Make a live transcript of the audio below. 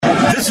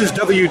This is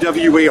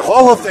WWE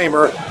Hall of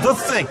Famer, The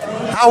Think,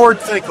 Howard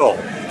Finkel,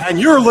 and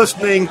you're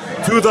listening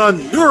to the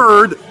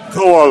Nerd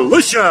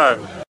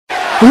Coalition.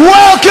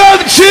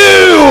 Welcome to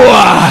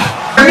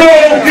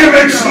No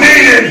Gimmicks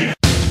Needed!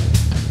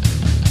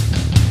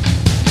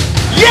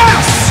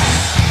 Yes!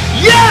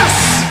 Yes!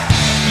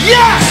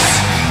 Yes!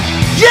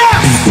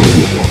 Yes!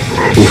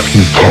 If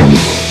you can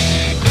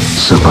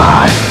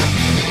survive,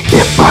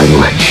 if I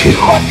let you.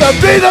 But to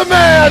be the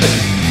man,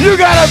 you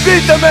gotta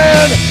beat the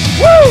man!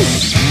 Woo!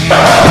 The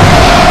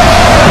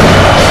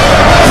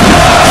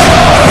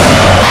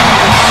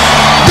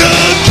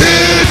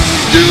kid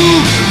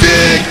you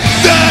dig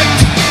that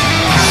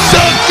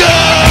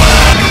sucker!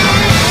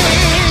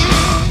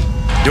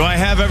 Do I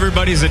have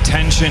everybody's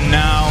attention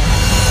now?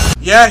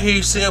 Yeah,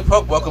 here's CM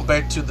Punk. Welcome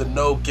back to the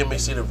No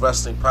Gimmicks Needed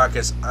Wrestling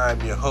Podcast.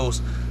 I'm your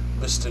host,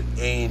 Mr.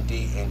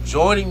 A&D, and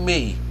joining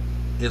me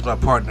is my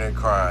partner in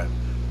crime.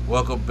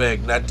 Welcome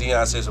back, not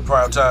Deion says for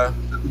prime time.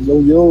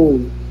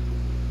 Yo,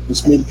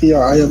 it's me,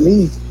 PR. I am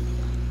me.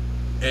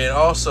 And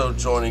also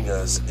joining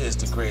us is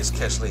the greatest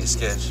Catch Lady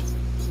Sketch.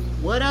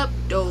 What up,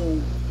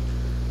 doe?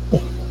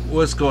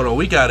 What's going on?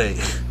 We got a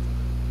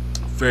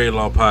very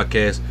long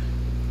podcast.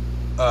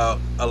 A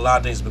lot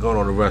of things have been going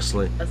on in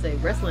wrestling. I say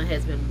wrestling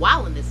has been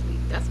wilding this week.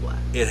 That's why.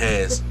 It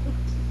has.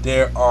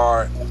 There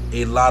are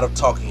a lot of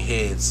talking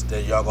heads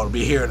that y'all going to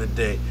be hearing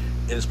today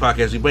in this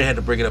podcast. We may have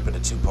to break it up into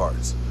two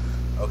parts.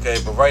 Okay,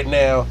 but right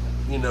now,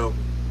 we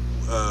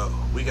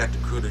got the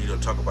crew to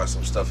talk about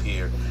some stuff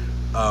here.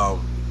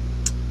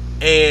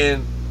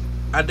 And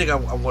I think I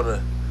want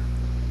to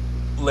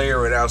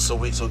layer it out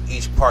so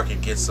each part can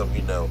get some,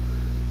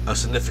 a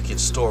significant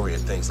story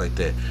and things like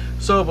that.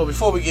 So, but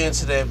before we get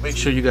into that, make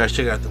sure you guys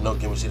check out the No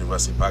Gimmicks Needed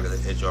Wrestling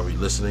Podcast as you're already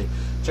listening.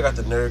 Check out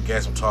the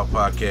Nerdgasm Talk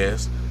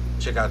Podcast.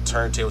 Check out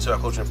Turntables, Hip Hop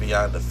Culture and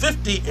Beyond, the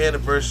 50th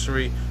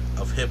anniversary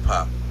of hip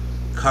hop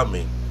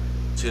coming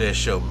to that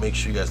show. Make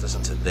sure you guys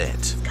listen to that.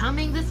 It's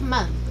coming this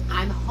month.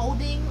 I'm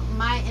holding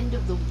my end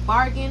of the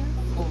bargain,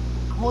 or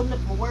holding up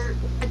my word.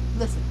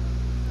 Listen,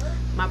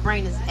 my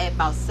brain is at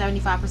about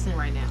 75%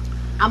 right now.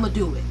 I'm gonna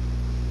do it.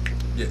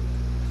 Yeah.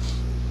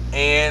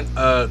 And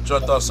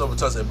John Thought Silver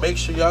Tuss, and make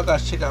sure y'all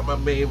guys check out my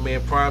main man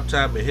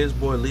Primetime and his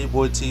boy Lee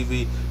Boy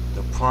TV,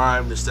 the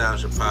Prime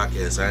Nostalgia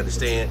Podcast. I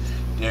understand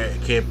there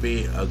can't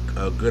be a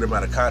good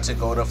amount of content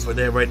going up for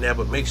that right now,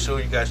 but make sure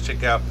you guys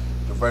check out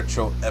the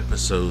retro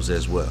episodes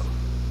as well.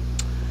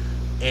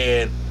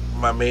 And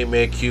my main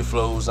man Q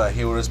Flow, who's not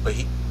here with us, but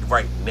he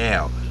right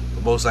now,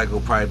 but most likely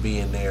will probably be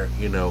in there,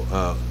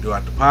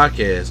 throughout the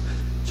podcast.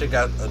 Check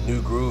out A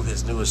New Groove,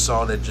 his newest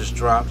song that just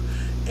dropped,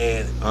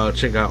 and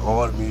check out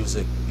all the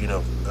music,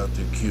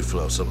 through Q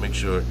Flow. So make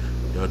sure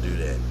y'all do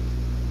that.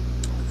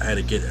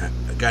 I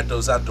got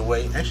those out the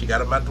way. Actually, got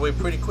them out the way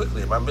pretty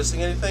quickly. Am I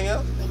missing anything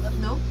else?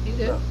 No, you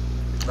good.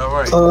 No. All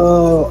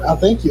right. I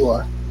think you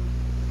are.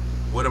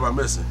 What am I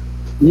missing?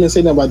 You didn't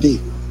say nothing about D.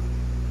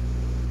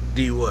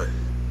 D what?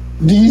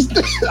 D's.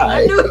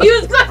 I knew you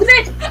was gonna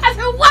say. I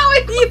said, why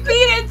would you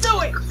feed into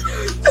it?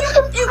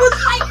 It was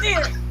right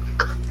there.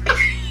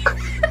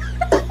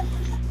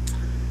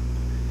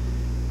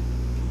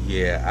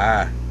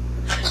 Yeah,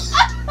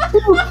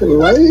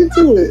 right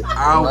into it. I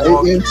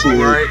walked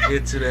right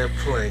into that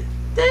point.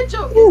 That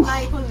joke is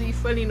not supposed to be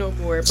funny no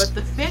more. But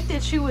the fact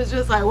that she was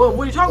just like, "Well,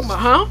 what are you talking about,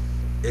 huh?"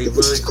 It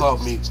really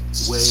caught me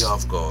way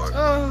off guard.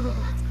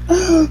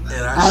 And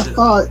I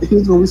thought he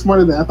was gonna be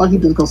smarter than that. I thought he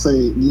was gonna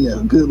say,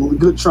 "Yeah,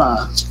 good try."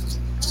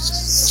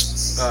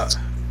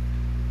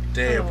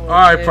 Damn. All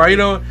right, bro.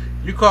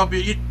 You caught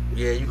me.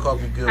 You caught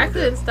me good. I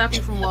couldn't stop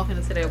you from walking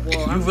into that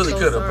wall. You really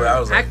could have, but I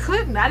was like, I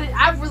couldn't.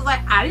 I was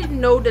like, I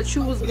didn't know that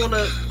you was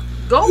gonna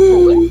go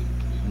for it.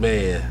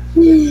 Man,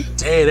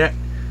 damn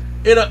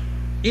that.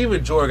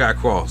 Even Jordan got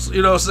crossed.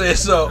 You know what I'm saying?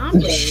 So. I'm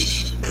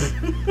dead.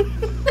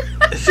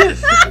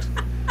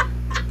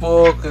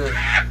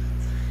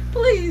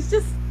 Please,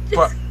 just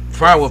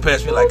probably will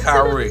pass me like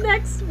Kyrie. The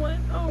next one.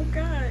 Oh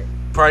God.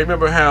 Probably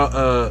remember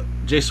how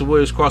Jason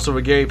Williams crossed over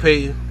Gary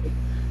Payton,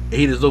 and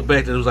he just looked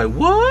back and was like,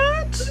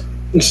 "What?"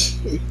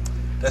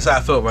 That's how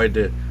I felt right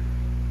there.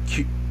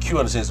 Q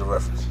understands the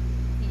reference.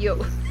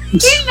 Yo,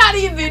 he's not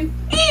even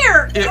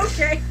here. Yeah.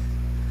 Okay.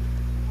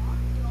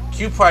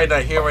 Q probably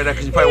not here right now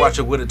because you probably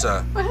watching Winter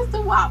Time. But that's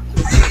the WAP.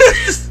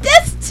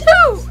 That's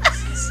two.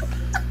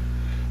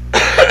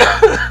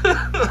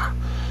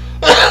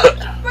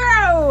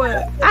 Bro,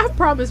 I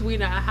promise we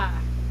not high.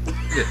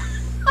 Yeah.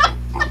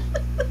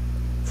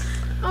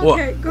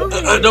 Okay, go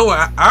ahead. No,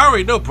 I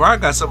already know Brian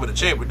got some in the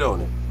chamber,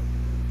 don't he?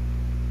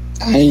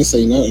 I ain't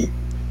say nothing.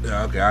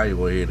 Yeah, okay, I ain't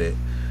want to hear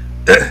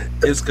that.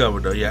 It's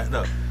coming though, yeah,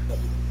 no.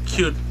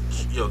 Q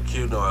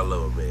know I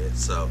love him, man.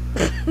 So,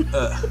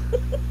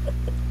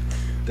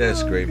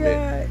 that's great, God.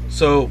 man.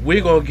 So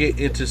we're gonna get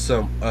into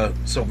some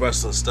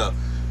wrestling stuff.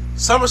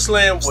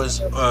 SummerSlam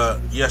was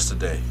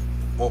yesterday,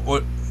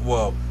 or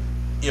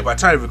yeah. By the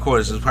time we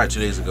recorded this, it was probably 2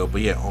 days ago. But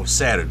yeah, on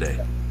Saturday,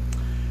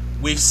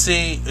 we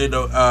see.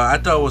 I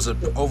thought it was an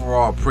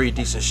overall pretty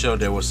decent show.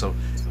 There was some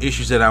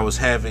issues that I was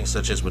having,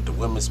 such as with the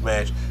women's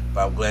match.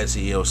 But I'm glad to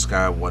see Io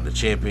Sky won the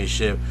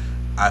championship.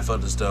 I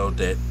felt as though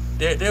that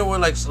there were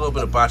like a little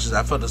bit of botches.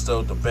 I felt as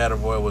though the Battle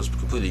Royal was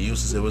completely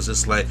useless. It was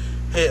just like,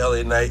 hey,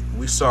 LA Knight,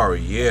 we sorry,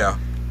 yeah.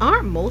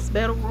 Aren't most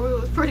Battle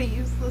Royals pretty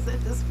useless at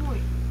this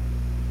point?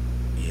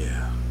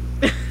 Yeah.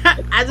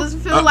 I just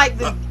feel like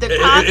the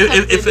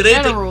concept in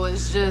general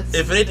is just...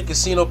 If it ain't the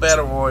Casino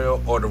Battle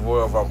Royal or the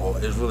Royal Rumble,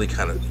 it's really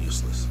kind of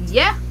useless.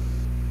 Yeah.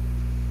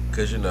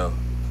 Because,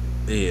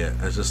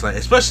 it's just like,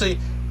 especially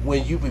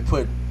when you be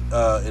put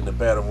in the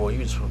Battle Royal,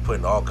 you just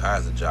putting all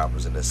kinds of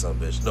jobbers in that son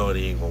of a bitch. No,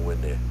 they ain't going to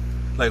win there.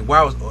 Like,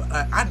 why was...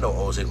 I know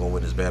Oz ain't going to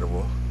win this Battle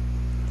Royal.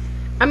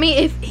 I mean,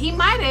 if he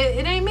might have,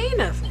 it ain't mean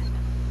nothing.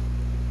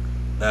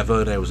 Nah, if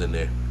LA Knight was in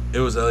there, it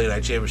was the LA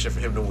Knight Championship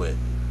for him to win.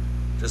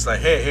 Just like,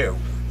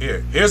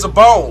 here's a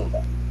bone.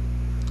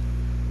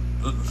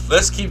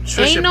 Let's keep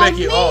Trish and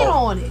Becky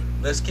on it.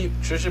 Let's keep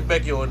Trish and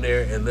Becky on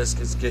there, and let's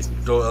get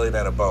throw LA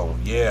Knight a bone.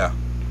 Yeah.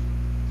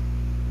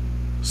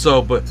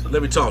 So, but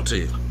let me talk to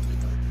you.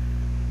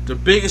 The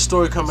biggest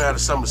story coming out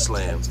of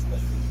SummerSlam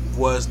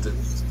was the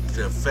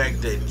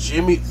fact that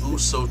Jimmy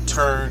Uso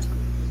turned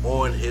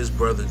on his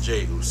brother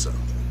Jey Uso.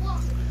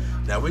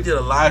 Now, we did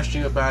a live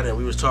stream about it, and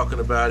we was talking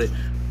about it,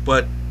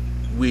 but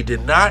we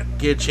did not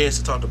get a chance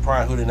to talk to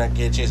Prime, who did not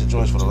get a chance to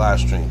join us for the live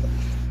stream.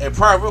 And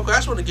Prime, real quick, I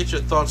just want to get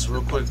your thoughts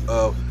real quick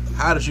of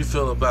how did you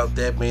feel about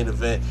that main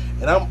event?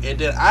 And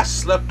then I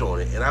slept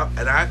on it, and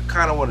I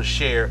kind of want to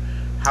share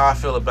how I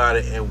feel about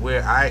it and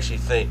where I actually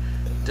think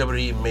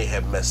WWE may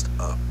have messed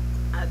up.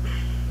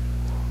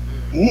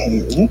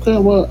 Okay,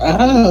 well,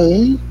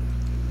 I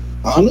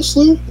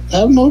honestly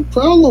have no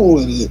problem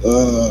with it.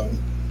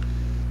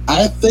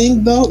 I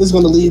think, though, it's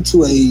going to lead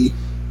to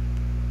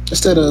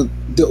instead of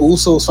the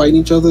Usos fighting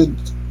each other,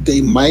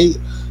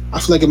 I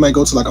feel like it might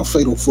go to like a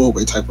fatal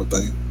four-way type of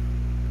thing.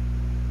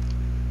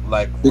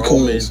 Like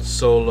Roman,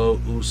 Solo,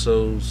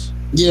 Usos.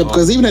 Yeah,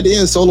 because even at the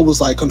end, Solo was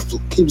like,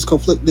 he was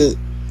conflicted,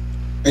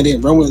 and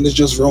then Roman is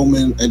just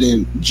Roman, and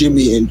then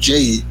Jimmy and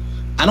Jay.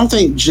 I don't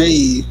think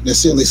Jay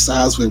necessarily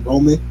sides with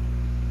Roman.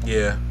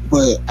 Yeah.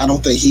 But I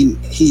don't think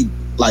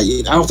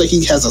I don't think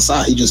he has a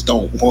side. He just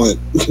don't want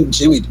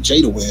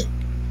Jay to win.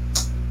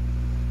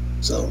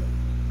 So.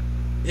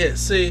 Yeah,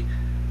 see,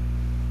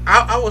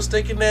 I was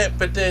thinking that,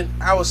 but then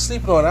I was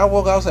sleeping on it. I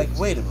woke up, I was like,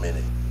 wait a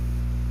minute.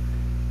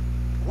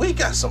 We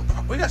got some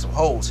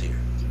holes here.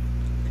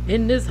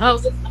 In this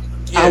house.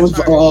 Yeah, I was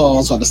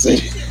about to say.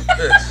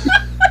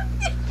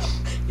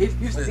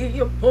 If you see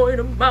him, point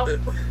him out.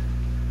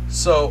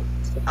 So,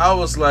 I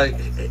was like,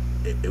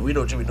 we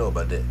know Jimmy know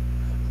about that.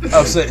 I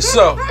was saying,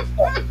 so.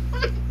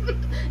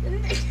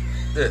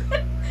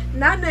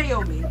 Not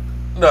Naomi.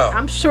 No.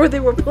 I'm sure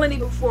there were plenty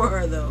before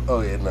her, though.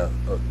 Oh, yeah, no.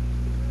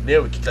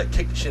 Then we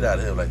kick the shit out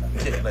of him,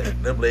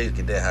 like them legs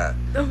get that high.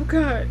 Oh,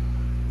 God.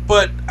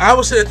 But I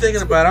was sitting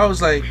thinking about it. I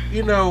was like,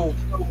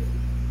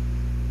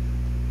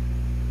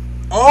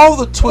 all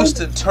the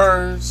twists and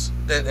turns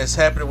that's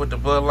happening with the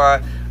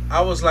bloodline, I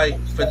was like,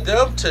 for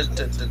them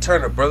to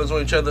turn the brothers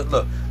on each other,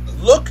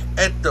 look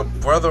at the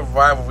brother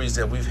rivalries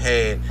that we've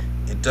had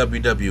in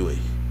WWE.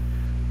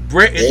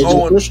 Bret and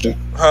Owen. Christian.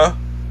 Huh?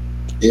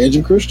 Edge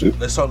and Christian.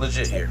 Let's talk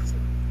legit here.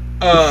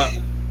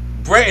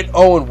 Bret and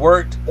Owen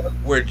worked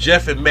where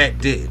Jeff and Matt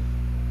did.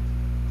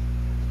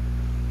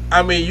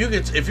 I mean,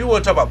 if you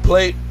want to talk about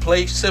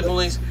play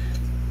siblings,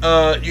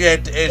 you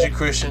had the Edge and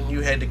Christian,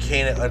 you had the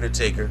Kane and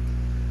Undertaker.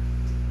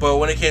 But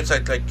when it came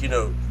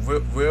to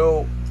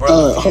real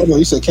brother, hold on,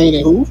 you said Kane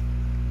and who?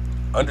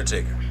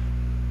 Undertaker.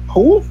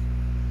 Who?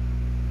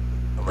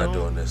 I'm not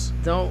doing this.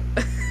 Don't.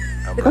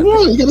 Come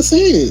on, you gotta say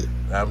it.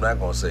 I'm not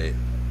gonna say it.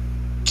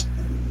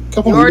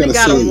 Come on, you already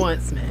got him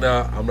once, man.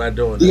 No, I'm not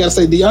doing it. You gotta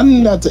say the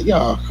Undertaker.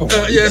 Y'all, come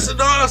on. Yes,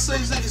 no,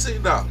 see,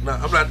 no,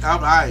 I'm not.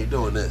 I ain't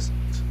doing this.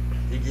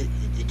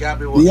 You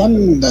got me. The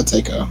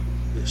Undertaker.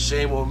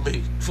 Shame on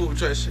me. Food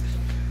trash.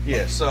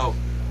 Yeah. So,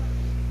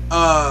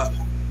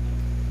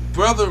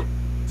 brother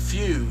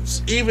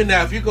feuds. Even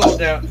now, if you go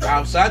down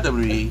outside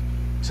WWE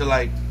to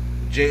like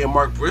Jay and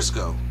Mark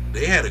Briscoe,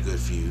 they had a good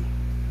feud.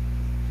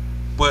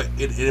 But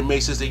it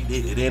makes sense. It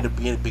ended up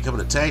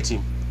becoming a tag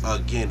team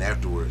again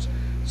afterwards.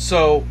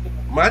 So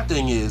my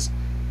thing is,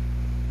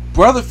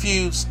 brother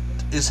feuds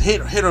is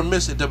hit or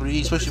miss at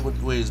WWE, especially with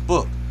the way it's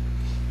booked.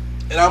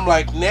 And I'm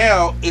like,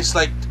 now it's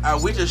like,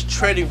 are we just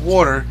treading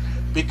water?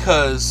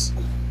 Because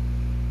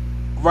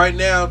right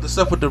now the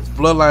stuff with the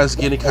bloodline is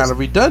getting kind of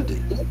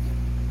redundant.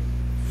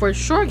 For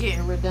sure,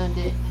 getting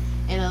redundant.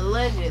 And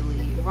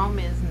allegedly,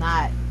 Roman's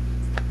not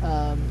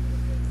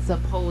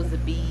supposed to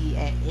be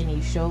at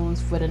any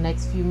shows for the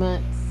next few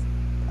months.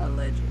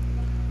 Allegedly.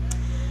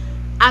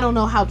 I don't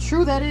know how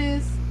true that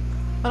is,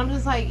 but I'm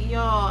just like,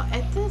 y'all,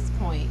 at this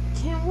point,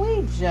 can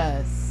we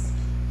just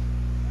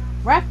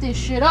wrap this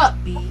shit up,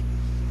 B?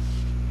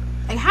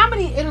 Like, how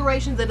many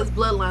iterations of this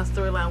bloodline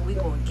storyline we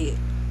gonna get?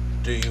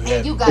 Do you and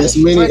have? You gotta there's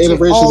many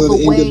iterations of the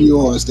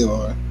NWO still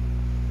are.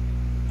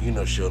 You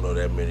know she'll know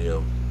that many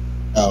of them.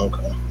 Oh,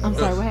 okay. I'm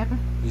sorry, what happened?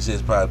 He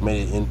says probably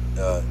many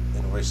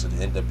iterations of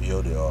the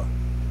NWO there are.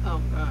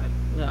 Oh God,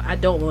 no, I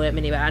don't know that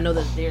many, but I know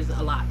that there's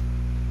a lot.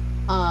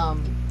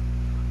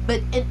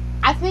 But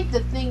I think the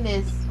thing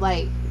that's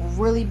like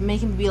really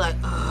making me be like,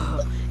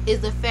 ugh,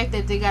 is the fact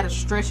that they gotta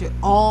stretch it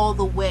all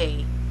the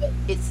way,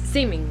 it's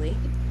seemingly,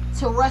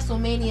 to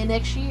WrestleMania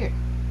next year.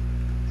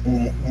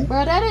 Mm-hmm.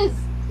 Bro, that is,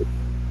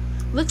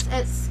 looks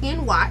at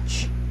Skin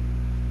Watch,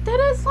 that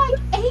is like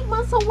 8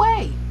 months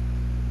away.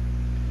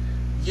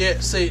 Yeah,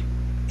 see,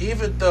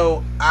 even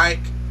though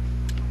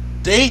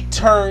they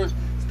turned,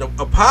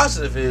 a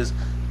positive is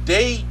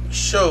they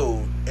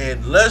showed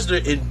and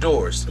Lesnar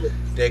endorsed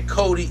that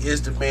Cody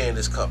is the man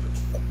that's coming.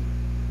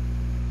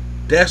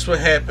 That's what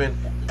happened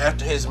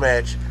after his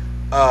match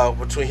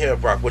between him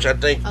and Brock, which I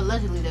think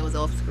Allegedly, that was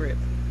off script.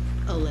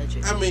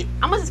 Allegedly. I mean,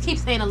 I'm gonna just keep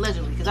saying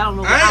allegedly because I don't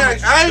know.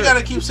 I ain't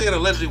gotta keep saying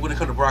allegedly when it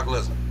comes to Brock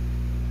Lesnar.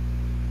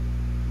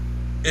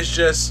 It's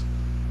just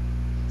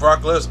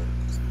Brock Lesnar.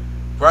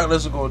 Brock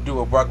Lesnar gonna do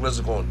what Brock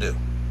Lesnar gonna do.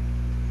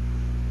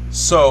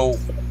 So,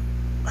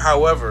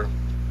 however,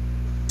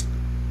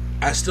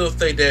 I still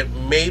think that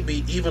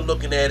maybe even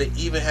looking at it,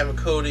 even having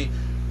Cody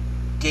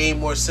gain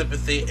more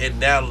sympathy and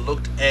now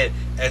looked at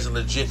as a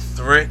legit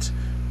threat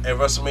at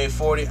WrestleMania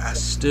 40, I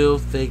still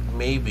think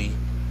maybe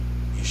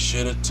you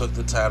should have took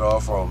the title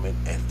off Roman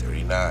at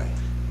 39.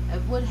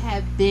 It would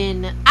have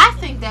been. I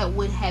think that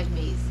would have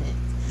made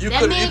sense. You That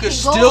could man can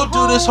still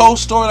go do this home. whole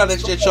storyline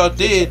that y'all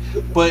did,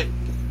 but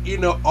you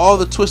know all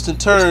the twists and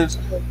turns.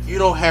 You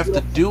don't have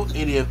to do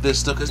any of this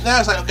stuff because now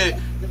it's like, okay,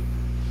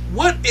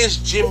 what is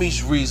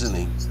Jimmy's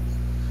reasoning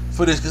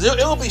for this? Because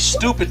it would be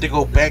stupid to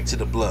go back to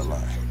the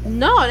bloodline.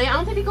 No, I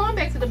don't think they're going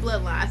back to the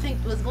bloodline. I think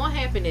what's going to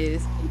happen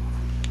is,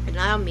 and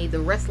allow me, the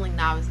wrestling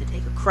novice, to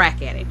take a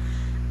crack at it.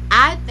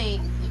 I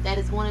think that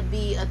it's going to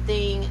be a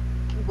thing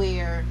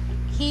where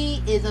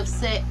he is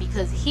upset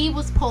because he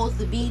was supposed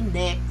to be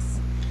next,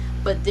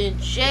 but then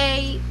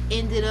Jay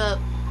ended up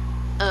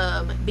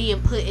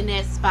being put in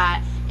that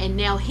spot, and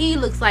now he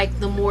looks like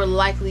the more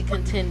likely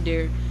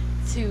contender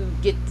to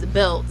get the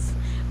belts.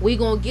 We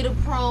gonna get a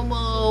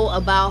promo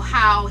about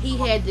how he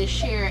had to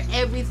share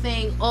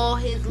everything all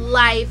his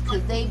life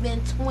because they've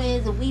been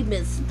twins and we've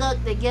been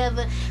stuck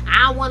together.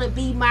 I want to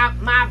be by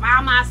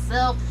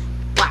myself.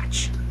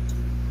 Watch.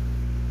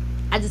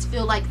 I just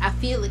feel like I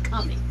feel it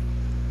coming.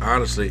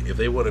 Honestly, if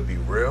they want to be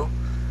real,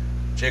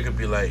 Jay could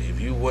be like,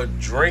 if you wasn't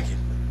drinking,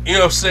 you know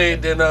what I'm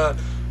saying, then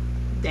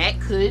They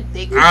could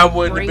I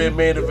wouldn't have bring- been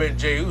main event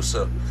Jey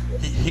Uso.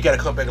 He got to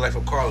come back like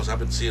from Carlos. I've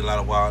been seeing a lot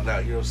of Wild now.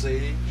 You know what I'm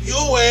saying?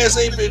 Your ass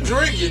ain't been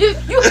drinking. you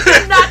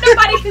not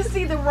nobody can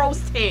see the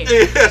roast hair.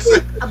 Yes.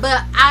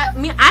 But I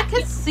mean, I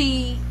could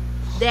see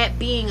that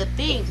being a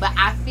thing. But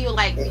I feel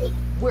like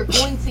we're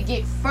going to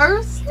get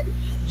first.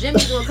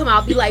 Jimmy's gonna come out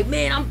and be like,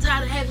 "Man, I'm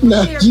tired of having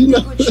to share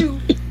everything with you."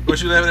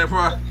 What you laughing at,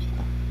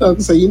 Pro?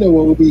 So you know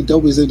what would be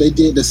dope is if they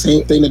did the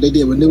same thing that they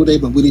did with New Day,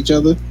 but with each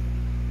other.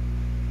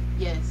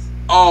 Yes.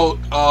 Oh,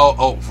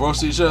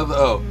 roast each other.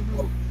 Oh,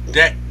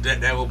 that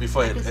will be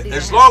funny. I can see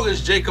As that. long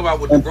as Jay come out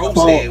with the And roast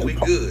Paul- head, we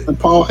good. And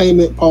Paul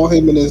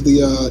Heyman is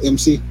the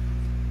MC.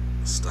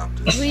 Stop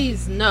this.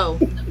 Please, no.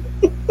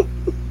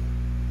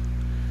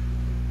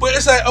 But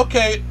it's like,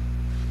 okay.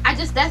 I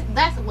just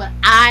that's what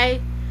I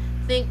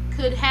think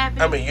could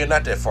happen. I mean, you're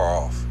not that far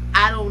off.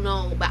 I don't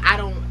know, but I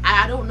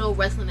don't know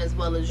wrestling as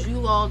well as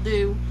you all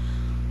do.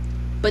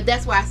 But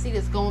that's where I see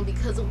this going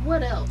because of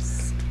what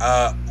else?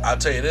 I'll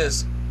tell you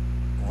this: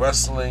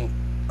 wrestling,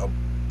 a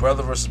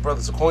brother versus brother,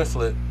 is a coin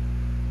flip.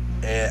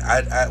 And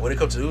I when it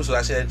comes to the Usos,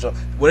 I see that jump.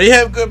 When they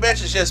have good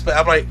matches, yes, but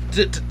I'm like,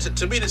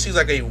 to me, this seems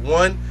like a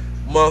 1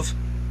 month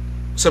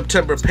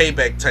September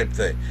payback type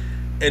thing.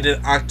 And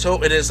then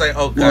October, and it's like,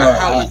 oh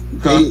god,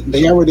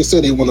 They already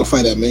said they want to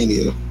fight at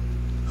Mania.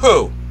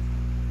 who?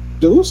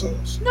 The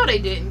Usos. No, they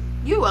didn't.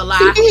 You a They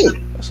lie.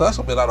 did. So that's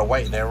gonna be a lot of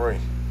white in that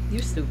ring. You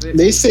stupid.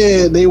 They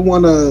said they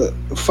want to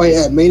fight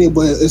at Mania,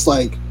 but it's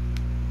like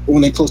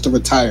when they close to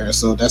retire.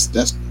 So that's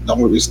the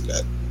only reason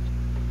that.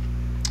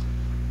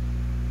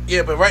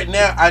 Yeah, but right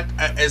now, I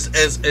as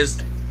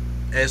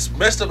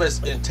messed up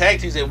as in tag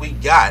teams that we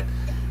got,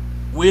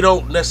 we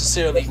don't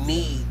necessarily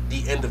need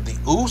the end of the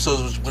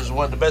Usos, which is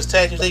one of the best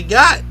tag teams they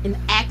got. An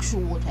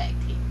actual tag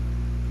team.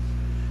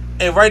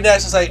 And right now,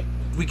 it's just like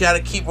we got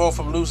to keep Raw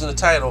from losing the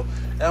title.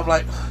 And I'm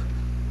like,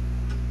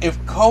 if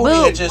Cody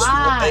But had just,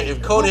 why?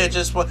 if Cody had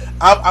just won,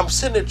 I'm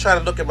sitting there trying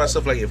to look at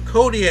myself like, if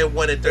Cody had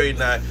won at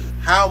 39,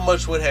 how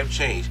much would have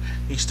changed?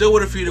 He still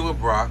would have feuded with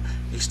Brock.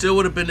 He still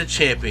would have been the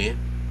champion.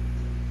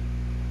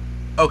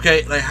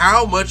 Okay, like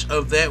how much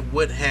of that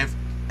would have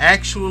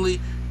actually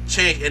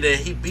changed? And then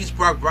he beats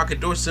Brock. Brock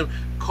endorses him.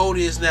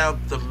 Cody is now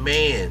the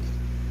man.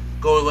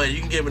 Going like you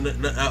can give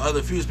him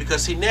other feuds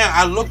because see now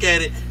I look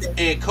at it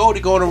and Cody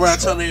going around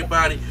telling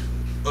everybody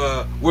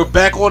we're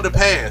back on the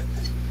path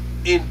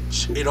in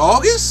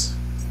August.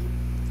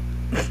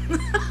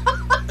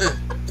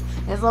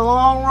 It's a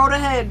long road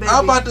ahead, baby.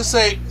 I'm about to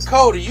say,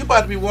 Cody, you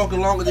about to be walking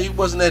longer than you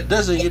was in that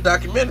desert in your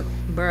documentary.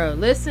 Bro,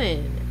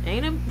 listen,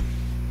 ain't it?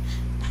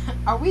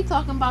 Are we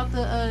talking about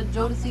the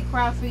Jodeci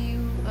Cry For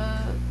You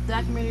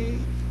documentary?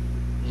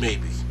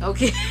 Maybe,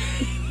 Okay.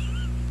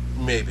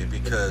 maybe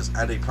because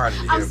I didn't probably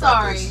hear I'm about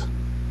sorry. this.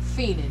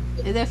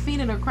 Fiendin'. Is that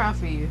Fiendin' or Cry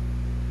For You?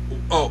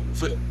 Oh,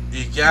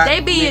 you got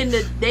They be in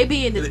the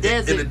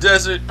desert. In the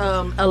desert.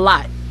 A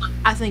lot.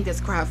 I think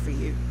that's crowd for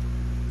you.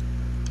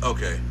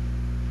 Okay.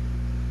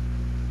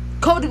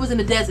 Cody was in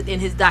the desert in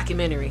his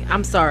documentary.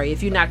 I'm sorry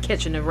if you're not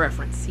catching the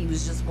reference. He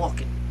was just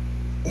walking.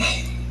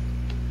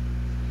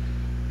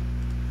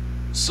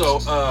 So,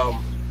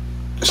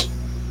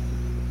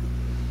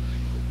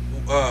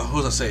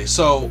 who's I say?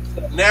 So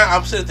now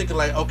I'm sitting thinking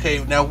like,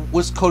 okay, now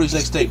what's Cody's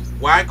next thing?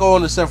 Why go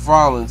on to Seth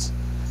Rollins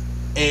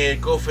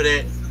and go for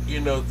that,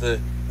 the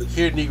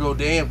Here Negro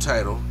Damn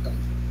title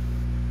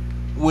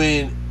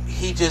when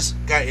he just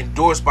got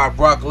endorsed by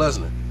Brock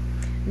Lesnar?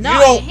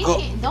 No,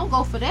 don't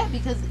go for that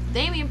because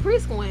Damian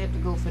Priest gonna have to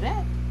go for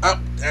that.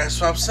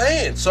 That's what I'm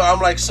saying. So I'm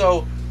like,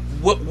 so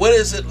what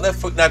is it left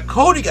for now?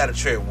 Cody got to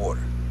tread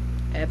water.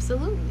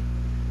 Absolutely.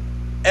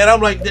 And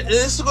I'm like,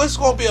 this is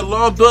going to be a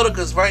long build-up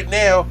because right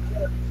now,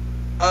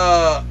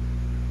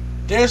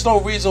 there's no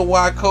reason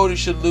why Cody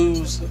should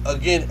lose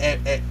again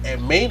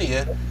at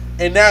Mania,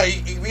 and now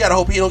we gotta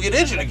hope he don't get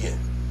injured again.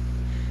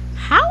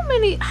 How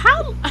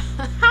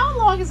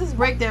long is this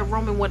break that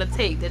Roman want to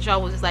take that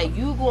y'all was just like,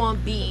 you gonna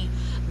be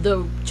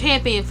the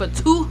champion for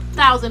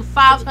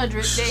 2,500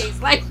 days?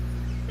 Like,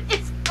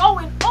 it's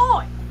going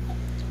on.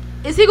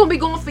 Is he gonna be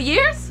going for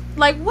years?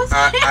 Like, what's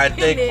happening? I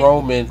think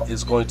Roman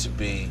is going to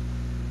be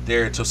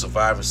there until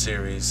Survivor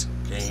Series,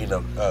 and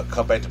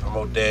come back to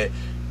promote that.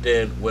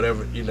 Then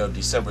whatever,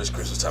 December is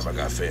Christmas time. I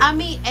got fed. I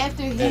mean,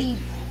 after he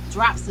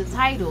drops the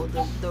title,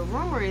 the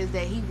rumor is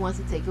that he wants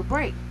to take a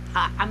break.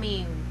 I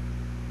mean,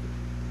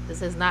 this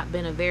has not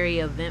been a very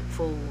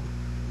eventful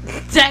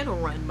title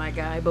run, my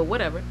guy, but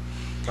whatever.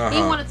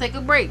 He want to take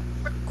a break.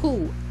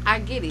 Cool, I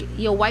get it.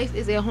 Your wife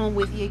is at home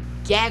with your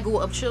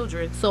gaggle of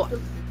children, so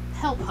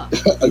help her.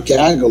 A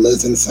gaggle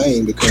is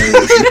insane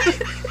because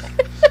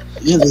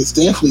yeah, it's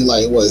definitely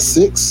like what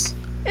 6.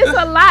 It's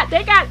a lot.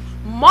 They got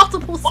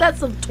multiple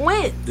sets of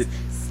twins.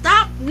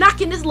 Stop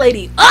knocking this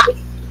lady up.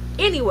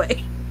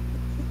 Anyway,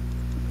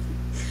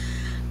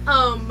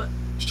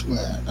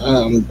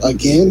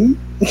 again.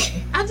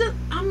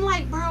 I'm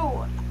like,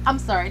 bro. I'm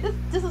sorry. This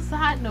is a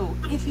side note.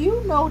 If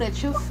you know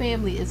that your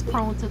family is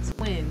prone to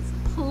twins,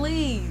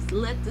 please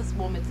let this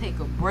woman take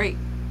a break.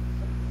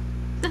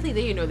 That's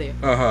neither here nor there.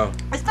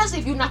 Especially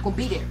if you're not gonna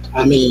be there.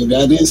 I mean,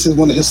 that is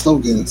one of his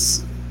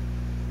slogans.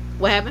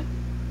 What happened?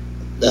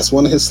 That's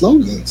one of his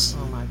slogans.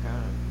 Oh my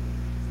god.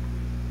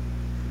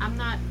 I'm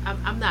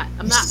not.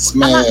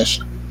 Smash.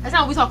 That's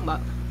not what we talking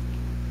about.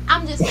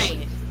 I'm just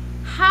saying.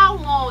 How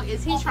long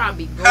is he trying to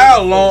be great?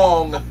 How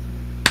long?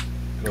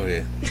 Go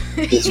ahead.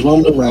 It's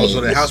Roman Reigns. I was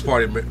on the house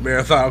party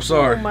marathon. I'm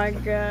sorry. Oh my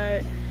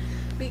god.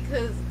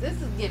 Because this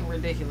is getting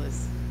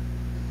ridiculous.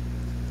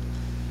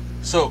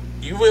 So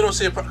you really don't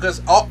see it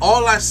because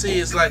all I see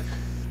is like,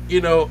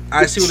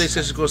 I see what they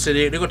said is going to say.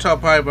 They're going to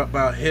talk probably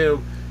about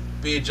him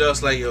being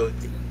just like,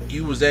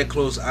 you was that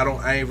close.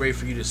 I ain't ready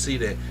for you to see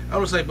that. I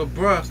was like, but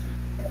bruh,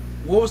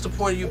 what was the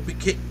point of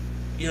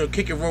you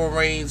kicking Roman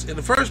Reigns in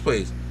the first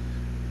place?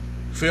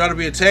 For y'all to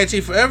be a tag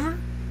team forever?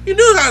 You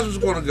knew how it was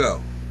going to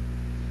go.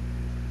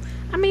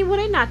 I mean, well,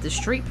 they're not the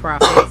Street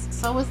Profits,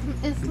 so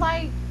it's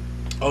like.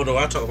 Oh no,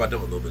 I'll talk about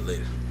them a little bit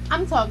later.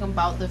 I'm talking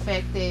about the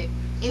fact that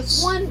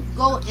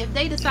if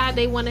they decide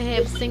they want to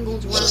have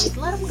singles runs,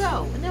 let them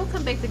go, and they'll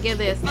come back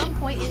together at some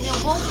point, and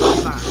they'll both be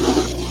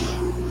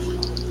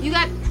fine. You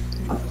got.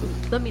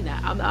 Let me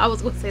not. I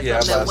was going to say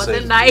something that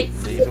wasn't nice.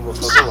 Leave him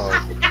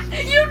alone.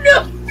 You knew.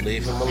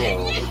 Leave him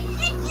alone. You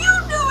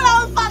knew what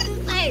I was about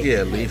to say.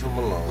 Yeah, leave him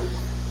alone.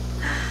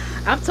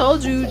 I've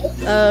told you,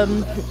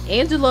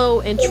 Angelo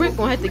and Trick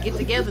gonna have to get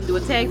together and do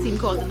a tag team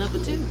called the Number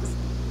Twos.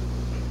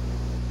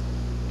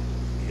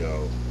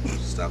 Yo,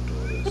 stop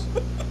doing this.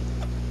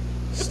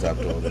 Stop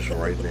doing this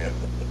right now.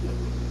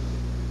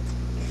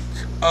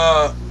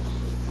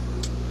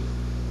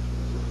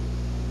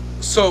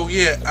 So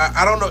yeah,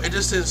 I don't know. It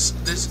just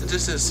didn't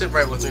sit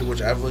right with me,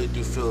 which I really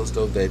do feel as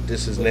though that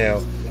this is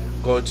now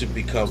going to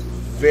become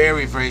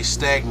very, very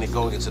stagnant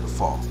going into the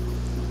fall.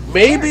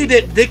 Maybe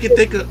that they can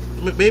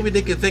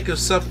think of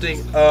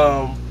something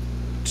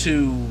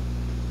to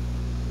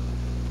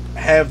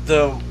have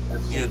them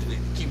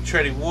keep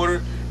treading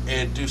water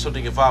and do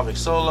something involving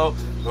Solo.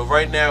 But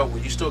right now,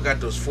 when you still got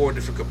those 4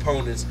 different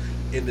components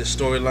in this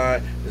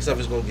storyline, this stuff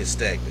is going to get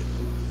stagnant.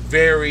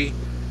 Very,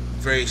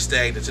 very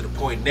stagnant to the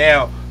point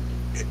now.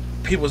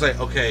 People's like,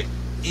 okay,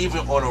 even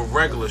on a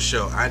regular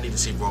show, I need to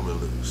see Roman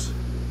lose.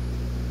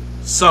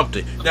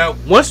 Something. Now,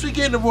 once we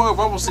get in the Royal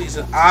Rumble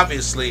season,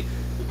 obviously,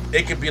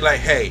 it could be like,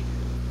 hey,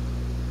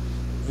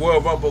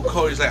 Royal Rumble,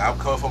 Cody's like, I'm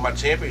coming for my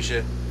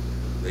championship.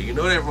 Now, you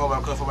know that, Roman,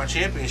 I'm coming for my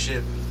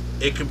championship.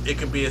 It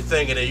can be a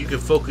thing, and then you can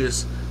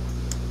focus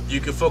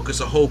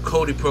a whole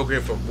Cody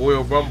program from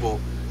Royal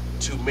Rumble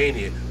to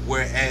Mania.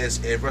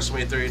 Whereas at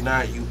WrestleMania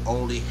 39, you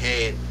only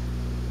had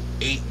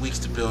 8 weeks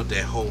to build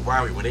that whole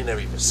rivalry when they never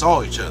even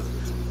saw each other.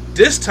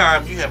 This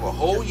time you have a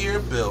whole year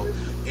built,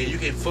 and you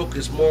can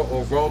focus more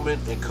on Roman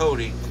and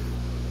Cody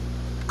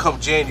come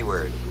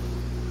January.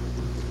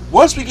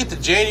 Once we get to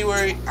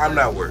January, I'm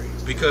not worried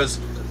because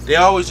they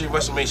always do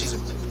WrestleMania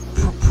season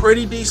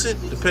pretty decent,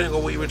 depending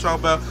on what you were talking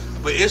about.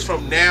 But it's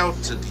from now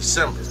to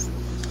December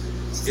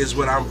is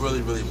what I'm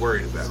really, really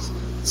worried about.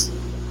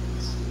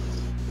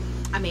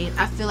 I mean,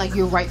 I feel like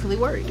you're rightfully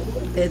worried.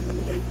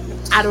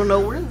 I don't know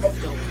where this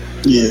is going.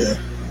 Yeah,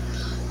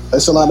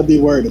 that's a lot to be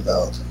worried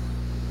about.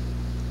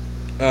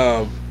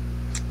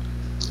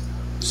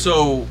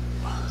 So,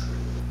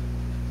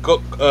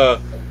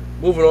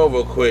 moving on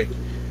real quick.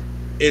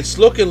 It's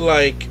looking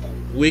like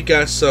we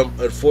got some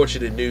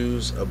unfortunate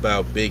news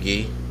about Big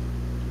E.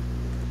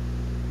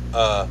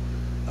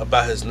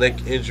 About his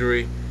neck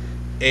injury,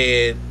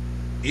 and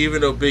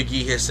even though Big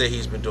E has said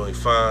he's been doing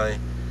fine,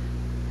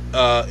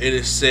 it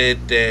is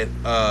said that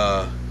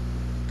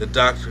the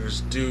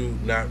doctors do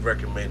not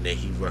recommend that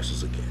he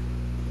wrestles again.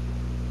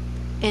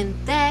 And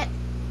that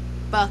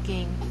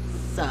fucking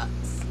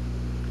sucks.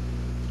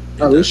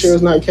 Are we sure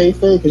it's not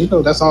kayfabe? Because you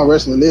know that's all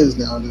wrestling is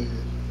nowadays.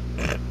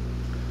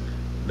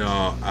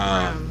 No,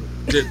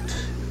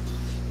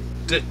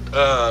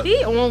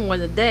 he on one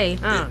today,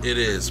 huh? it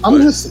is.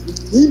 I'm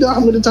just, you know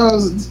how many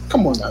times?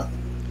 Come on now.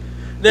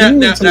 Now,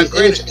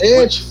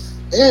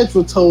 Edge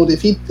was told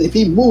if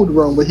he moved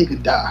wrong, but he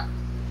could die.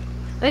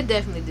 They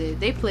definitely did.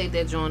 They played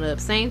that joint up.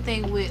 Same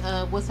thing with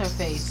what's her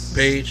face?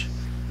 Paige.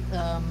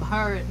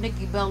 Her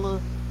Nikki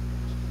Bella.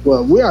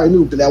 Well, we already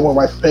knew that wasn't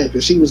right for Paige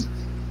because she was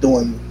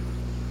doing.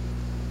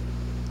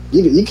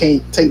 You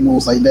can't take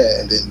moves like that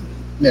and then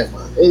never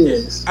mind.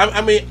 Anyways,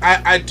 I mean,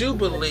 I do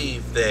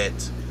believe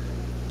that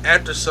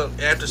after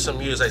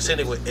some years, like same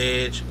thing with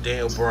Edge,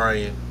 Daniel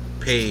Bryan,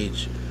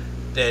 Paige,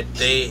 that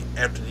they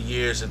after the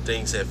years and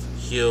things have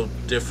healed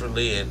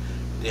differently and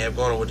they have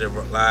gone on with their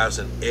lives,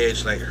 and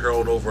Edge like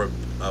hurled over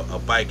a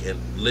bike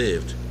and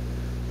lived.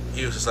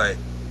 He was just like,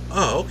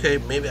 oh, okay,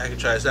 maybe I can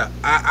try this out.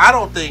 I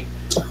don't think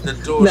the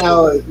door.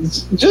 Now,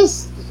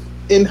 just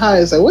in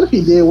hindsight, what if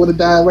he would have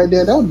died right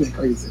there? That would have been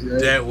crazy,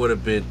 right? That would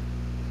have been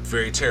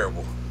very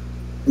terrible.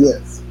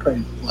 Yes,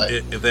 crazy. Like,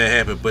 if that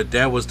happened, but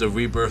that was the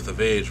rebirth of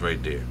Edge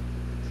right there,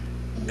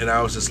 and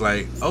I was just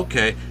like,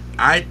 okay,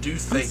 I do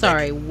think. I'm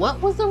sorry,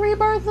 what was the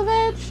rebirth of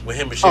Edge? With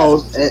him and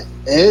Sheamus. Oh,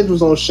 Edge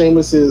was on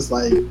Sheamus's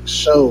like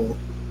show,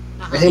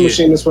 and him and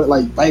Sheamus went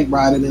like bike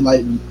riding in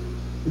like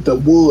the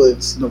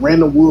woods, the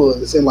random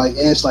woods, and like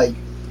Edge like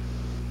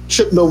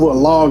tripped over a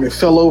log and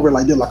fell over,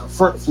 like did like a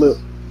front flip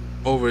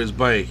over his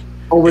bike.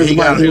 Over his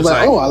bike, he was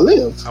like, "Oh, I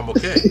lived. I'm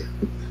okay.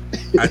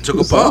 I took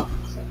a bump."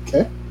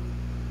 Okay.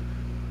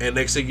 And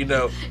next thing you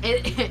know,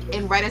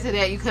 and right after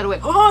that, you cut away.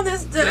 Oh,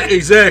 this did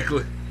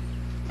exactly.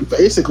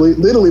 Basically,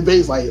 literally,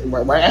 like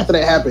right after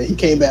that happened, he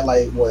came back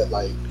like what,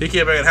 like he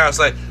came back in the house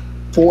like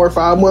 4 or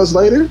 5 months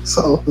later.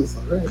 So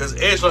because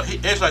Edge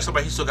like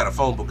somebody, he still got a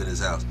phone book in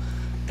his house,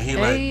 and he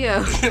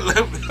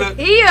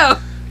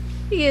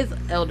he is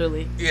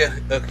elderly. Yeah.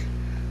 Okay.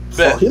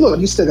 Oh, he look like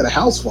he still got a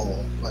house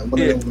phone. Like,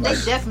 they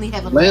definitely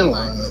have a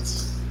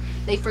landline.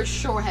 They for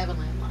sure have a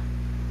landline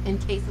in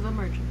case of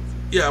emergency.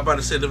 Yeah, I'm about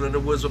to say living in the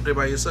woods up there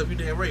by yourself. You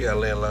damn right you got a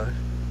landline.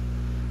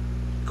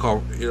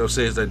 Call,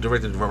 says that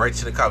directed right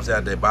to the cops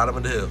out there, bottom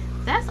of the hill.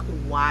 That's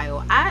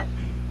wild. I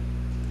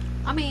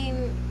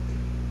mean,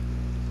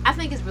 I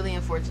think it's really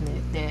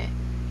unfortunate that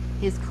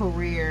his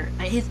career,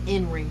 his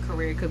in-ring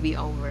career, could be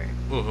over.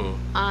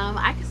 Mm-hmm.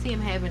 I could see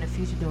him having a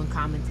future doing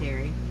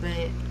commentary,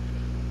 but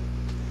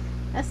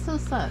that still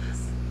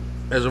sucks.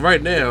 As of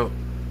right now,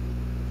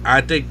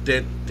 I think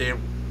that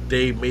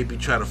they may be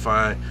trying to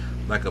find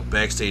like a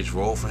backstage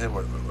role for him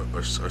or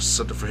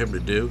something for him to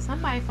do.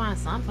 Somebody find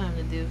something for him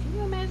to do. Can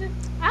you imagine?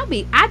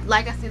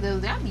 Like I said the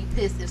other day, I'd be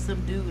pissed if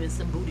some dude in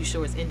some booty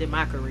shorts ended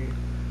my career.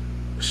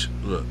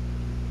 Look,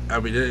 I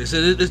mean, this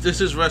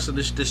is wrestling.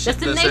 This That's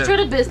the nature of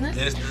the business.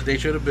 It's the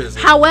nature of the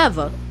business.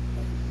 However,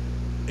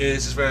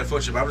 it's just very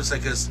unfortunate. But I'm just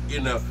saying because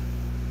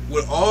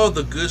with all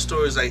the good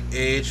stories like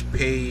Edge,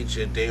 Paige,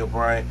 and Daniel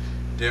Bryan,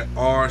 there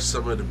are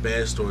some of the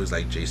bad stories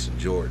like Jason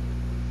Jordan.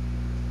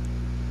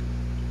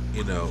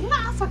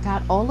 I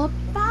forgot all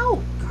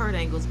about Kurt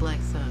Angle's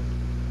black son.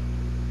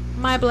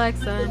 My black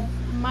son.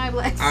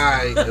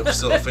 I am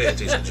still a fan of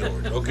Jason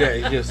Jordan. Okay,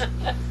 yes.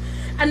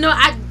 I know.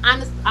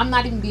 I'm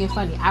not even being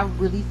funny. I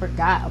really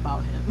forgot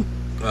about him.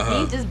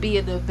 He just be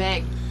in the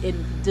back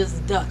and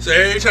just duck. So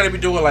they're trying to be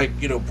doing like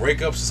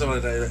breakups and stuff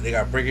like that. They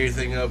got to break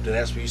everything up. Then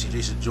that's where you see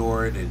Jason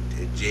Jordan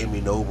and Jamie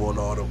Noble and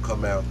all them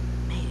come out.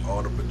 Man.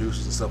 All the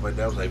producers and stuff like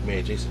that. I was like,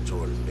 man, Jason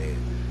Jordan, man.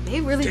 They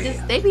really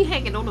they be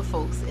hanging on the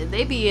folks, and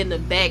they be in the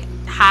back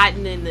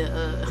hiding in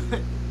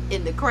the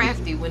in the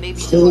crafty when they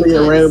be doing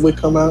cuts. Randomly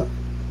come out.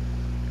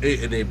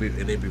 And they be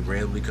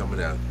randomly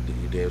coming out.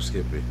 You damn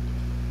Skippy.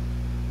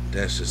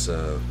 That's just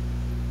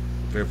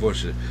very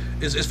unfortunate.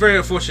 It's very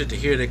unfortunate to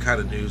hear that kind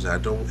of news. I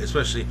don't,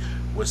 especially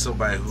with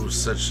somebody who's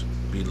such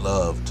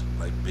beloved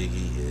like Big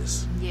E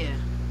is. Yeah.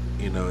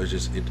 It's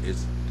just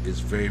it's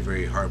very,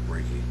 very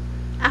heartbreaking.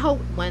 I hope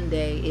one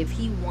day, if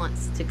he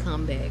wants to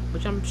come back,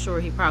 which I'm sure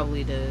he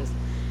probably does,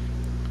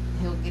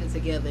 he'll get it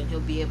together and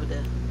he'll be able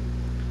to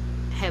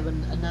have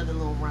another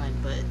little run.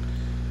 But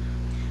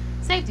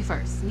safety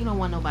first. You don't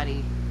want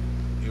nobody.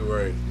 You're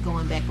right.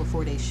 Going back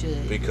before they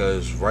should.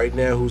 Because right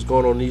now, who's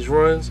going on these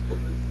runs?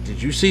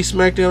 Did you see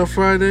SmackDown on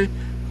Friday?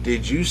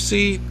 Did you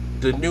see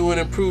the new and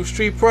improved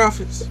Street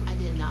Profits? I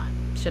did not.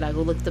 Should I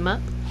go look them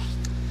up?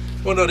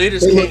 Well, no, they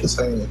just They look came. the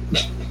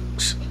same.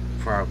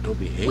 Prob, don't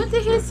be hating. What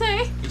did he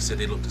say? He said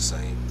they look the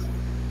same.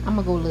 I'm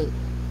gonna go look.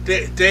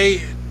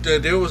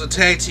 There was a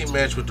tag team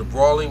match with the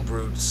Brawling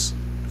Brutes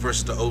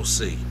versus the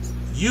OC.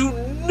 You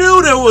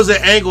knew there was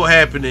an angle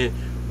happening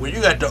when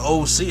you got the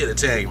OC in a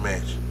tag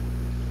match.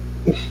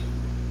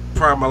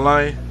 Prime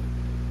Lion.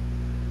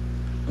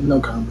 No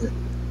comment.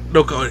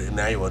 No comment.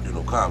 Now you want to do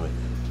no comment.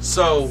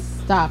 So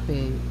Stop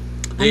it.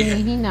 I They-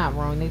 mean, he not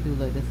wrong. They do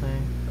look the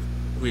same.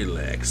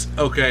 relax,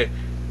 okay.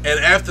 And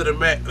after the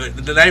match,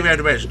 the night after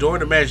the match,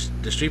 during the match,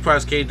 the Street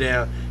Profits came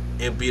down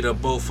and beat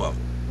up both of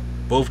them,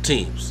 both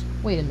teams.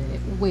 Wait a minute.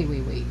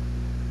 Wait.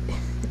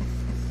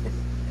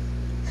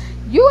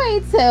 You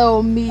ain't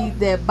tell me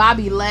that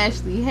Bobby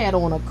Lashley had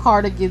on a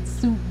cardigan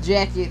suit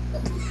jacket.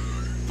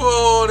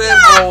 Pull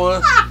that boy.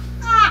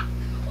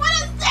 What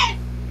is that?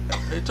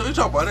 You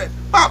talking about that?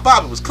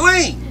 Bobby was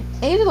clean.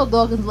 Angel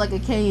Dawkins like a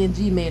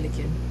K&G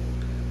mannequin.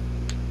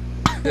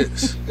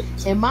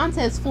 And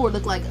Montez Ford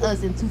looked like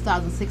us in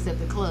 2006 at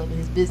the club in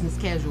his business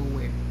casual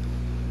wear.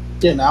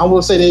 Yeah, now I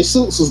will say their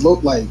suits was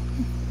look like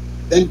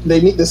they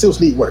need the suits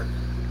need work.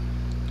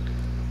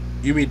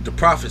 You mean the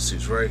Prophet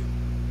suits, right?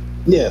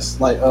 Yes,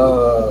 like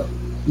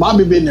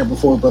Bobby been there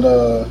before, but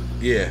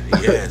Yeah,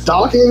 he has.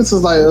 Dawkins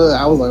is like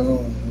I was like,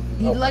 oh,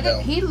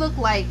 He looked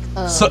like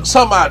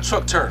Some odd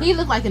truck turn. he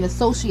looked like an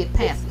associate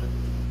pastor.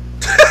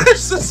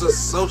 This is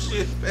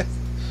associate.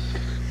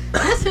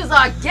 This is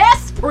our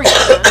guest preacher.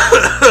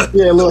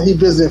 yeah, look, he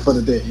busy for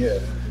the day. Yeah,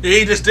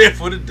 He just there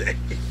for the day.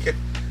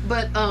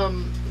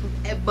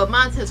 But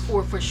Montez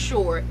Ford for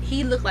sure,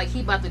 he looked like he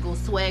about to go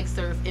swag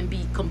surf and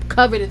be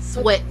covered in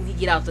sweat when he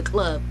get out the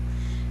club,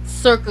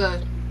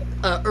 circa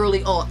early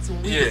aughts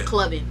when we was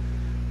clubbing,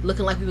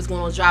 looking like we was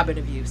going on job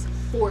interviews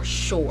for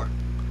sure.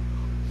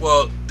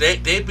 Well, they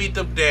beat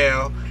them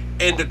down,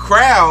 and the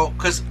crowd,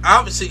 because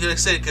obviously, like I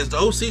said, because the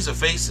OCs are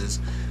faces,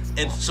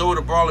 and so are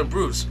the Brawling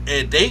Brutes,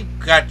 and they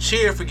got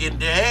cheered for getting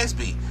their ass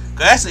beat.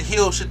 Cause that's a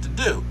heel shit to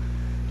do.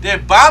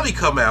 Then Bobby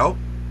come out,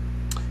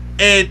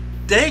 and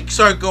they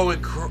start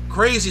going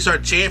crazy,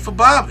 start chanting for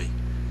Bobby.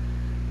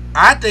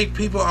 I think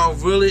people are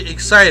really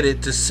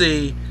excited to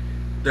see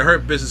the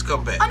Hurt Business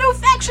come back. A new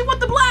faction with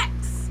the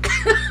blacks.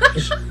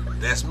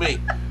 That's me.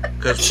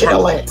 Cause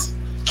kill it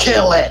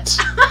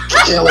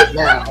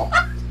now.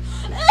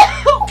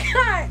 Oh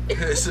God!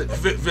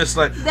 Vince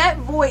like That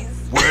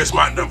voice. where's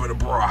my number to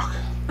Brock?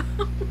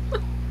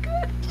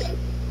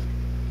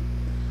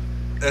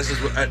 That's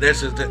just what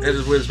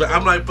it's. But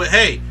I'm like, but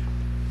hey,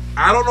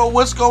 I don't know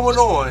what's going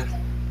on,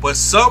 but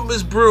something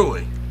is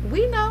brewing.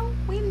 We know.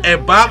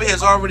 And Bobby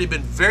has already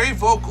been very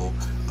vocal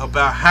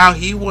about how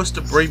he wants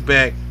to bring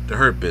back the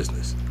Hurt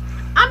Business.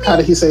 I mean, How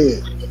did he say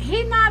it?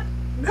 He not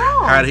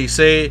wrong. How did he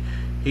say it?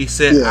 He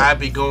said, Yeah. I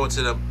be going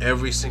to them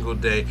every single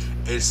day.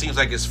 It seems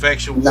like it's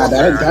factual. Nah,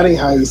 that ain't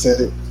how he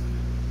said it.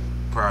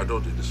 Probably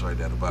don't do this right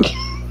now to Bobby.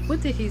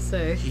 What did he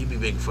say? He be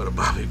making fun of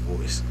Bobby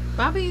voice.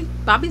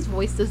 Bobby's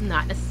voice does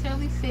not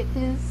necessarily fit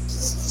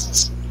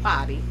his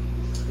body.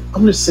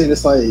 I'm just saying,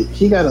 it's like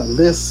he got a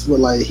list where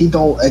like he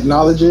don't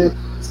acknowledge it.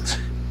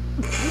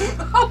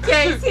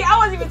 Okay, see, I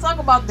wasn't even talking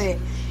about that.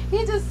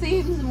 He just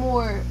seems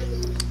more.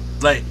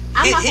 Like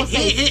I'm he not gonna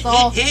say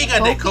soft ain't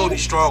got that spoken. Cody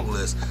strong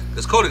list,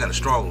 because Cody got a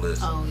strong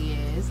list. Oh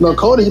yes. No,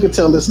 Cody, you can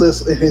tell this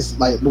list in his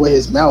like the way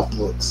his mouth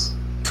looks.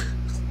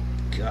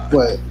 God.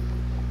 But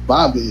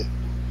Bobby,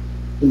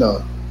 you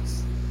know,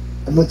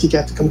 I want you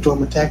got to come join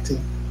my tag team.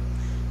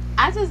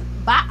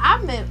 I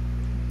meant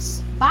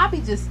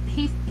Bobby just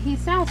he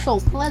sounds so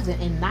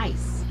pleasant and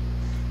nice,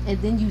 and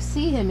then you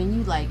see him and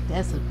you like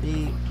that's a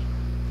big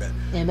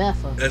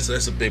MFer.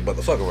 That's a big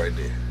motherfucker right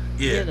there.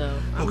 Yeah. You know,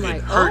 I'm who can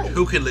like, hurt? oh.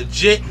 Who can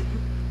legit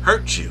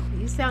hurt you?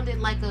 You sounded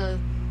like a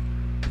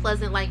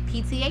pleasant like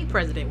PTA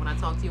president when I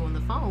talked to you on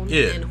the phone.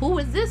 Yeah. And who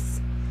is this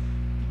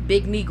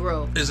big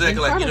Negro Exactly,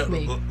 in like front you of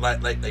know, me?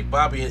 like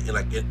Bobby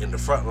in the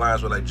front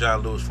lines with like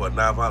John Lewis for a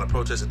nonviolent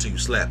protest until you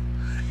slap,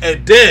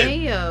 and then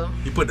Hey,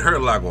 he put the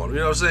hurt lock on. You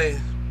know what I'm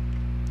saying?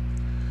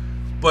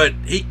 But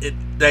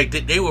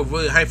they were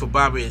really hyped for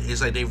Bobby.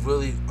 It's like they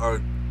really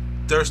are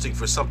thirsting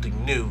for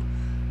something new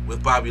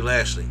with Bobby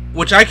Lashley,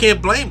 which I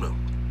can't blame them.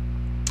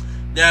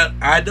 Now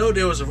I know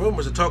there was a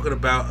rumors of talking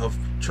about of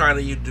trying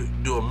to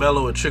do a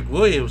Mello and Trick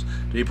Williams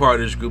to be part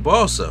of this group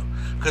also,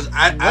 because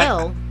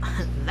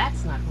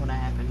that's not going to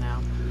happen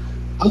now.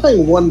 I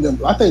think one of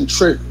them. I think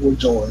Trick will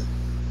join.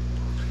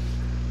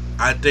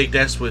 I think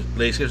that's what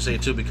Lady Skip's saying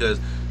too, because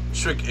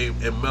Trick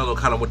and Mello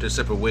kind of went their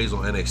separate ways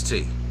on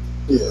NXT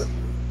Yeah.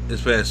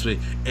 this past week,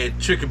 and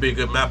Trick could be a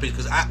good mouthpiece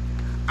because I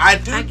I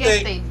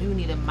guess they do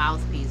need a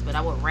mouthpiece, but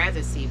I would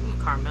rather see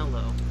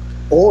Carmelo.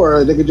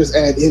 Or they could just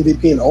add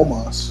MVP and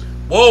Omos.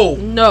 Whoa,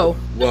 No.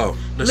 whoa.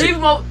 Now, see,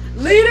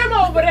 Leave him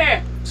over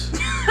there.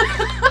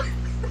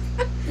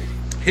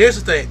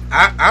 here's the thing.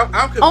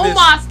 I'm convinced.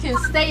 Omos can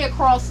stay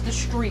across the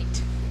street.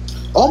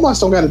 Omos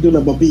don't got to do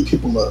nothing but beat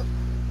people up.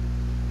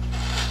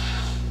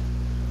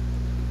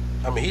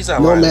 I mean, he's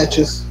not No lying.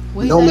 matches.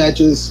 No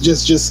matches.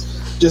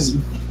 Just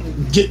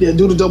get there,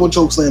 do the double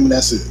choke slam, and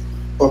that's it.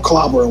 Or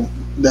clobber him.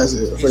 That's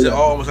it. He said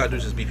all almost I do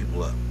is just beat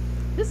people up.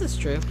 This is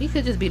true. He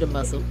could just beat a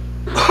muscle.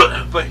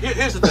 But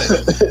here's the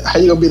thing. How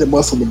you gonna beat a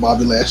muscle with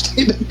Bobby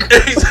Lashley?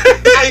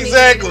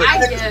 Exactly.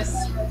 I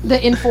guess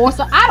the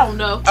enforcer. I don't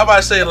know. I'm about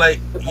to say, like,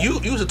 you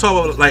used to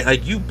talk about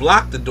like you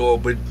block the door,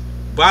 but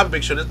Bobby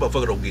make sure this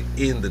motherfucker don't get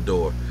in the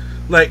door.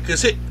 Like,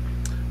 cause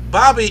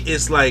Bobby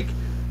is like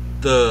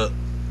the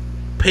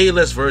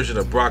payless version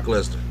of Brock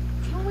Lesnar.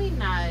 Can we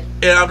not?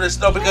 And I'm just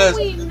because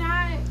Can we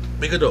not?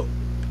 no,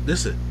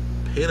 listen,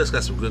 Payless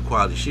got some good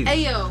quality shoes.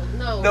 Hey yo,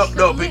 no.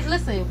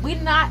 Listen, we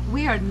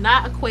are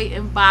not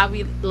equating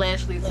Bobby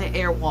Lashley to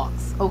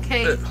Airwalks.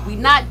 Okay, we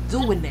not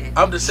doing that.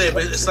 I'm just saying,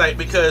 but it's like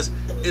because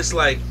it's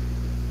like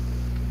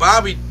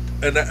Bobby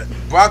and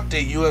Brock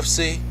did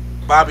UFC,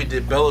 Bobby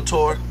did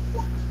Bellator,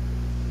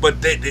 but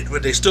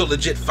they still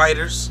legit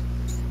fighters.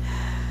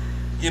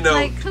 You know,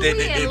 like, could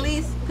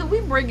we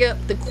bring up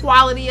the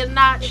quality a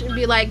notch and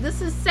be like,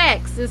 this is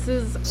Sex, this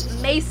is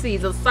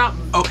Macy's or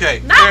something?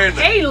 Okay, not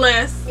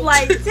Payless.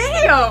 Like,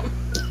 damn,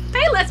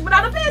 Payless went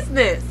out of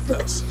business.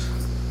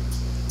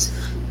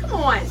 Come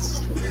on.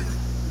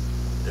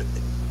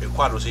 And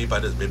Quad was by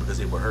this maybe because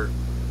they were hurt.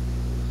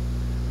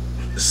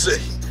 See,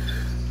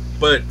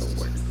 but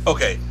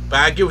okay, but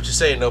I get what you're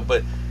saying though.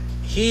 But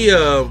he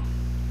was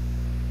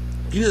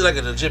like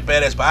a legit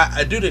badass. But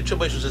I do think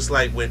Triple H was just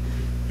like when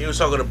he was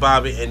talking to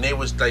Bobby, and they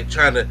was like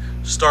trying to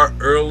start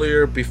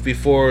earlier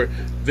before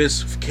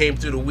Vince came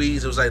through the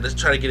weeds. It was like, let's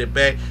try to get it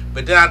back.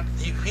 But then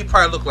he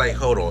probably looked like,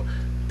 hold on,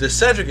 the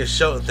Cedric and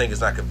Shelton thing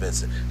is not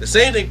convincing. The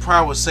same thing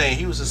Prime was saying.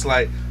 He was just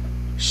like,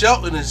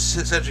 Shelton and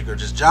Cedric are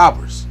just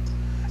jobbers,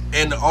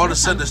 and all of a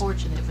sudden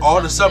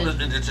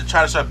to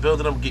try to start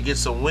building them, get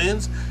some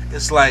wins.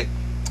 It's like,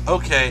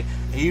 okay,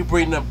 and you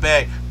bring them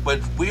back, but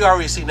we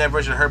already seen that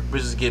version of Hurt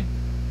Business get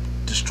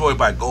destroyed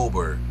by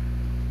Goldberg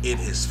in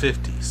his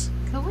 50s.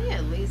 Could we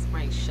at least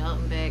bring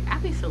Shelton back? I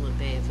be feeling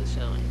bad for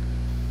Shelton.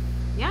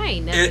 Y'all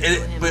ain't never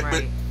doing him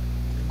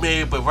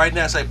right. But right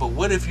now it's like, but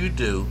what if you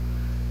do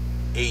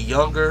a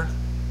younger,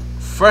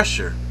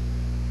 fresher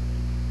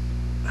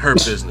Hurt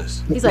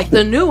Business? He's like,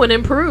 the new and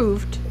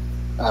improved.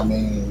 I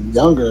mean,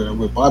 younger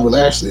with Bobby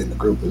Lashley in the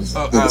group is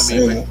but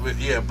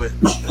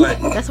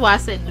like that's why I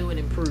said new and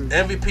improved.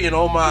 MVP and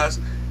Omos,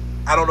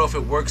 I don't know if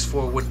it works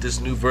for what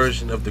this new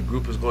version of the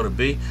group is going to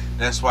be.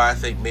 That's why I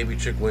think maybe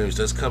Trick Williams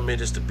does come in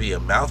just to be a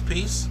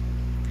mouthpiece.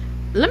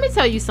 Let me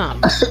tell you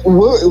something. It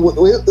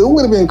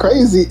would have been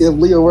crazy if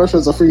Leo Rush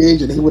was a free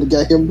agent. He would have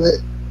got him back.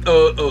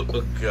 Oh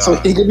God! So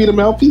he could be the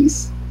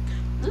mouthpiece.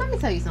 Let me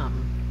tell you something.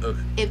 Okay.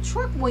 If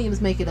Trick Williams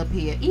make it up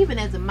here, even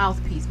as a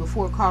mouthpiece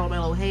before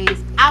Carmelo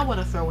Hayes, I want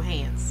to throw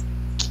hands.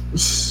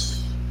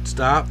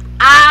 Stop.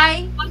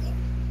 I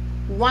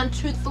want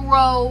to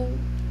throw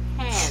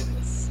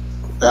hands.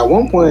 At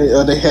one point,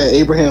 they had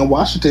Abraham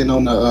Washington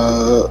on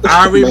the.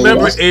 I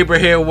remember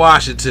Abraham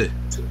Washington.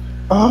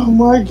 Oh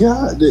my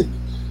God!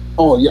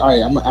 Oh yeah, all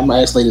right. I'm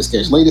gonna ask Lady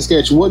Sketch. Lady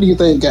Sketch, what do you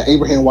think got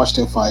Abraham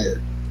Washington fired?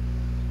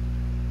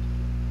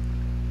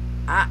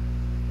 I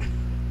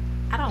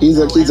don't.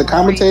 He's a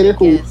commentator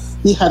who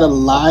he had a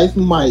live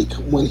mic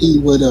when he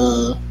would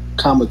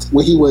comment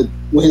when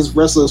his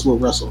wrestlers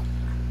would wrestle.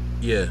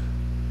 Yeah,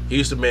 he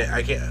used to man.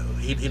 I can't.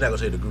 He not gonna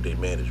say the group they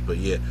managed, but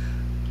yeah.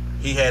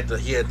 He had the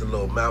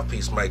little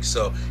mouthpiece mic,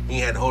 so he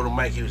had to hold the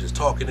mic. He was just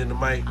talking in the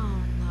mic.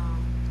 Oh no!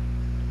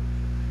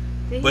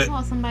 Did he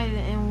call somebody the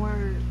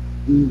N-word?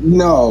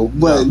 No,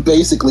 but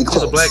basically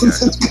close. He's a black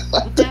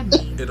guy. What that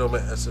mean? It don't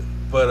matter.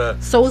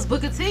 But so is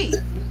Booker T.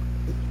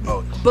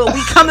 Oh. But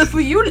we coming for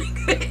you.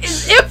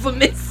 It's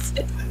infamous.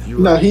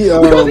 No, he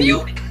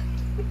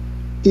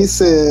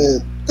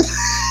said.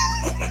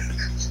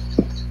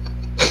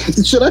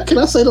 Can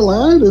I say the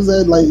line? Is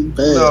that like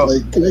bad? No.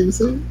 Like, can I even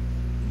say it?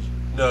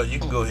 No, you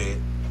can go ahead.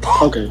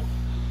 Okay.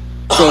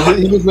 So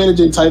he was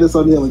managing Titus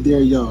O'Neil and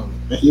Darren Young,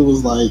 and he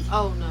was like,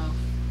 "Oh no,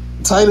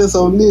 Titus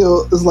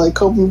O'Neil is like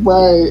Kobe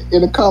Bryant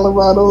in a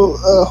Colorado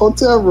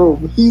hotel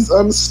room. He's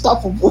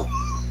unstoppable."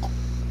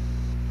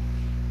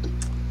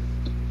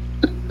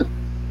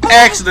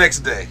 Axe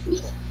next day.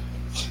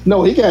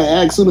 No, he got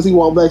axed as soon as he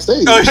walked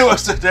backstage. Oh,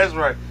 that's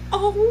right.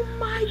 Oh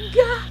my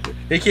God!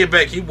 He came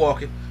back. Keep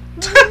walking.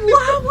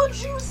 Why would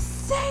you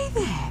say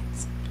that?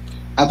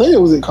 I think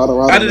it was in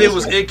Colorado. I think it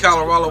was in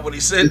Colorado when he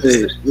said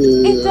that.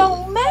 Yeah. It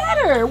don't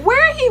matter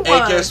where he was.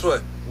 And guess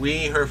what? We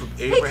ain't heard from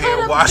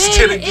Abraham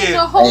Washington been again. In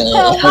the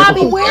hotel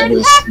lobby where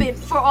it happened.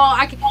 For all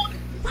I can.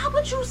 Why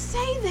would you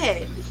say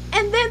that?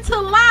 And then to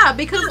lie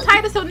because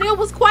Titus O'Neil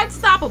was quite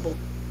stoppable.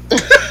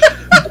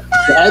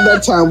 At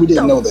that time, we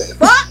didn't know that.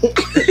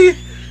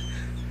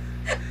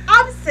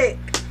 I'm sick.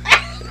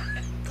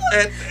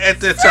 At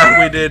that time,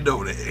 we didn't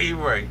know that. You're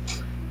right.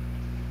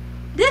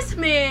 This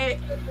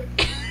man.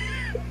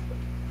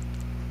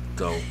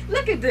 Don't.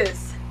 Look at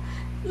this.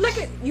 Look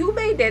at you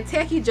made that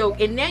tacky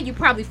joke, and now you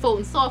probably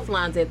folding soft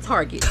lines at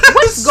Target.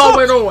 What's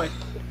going on?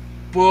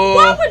 Boy.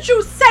 Why would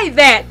you say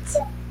that?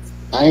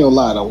 I ain't gonna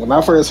lie though. When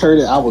I first heard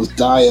it, I was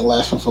dying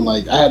laughing for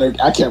like I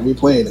kept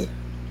replaying it.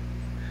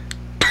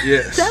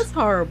 Yes. That's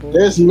horrible.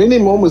 There's many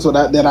moments that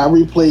I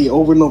replay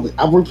over and over.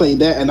 I've replayed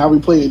that, and I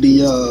replayed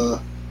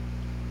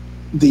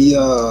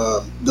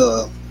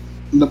the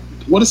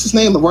what is his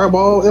name? The Rare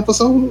Ball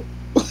episode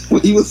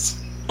when he was.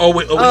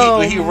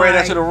 When he ran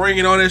out to the ring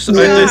and all that stuff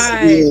Yes,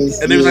 like this,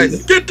 yes, and they was yes.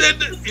 like, "Get that!"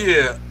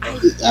 Yeah,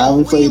 I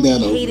replayed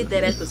that over. Hated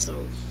that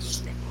episode.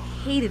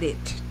 Hated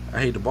it. I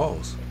hate the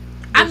balls.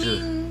 I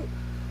mean,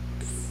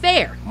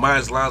 fair.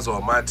 Mine's Lonzo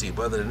on my team,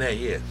 but other than that,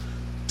 yeah.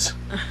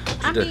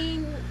 I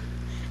mean,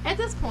 at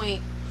this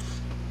point,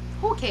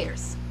 who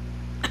cares?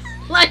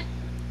 Like,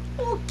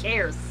 who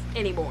cares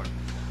anymore?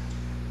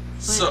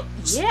 But,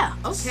 yeah,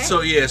 okay.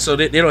 So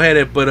they don't have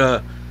that,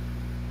 but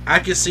I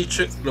can see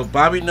Trick. No,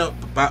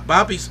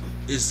 Bobby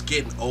is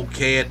getting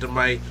okay at the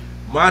mic.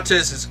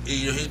 Montez is,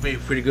 he's been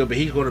pretty good, but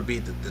he's going to be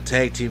the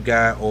tag team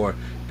guy or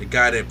the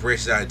guy that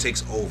breaks out and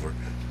takes over.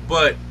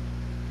 But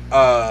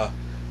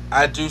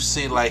I do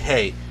see like,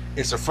 hey,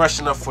 it's a fresh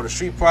enough for the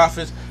Street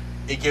Profits.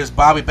 It gives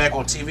Bobby back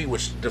on TV,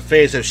 which the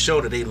fans have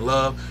shown that they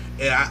love,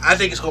 and I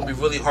think it's going to be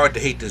really hard to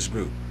hate this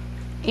group.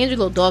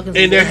 Angelo Dawkins.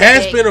 And there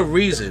has been a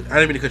reason. I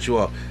didn't mean to cut you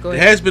off. Go There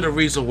ahead. has been a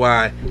reason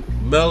why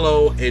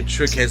Mello and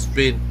Trick has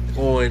been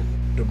on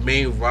the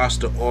main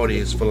roster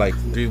audience for like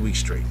 3 weeks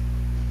straight.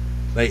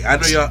 Like I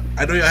know y'all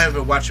haven't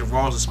been watching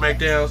Raws and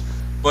SmackDowns,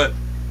 but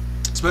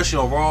especially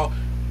on Raw,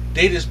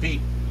 they just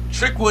be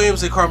Trick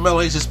Williams and Carmelo.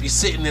 They just be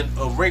sitting in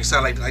a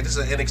ringside like this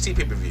is an NXT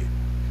pay per view.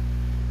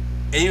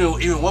 And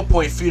even at one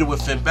point feuded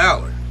with Finn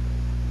Balor.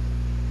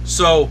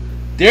 So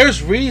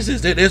there's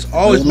reasons that there's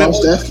always They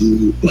lost that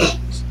feud.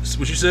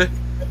 What you said?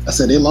 I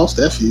said they lost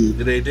that feud.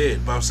 Yeah, they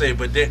did, but I'm saying,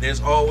 but there's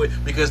always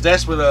because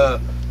that's when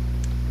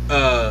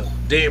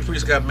Dan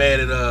Priest got mad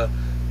at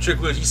Trick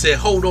Williams. He said,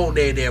 "Hold on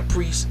there,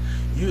 Priest.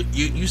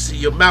 You see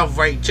your mouth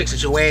writing checks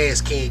that your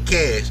ass can't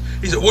cash."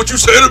 He said, "What you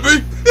say to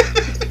me?"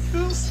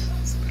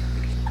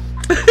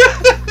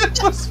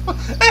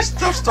 That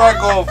stuff started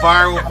going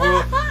viral,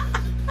 bro.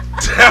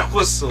 That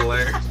was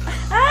hilarious.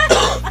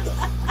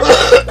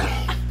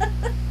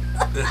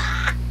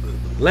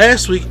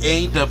 Last week,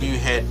 AEW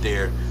had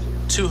their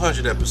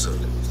 200 episode,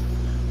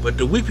 but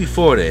the week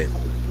before that,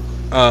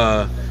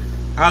 I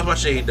was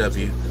watching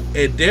AEW,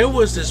 and there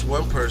was this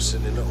one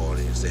person in the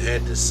audience that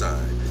had this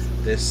sign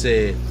that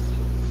said,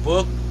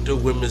 "Book the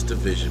women's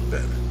division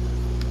better."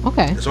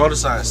 Okay. That's all the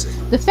sign said.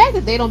 The fact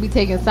that they don't be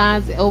taking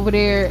signs over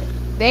there,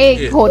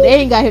 they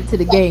ain't got hip to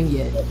the game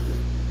yet.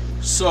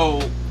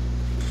 So,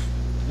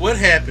 what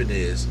happened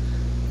is,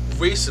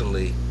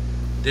 recently,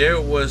 there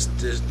was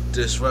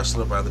this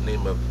wrestler by the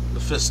name of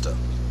Mephisto,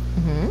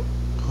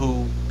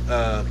 who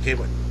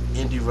became an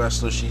indie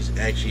wrestler. She's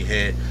actually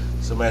had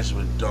some matches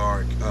with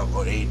Dark,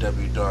 or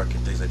AEW Dark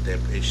and things like that.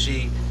 And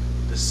she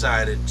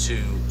decided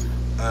to,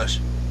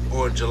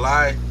 on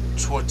July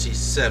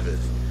 27th,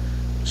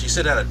 she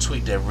sent out a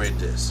tweet that read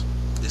this.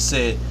 It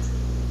said,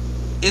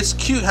 "It's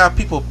cute how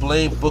people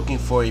blame booking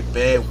for a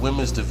bad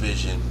women's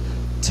division.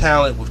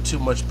 Talent with too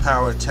much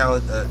power,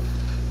 talent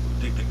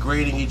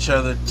degrading each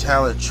other,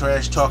 talent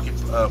trash talking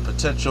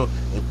potential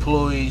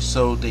employees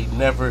so they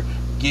never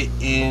get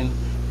in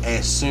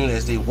as soon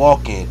as they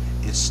walk in.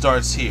 It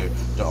starts here.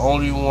 The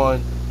only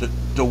one,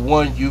 the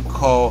one you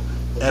call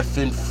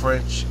effing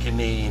French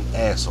Canadian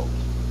asshole."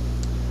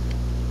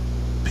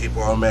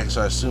 People automatically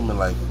start assuming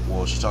like,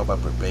 well, she's talking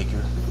about Britt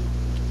Baker.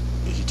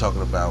 Is she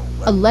talking about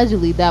like,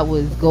 Allegedly, that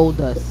was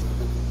Goldust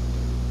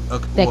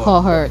that well,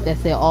 called her. That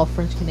said all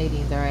French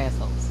Canadians are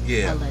assholes.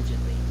 Yeah.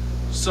 Allegedly.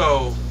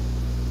 So,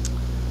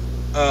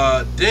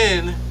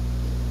 then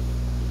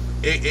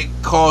it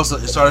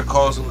started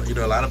causing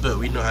a lot of bills.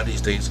 We know how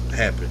these things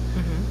happen.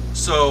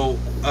 So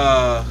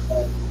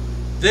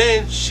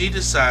then she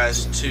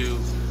decides to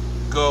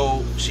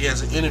go. She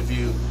has an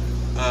interview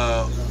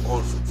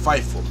on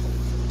Fightful,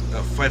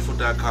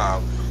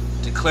 Fightful.com,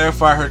 to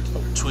clarify her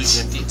tweet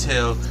and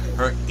detail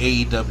her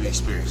AEW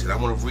experience. And I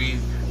want to read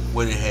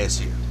what it has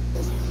here.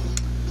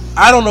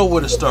 "I don't know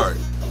where to start,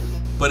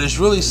 but it's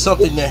really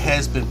something that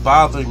has been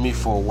bothering me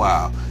for a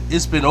while.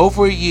 It's been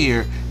over a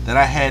year that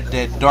I had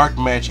that dark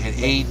match at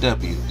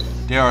AEW.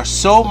 There are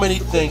so many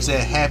things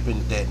that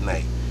happened that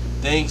night.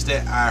 Things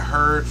that I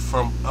heard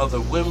from other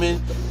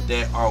women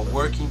that are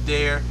working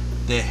there,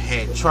 that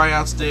had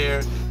tryouts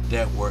there,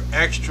 that were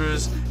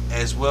extras,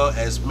 as well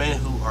as men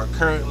who are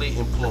currently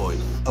employed.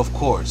 Of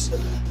course,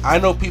 I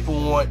know people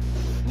want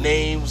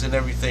names and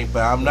everything,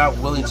 but I'm not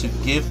willing to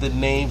give the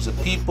names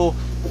of people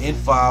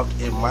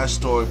involved in my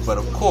story. But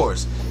of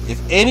course,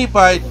 if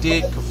anybody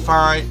did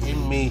confide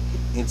in me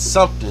in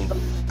something,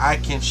 I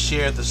can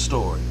share the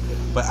story.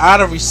 But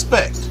out of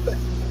respect,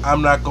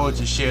 I'm not going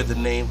to share the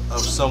name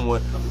of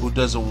someone who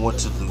doesn't want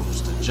to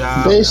lose the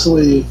job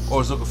Basically,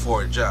 or is looking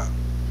for a job."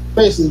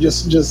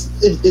 just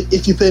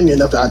if you pay me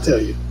enough, I'll tell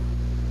you.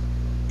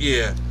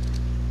 Yeah,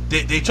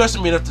 they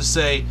trusted me enough to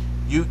say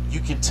you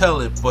can tell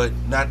it, but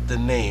not the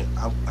name.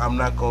 I'm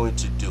not going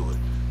to do it.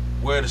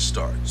 Where to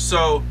start?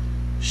 So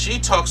she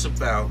talks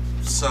about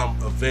some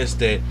events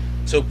that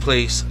took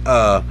place.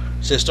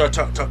 She started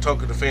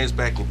talking to fans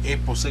back in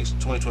April 6,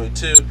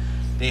 2022.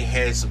 They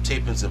had some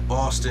tapings in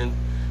Boston.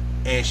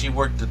 and she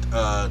worked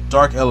the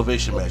Dark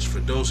Elevation match. For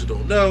those who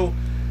don't know,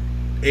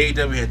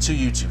 AEW had 2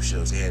 YouTube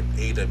shows. They had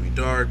AEW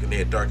Dark and they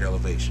had Dark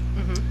Elevation.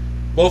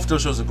 Both of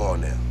those shows are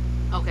gone now.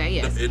 Okay,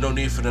 yes. There's no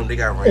need for them. They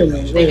got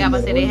Rampage. They got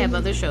to say they have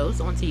other shows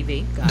on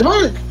TV.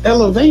 Dark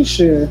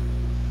Elevation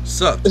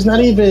sucks. It's not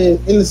even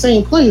in the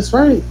same place,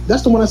 right?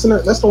 That's the one that's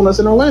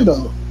in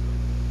Orlando.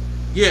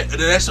 Yeah,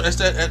 that's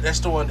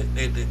the one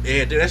they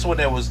had. That's the one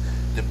that was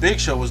the Big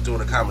Show was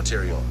doing a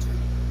commentary on.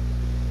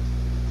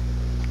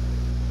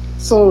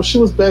 So she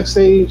was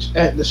backstage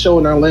at the show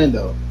in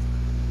Orlando.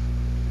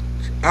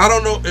 I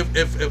don't know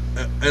if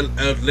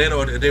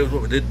Atlanta.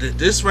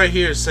 This right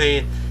here is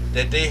saying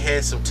that they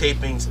had some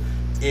tapings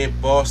in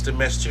Boston,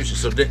 Massachusetts.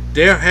 So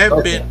there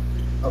have been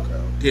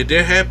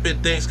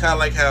things kind of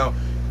like how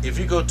if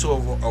you go to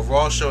a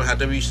Raw show, how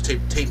they used to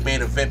tape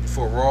main event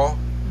before Raw.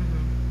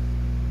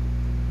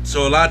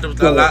 So a lot of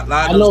those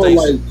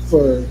things.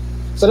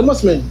 So there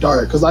must have been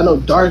Dark, because I know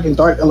Dark and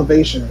Dark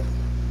Elevation.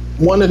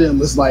 One of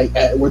them is like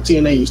at where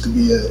TNA used to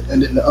be at,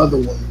 and then the other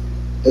one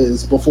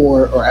is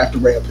before or after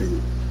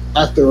Rampage,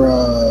 after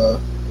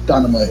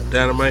Dynamite.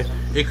 Dynamite.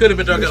 It could have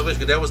been Dark Elevation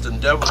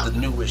because that was the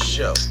newest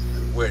show,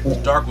 where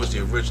Dark was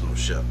the original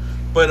show.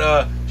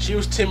 But she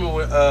was teaming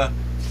with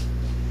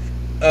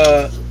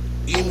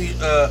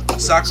Emi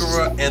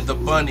Sakura and the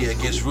Bunny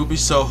against Ruby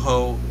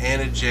Soho,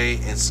 Anna Jay,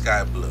 and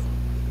Sky Blue.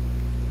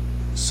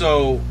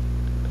 So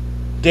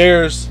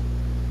there's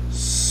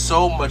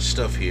so much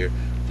stuff here.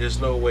 There's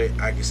no way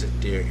I can sit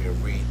there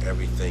and read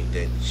everything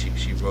that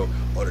she wrote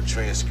or the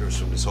transcripts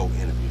from this whole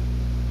interview.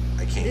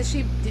 I can't.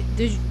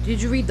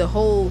 Did you read the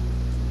whole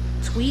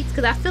tweets?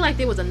 Because I feel like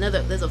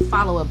there's a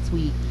follow-up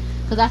tweet.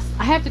 Because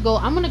I have to go.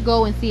 I'm gonna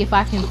go and see if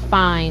I can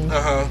find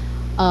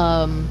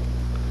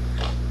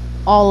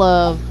all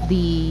of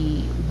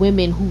the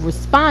women who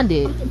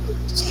responded.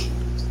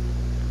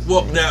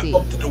 Well, now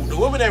the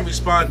women that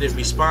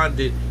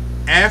responded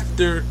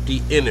after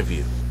the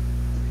interview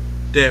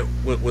that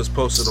was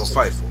posted on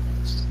Fightful,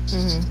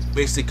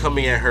 basically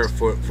coming at her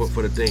for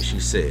the things she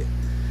said.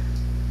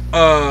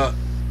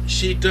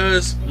 She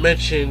does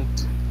mention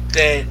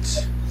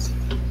that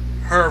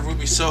her and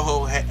Ruby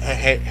Soho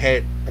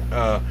had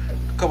a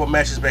couple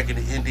matches back in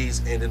the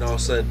Indies, and then all of a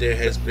sudden there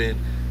has been,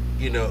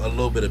 a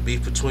little bit of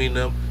beef between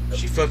them.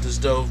 She felt as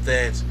though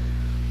that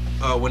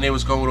when they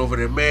was going over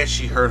their match,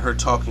 she heard her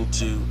talking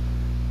to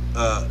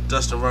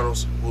Dustin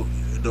Runnels, who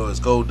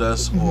as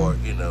Goldust, or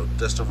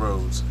Dustin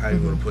Rhodes, how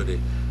you want to put it.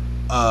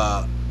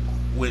 While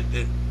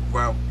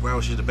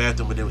she was in the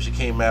bathroom, but then when she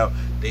came out,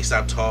 they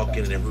stopped talking,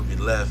 and then Ruby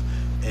left,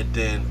 and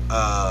then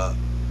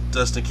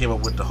Dustin came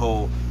up with the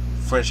whole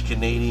French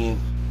Canadian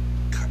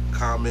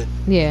comment,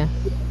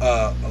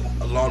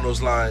 along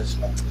those lines,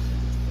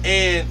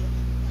 and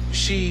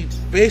she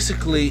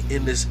basically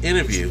in this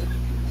interview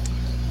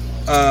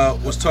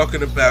was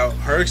talking about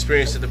her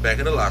experience in the back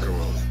of the locker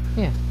room.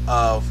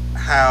 Of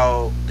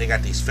how they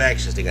got these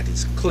factions, they got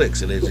these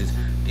cliques, and there's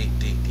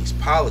these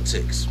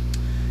politics,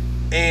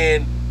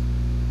 and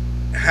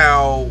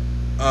how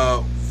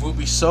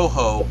Ruby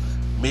Soho,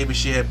 maybe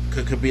she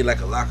could be like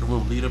a locker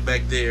room leader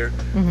back there,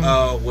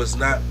 was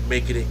not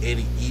making it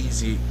any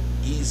easy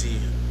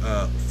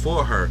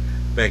for her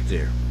back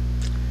there.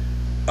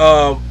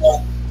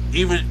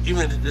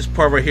 Even this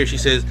part right here, she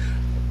says,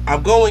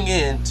 "I'm going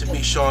in to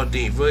meet Sean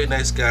Dean, really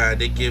nice guy.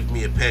 They give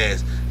me a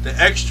pass. The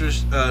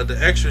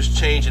extras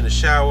change in the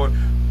shower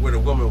where the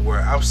women were.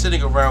 I'm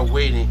sitting around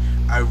waiting.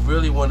 I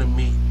really want to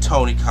meet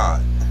Tony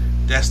Khan.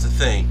 That's the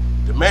thing.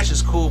 The match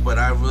is cool, but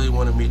I really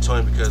want to meet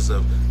Tony because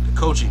of the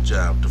coaching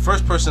job. The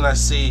first person I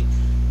see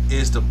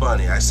is the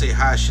Bunny. I say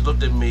hi. She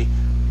looked at me.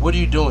 What are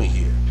you doing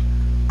here?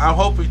 I'm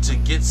hoping to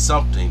get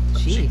something.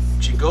 She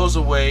goes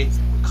away,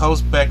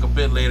 comes back a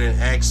bit later and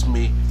asks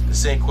me the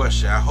same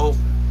question. I hope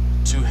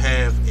to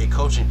have a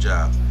coaching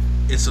job.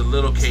 It's a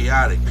little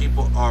chaotic.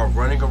 People are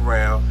running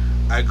around.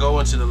 I go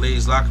into the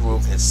ladies' locker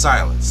room in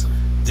silence.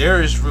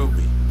 There is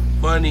Ruby,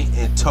 Bunny,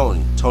 and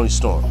Tony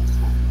Storm,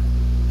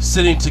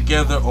 sitting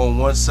together on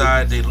one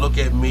side. They look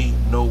at me,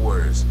 no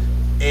words,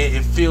 and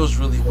it feels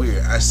really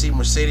weird. I see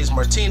Mercedes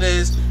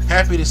Martinez,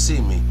 happy to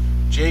see me.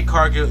 Jade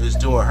Cargill is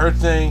doing her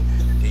thing.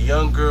 The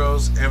young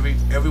girls,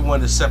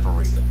 everyone is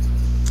separated.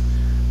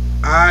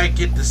 I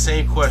get the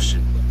same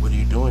question. What are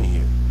you doing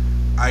here?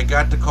 I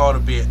got the call to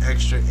be an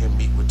extra and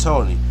meet with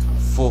Tony.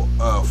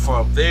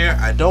 From there,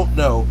 I don't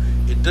know.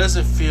 It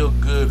doesn't feel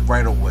good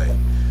right away.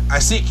 I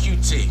see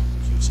QT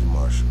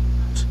Marshall.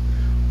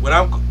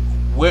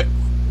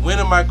 When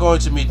am I going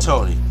to meet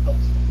Tony?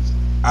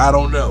 I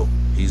don't know.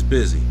 He's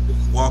busy.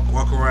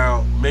 Walk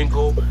around,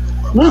 mingle.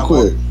 Real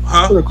quick.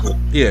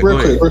 Yeah,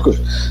 real quick.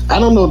 I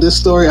don't know this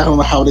story. I don't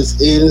know how this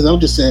ends. I'm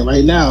just saying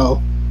right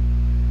now,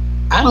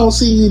 I don't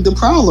see the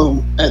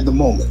problem at the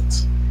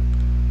moment.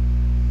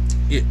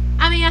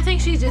 I mean, I think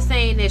she's just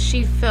saying that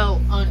she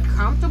felt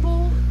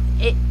uncomfortable.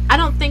 I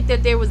don't think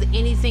that there was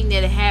anything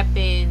that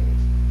happened.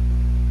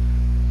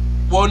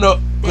 Well, no,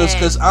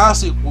 because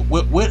honestly,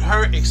 with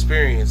her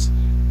experience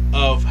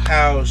of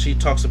how she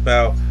talks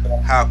about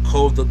how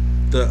cold the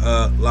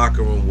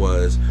locker room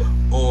was,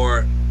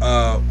 or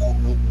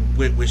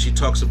when she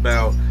talks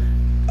about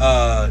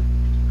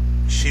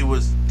she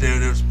was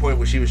there was a point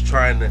where she was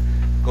trying to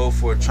go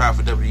for a trial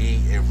for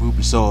WWE, and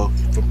Ruby Soho,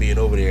 from being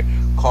over there,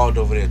 called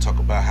over there to talk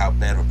about how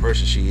bad of a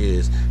person she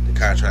is, to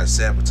kind of try to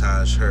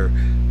sabotage her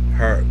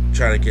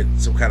trying to get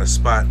some kind of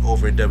spot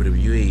over in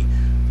WWE.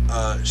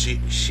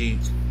 She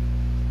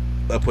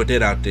put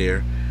that out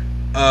there.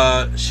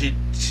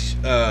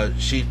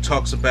 She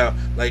talks about,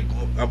 like,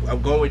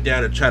 I'm going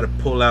down to try to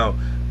pull out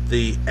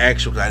the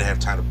actual, because I didn't have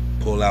time to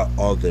pull out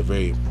all the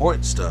very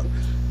important stuff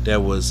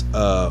that was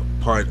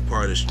part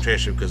of this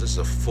transcript, because this is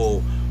a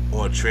full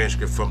on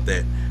transcript from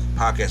that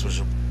podcast,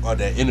 or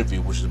that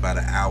interview, which is about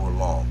an hour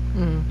long.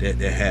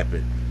 That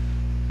happened.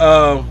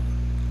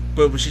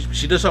 But when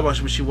she does talk about,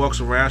 when she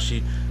walks around,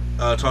 she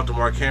talked to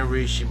Mark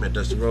Henry, she met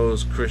Dusty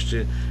Rhodes,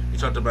 Christian. He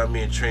talked about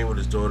me and train with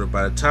his daughter.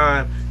 By the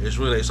time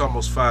it's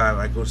almost 5,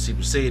 I go to see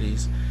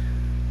Mercedes.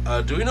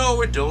 Do we know what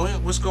we're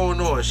doing? What's going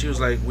on? She was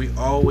like, we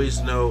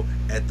always know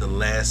at the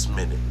last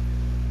minute.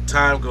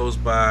 Time goes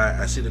by,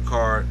 I see the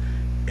card,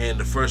 and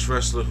the first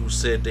wrestler who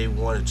said they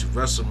wanted to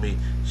wrestle me,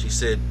 she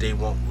said they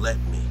won't let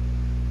me.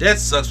 That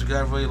sucks because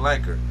I really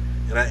like her.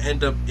 And I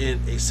end up in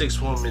a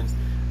 6-woman,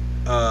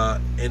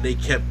 and they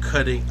kept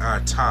cutting our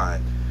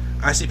time.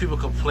 I see people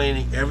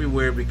complaining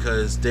everywhere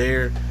because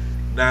they're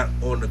not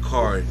on the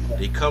card.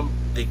 They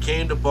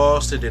came to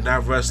Boston, they're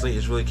not wrestling,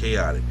 it's really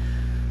chaotic.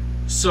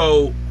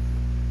 So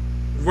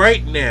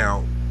right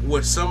now,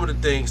 what some of the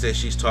things that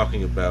she's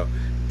talking about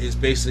is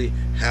basically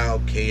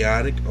how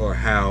chaotic, or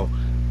how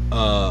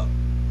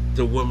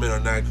the women are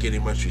not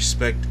getting much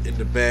respect in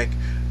the back.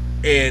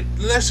 And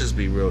let's just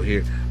be real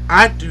here.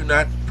 I do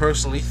not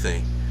personally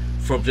think,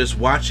 from just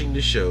watching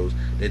the shows,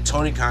 that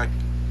Tony Khan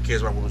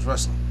cares about women's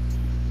wrestling.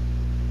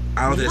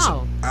 I don't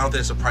think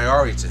it's a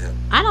priority to him.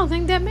 I don't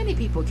think that many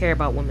people care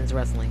about women's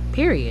wrestling.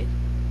 Period.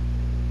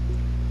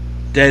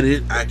 That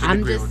is, I can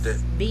agree with that.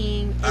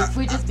 If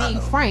we're just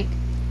being frank,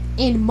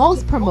 in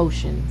most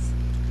promotions,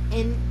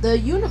 in the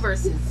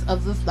universes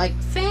of the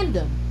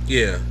fandom,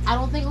 I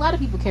don't think a lot of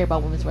people care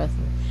about women's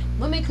wrestling.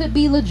 Women could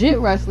be legit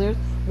wrestlers.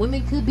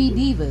 Women could be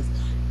divas.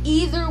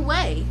 Either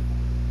way,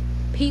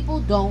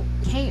 people don't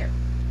care.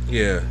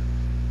 Yeah.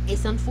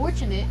 It's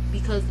unfortunate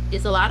because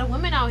it's a lot of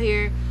women out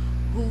here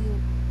who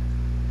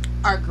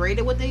are great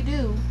at what they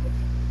do,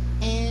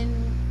 and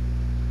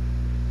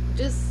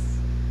just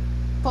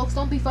folks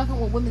don't be fucking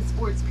with women's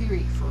sports,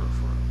 period, for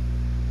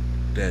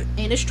that.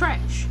 And it's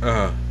trash.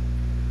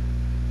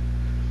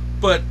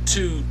 But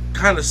to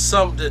kind of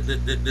sum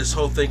this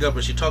whole thing up,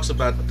 and she talks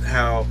about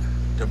how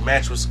the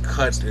match was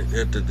cut,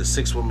 the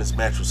 6-women's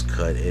match was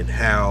cut, and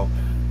how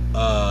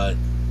the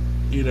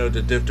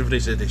different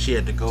things that she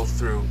had to go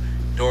through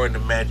during the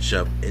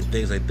matchup and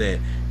things like that,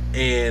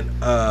 and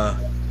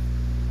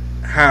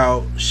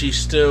how she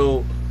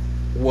still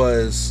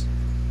was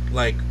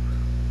like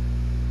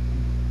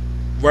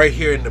right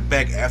here in the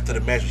back after the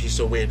match when she's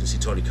still waiting to see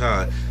Tony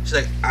Khan. She's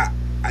like,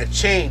 I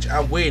changed,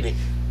 I'm waiting.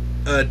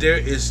 There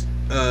is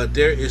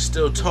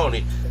still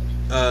Tony.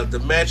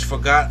 The match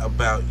forgot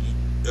about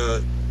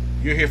you.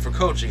 You're here for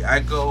coaching. I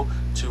go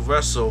to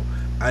wrestle.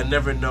 I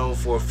never known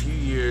for a few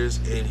years,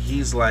 and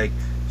he's like,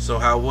 so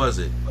how was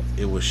it?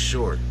 It was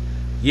short.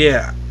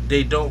 Yeah,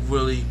 they don't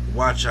really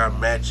watch our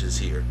matches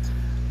here.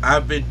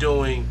 I've been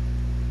doing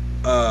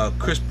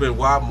Chris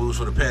Benoit moves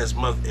for the past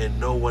month, and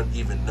no one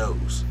even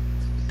knows.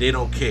 They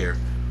don't care.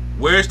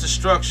 Where's the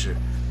structure?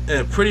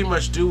 And pretty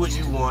much do what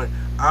you want.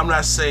 I'm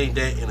not saying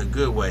that in a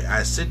good way.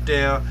 I sit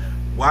down,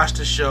 watch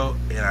the show,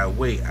 and I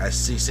wait. I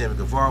see Sammy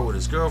Guevara with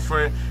his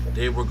girlfriend.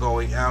 They were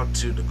going out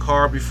to the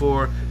car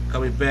before,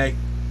 coming back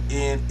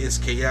in. It's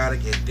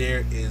chaotic, and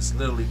there is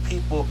literally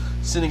people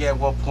sitting at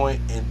one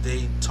point, and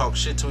they talk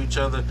shit to each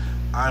other.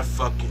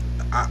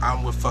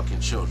 I'm with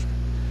fucking children.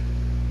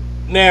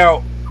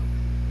 Now,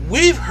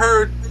 we've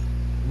heard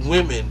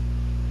women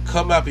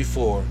come out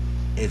before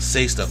and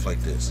say stuff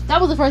like this.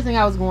 That was the first thing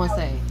I was going to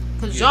say.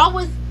 Because y'all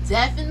was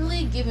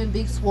definitely giving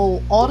Big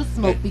Swole all the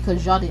smoke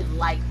because y'all didn't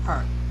like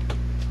her.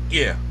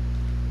 Yeah.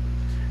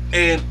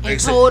 And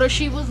told her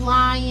she was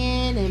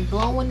lying and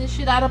blowing the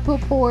shit out of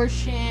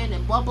proportion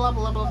and blah, blah,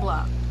 blah, blah,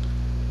 blah.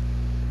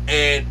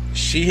 And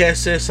she has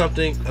said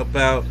something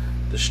about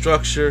the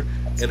structure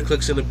and the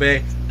clicks in the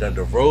back.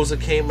 Thunder Rosa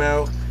came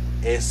out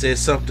and said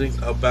something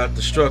about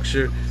the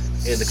structure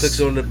and the clicks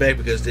on the back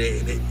because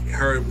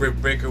her and Britt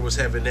Baker was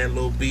having that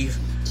little beef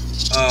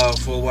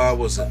for a while.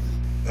 Was it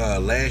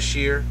last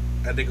year?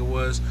 I think it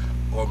was,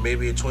 or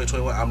maybe in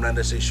 2021. I'm not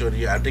necessarily sure the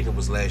year. I think it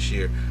was last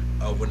year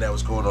when that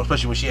was going on,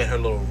 especially when she had her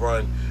little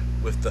run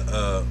with the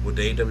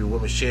AEW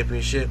Women's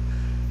Championship.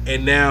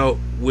 And now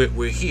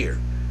we're here.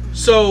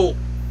 So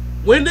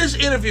when this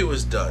interview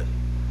is done,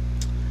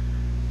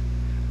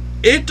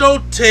 it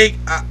don't take.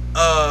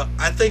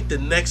 I think the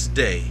next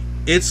day,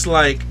 it's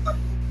like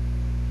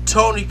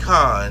Tony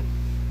Khan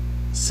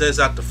sends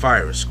out the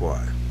firing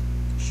squad.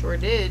 Sure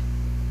did.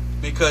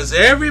 Because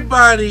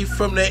everybody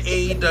from the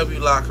AEW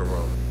locker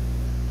room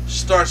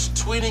starts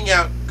tweeting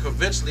out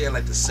conventionally at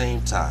like the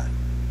same time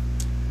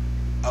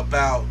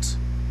about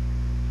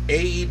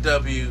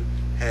AEW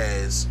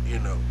has,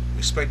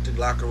 respected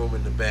locker room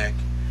in the back.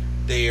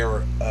 They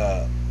are,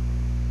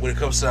 when it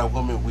comes to our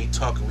women, we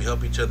talk and we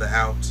help each other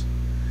out.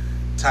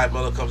 Ty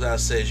Miller comes out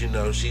and says,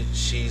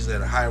 she's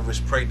at a high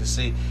risk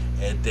pregnancy,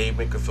 and they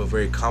make her feel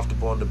very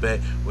comfortable on the bed,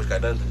 which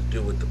got nothing to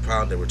do with the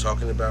problem that we're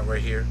talking about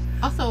right here.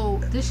 Also,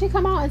 did she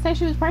come out and say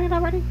she was pregnant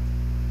already?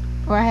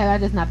 Or have I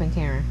just not been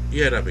caring?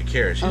 Yeah, not been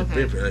caring.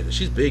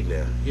 She's big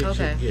now. Yeah,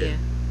 okay, yeah.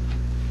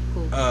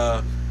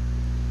 Cool.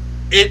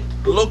 It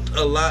looked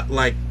a lot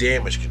like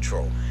Damage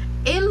Control.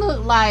 It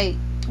looked like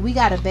we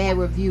got a bad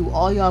review.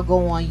 All y'all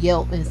go on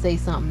Yelp and say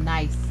something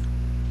nice.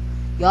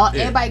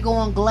 Everybody go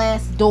on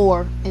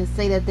Glassdoor and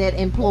say that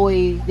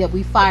employee that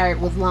we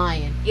fired was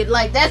lying.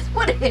 That's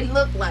what it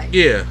looked like.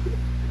 Yeah,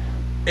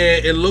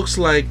 and it looks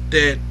like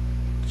that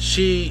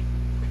she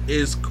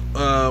is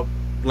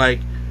like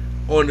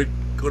on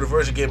the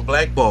verge of getting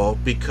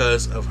blackballed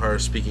because of her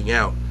speaking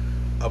out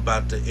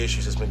about the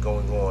issues that's been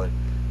going on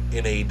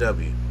in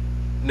AEW.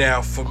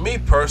 Now, for me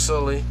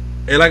personally,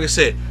 and like I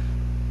said,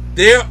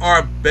 there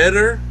are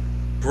better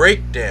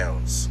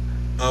breakdowns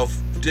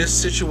of this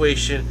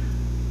situation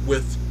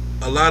with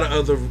a lot of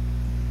other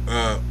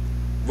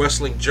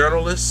wrestling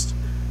journalists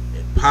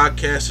and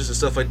podcasters and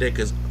stuff like that,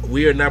 because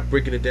we are not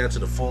breaking it down to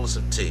the fullness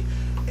of tea.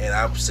 And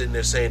I'm sitting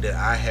there saying that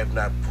I have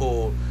not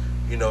pulled,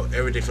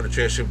 everything from the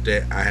transcript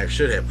that I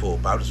should have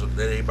pulled. But I'm just letting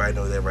everybody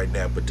know that right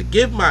now. But to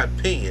give my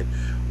opinion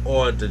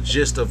on the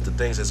gist of the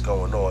things that's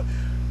going on,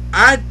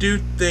 I do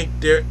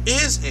think there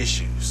is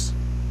issues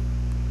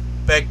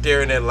back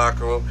there in that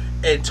locker room.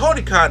 And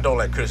Tony Khan don't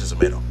like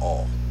criticism at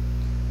all.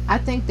 I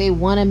think they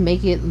want to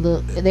make it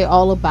look, they're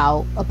all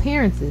about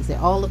appearances. They're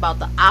all about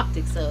the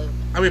optics of.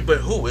 But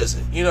who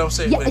isn't? You know what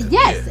I'm saying?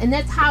 Yes, and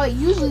that's how it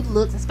usually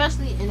looks,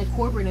 especially in a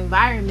corporate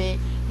environment.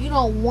 You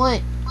don't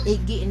want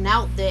it getting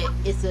out that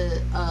it's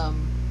a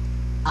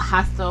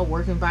hostile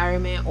work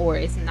environment or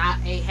it's not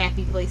a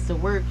happy place to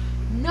work.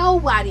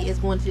 Nobody is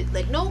going to,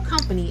 no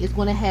company is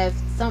going to have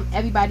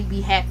everybody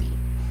be happy.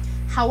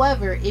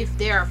 However, if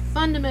there are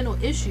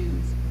fundamental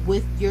issues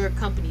with your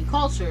company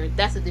culture,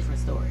 that's a different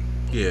story.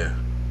 Yeah.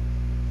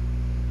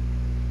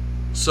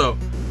 So,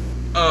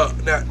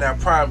 now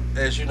Prime,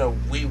 as you know,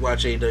 we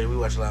watch AEW, we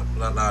watch a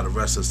lot of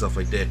wrestling stuff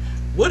like that.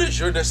 What is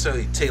your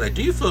necessarily take?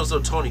 Do you feel as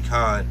though Tony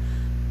Khan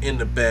in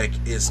the back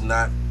is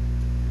not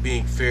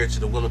being fair to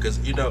the women? Because,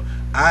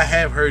 I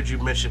have heard you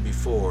mention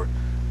before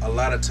a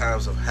lot of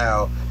times of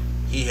how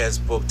he has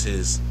booked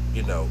his,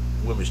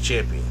 women's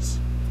champions.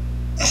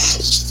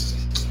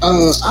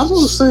 I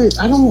will say,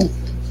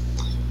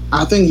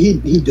 I think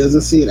he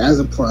doesn't see it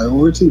as a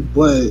priority,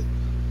 but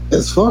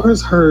as far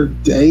as her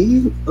day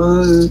in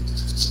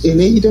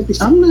AEW,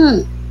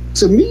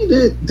 to me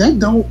that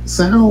don't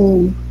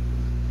sound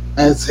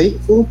as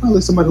hateful.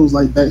 Probably somebody who's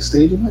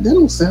backstage, that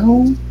don't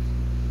sound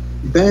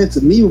bad to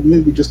me.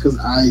 Maybe just because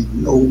I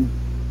know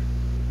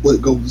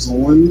what goes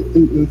on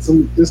in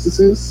some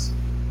instances,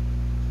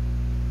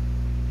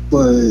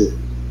 but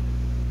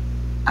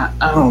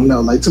I don't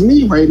know. To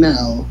me right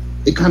now,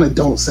 it kind of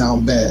don't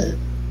sound bad,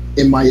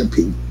 in my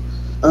opinion.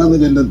 Other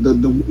than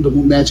the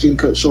match getting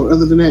cut short,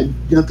 other than that,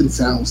 nothing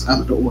sounds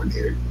out of the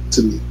ordinary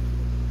to me.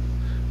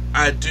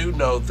 I do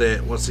know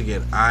that, once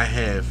again, I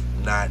have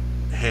not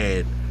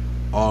had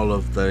all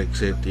of the,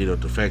 except, the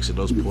facts and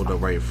those pulled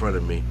up right in front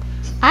of me.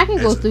 I can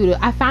go through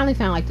I finally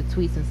found the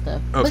tweets and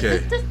stuff.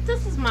 Okay. But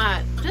this is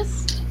my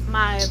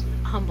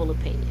humble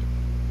opinion.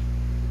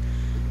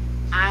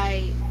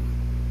 I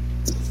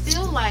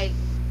feel like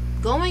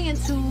going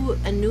into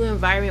a new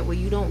environment where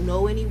you don't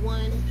know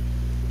anyone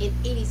in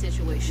any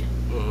situation,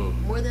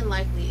 more than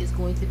likely is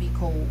going to be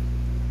cold,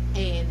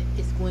 and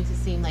it's going to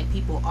seem like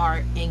people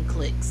are in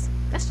cliques.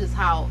 That's just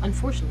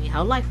unfortunately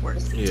how life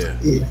works. Yeah.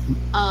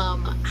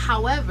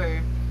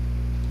 However,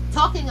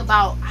 talking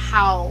about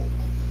how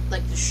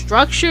the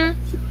structure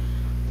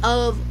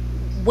of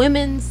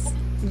women's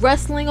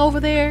wrestling over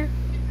there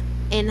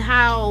and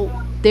how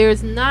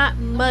there's not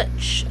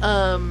much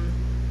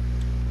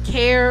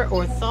care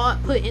or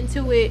thought put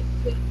into it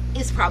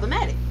is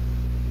problematic.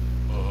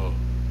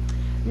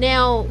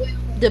 Now,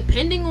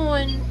 depending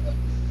on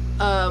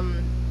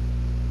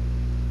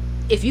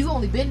if you've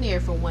only been there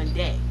for one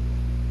day,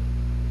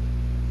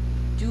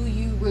 do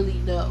you really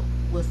know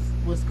what's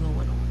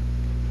going on?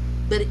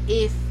 But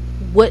if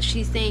what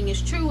she's saying is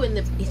true,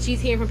 and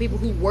she's hearing from people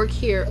who work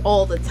here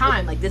all the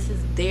time, this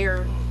is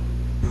their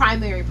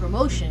primary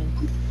promotion,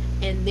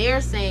 and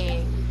they're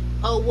saying,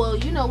 oh, well,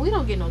 we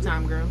don't get no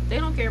time, girl. They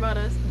don't care about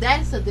us.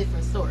 That's a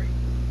different story.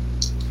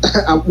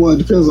 Well, it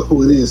depends on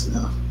who it is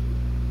now.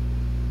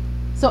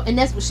 So, and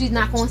that's what she's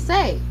not going to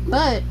say.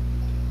 But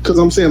because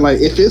I'm saying,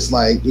 if it's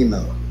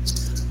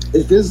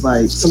if it's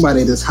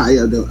somebody that's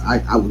higher, then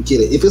I would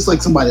get it. If it's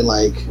somebody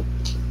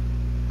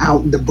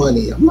out the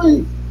bunny,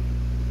 I'm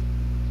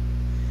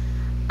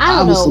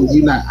I don't know.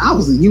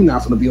 You're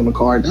not going to be on the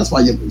card. That's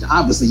why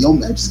obviously your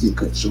matches get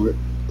cut short.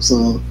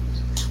 So.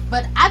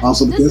 But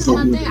this is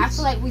one thing. I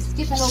feel like we're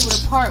skipping over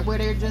the part where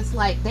they're just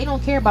they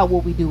don't care about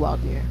what we do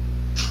out there.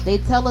 They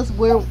tell us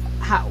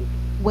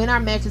when our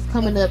match is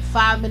coming up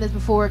 5 minutes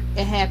before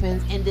it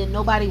happens, and then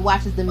nobody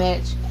watches the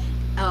match,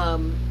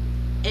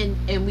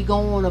 and we go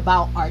on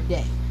about our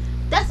day.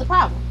 That's the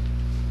problem.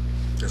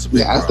 That's a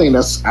big I problem. think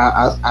that's.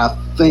 I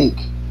think,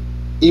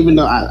 even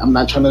though I'm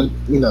not trying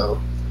to,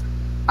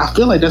 I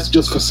feel like that's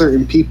just for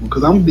certain people.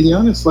 Because I'm gonna be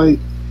honest, like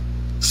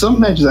some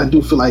matches I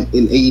do feel like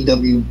in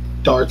AEW,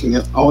 Dark and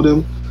all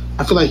them,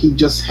 I feel like he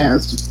just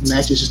has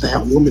matches just to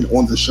have women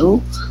on the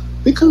show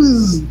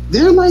because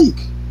they're like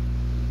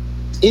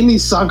Emi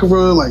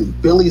Sakura,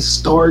 like Billy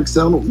Starks.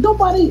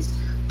 Nobody,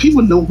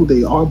 people know who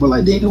they are, but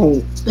like they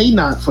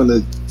not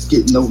gonna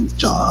get no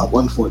job.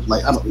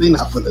 Unfortunately, like they're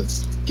not gonna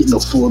get no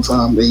full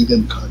time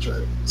AEW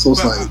contract. So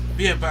it's like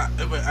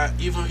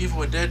even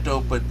with that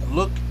though. But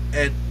look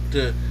at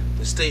the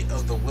state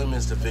of the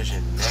women's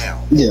division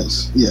now.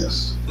 Yes.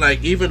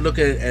 Like even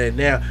looking at it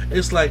now,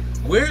 it's like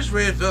where's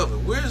Red Velvet?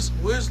 Where's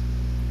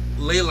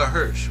Layla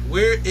Hirsch?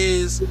 Where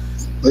is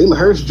Layla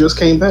Hirsch just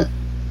came back?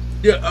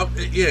 Yeah.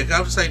 I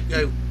was like,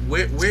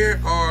 where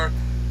are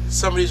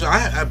some of these?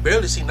 I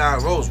barely see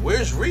Nyla Rose.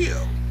 Where's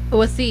Rio?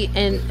 Well, see,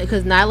 and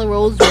because Nyla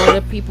Rose was one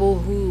of the people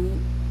who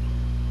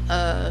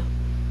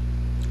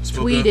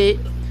tweeted.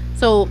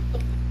 So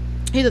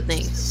here's the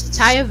thing: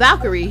 Taya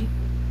Valkyrie,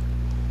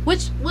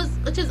 which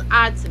is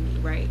odd to me,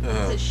 right?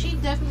 Because she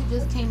definitely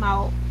just came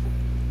out.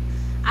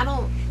 I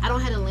don't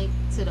have a link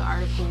to the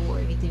article or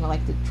anything or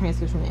like the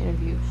transcripts from the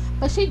interview,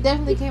 but she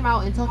definitely came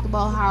out and talked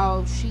about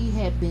how she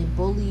had been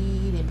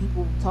bullied, and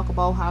people talk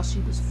about how she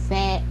was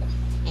fat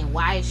and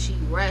why is she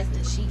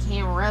wrestling? She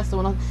can't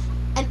wrestle.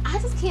 And I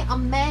just can't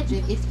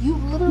imagine if you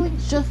literally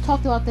just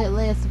talked about that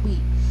last week,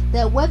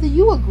 that whether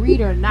you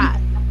agreed or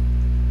not,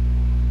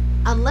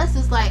 unless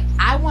it's like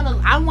I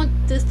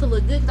want this to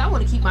look good because I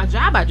want to keep my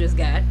job I just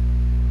got,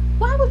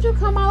 why would you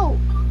come out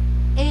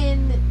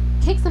and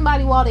kick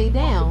somebody while they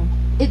down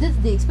if this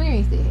is the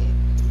experience they had?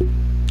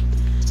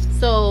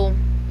 So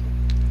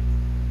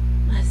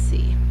let's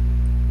see.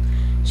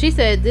 She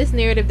said this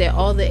narrative that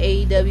all the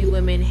AEW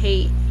women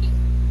hate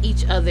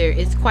each other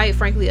is quite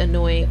frankly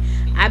annoying.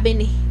 I've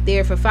been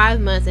there for 5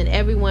 months and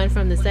everyone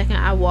from the second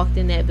I walked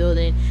in that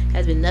building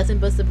has been nothing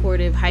but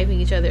supportive, hyping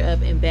each other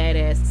up and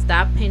badass.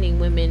 Stop pinning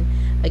women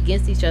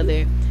against each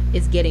other.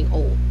 It's getting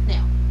old.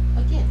 Now,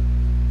 again,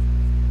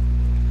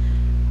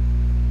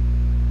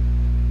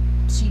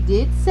 she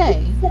did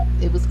say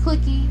it was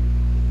cliquey.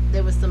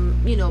 There was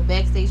some,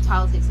 backstage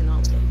politics and all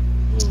of that.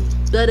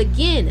 But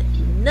again,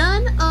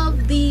 none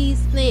of these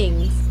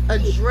things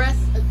address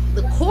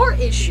the core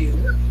issue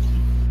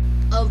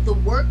of the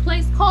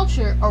workplace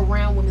culture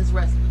around women's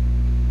wrestling.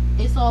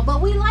 It's all,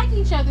 but we like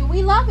each other,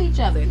 we love each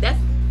other.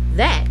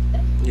 That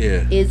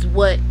is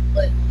what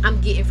I'm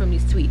getting from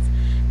these tweets.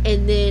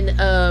 And then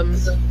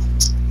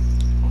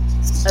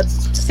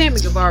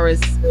Sammy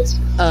Guevara's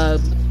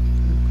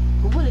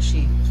what is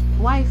she?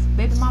 Wife,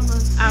 baby mama?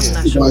 I'm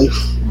not sure.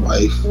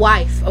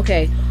 Wife.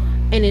 Okay.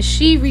 And then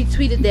she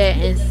retweeted that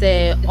and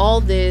said, all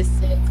of this,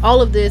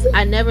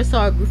 I never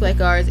saw a group like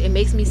ours. It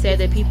makes me sad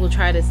that people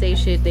try to say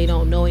shit they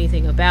don't know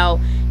anything about.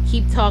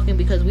 Keep talking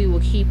because we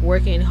will keep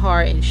working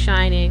hard and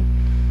shining.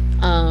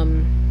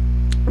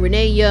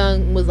 Renee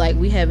Young was like,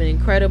 we have an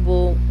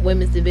incredible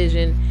women's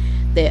division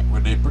that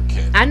Renee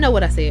Burkett. I know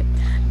what I said.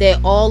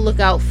 That all look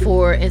out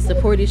for and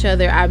support each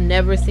other. I've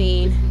never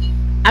seen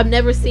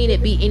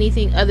it be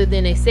anything other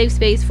than a safe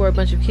space for a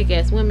bunch of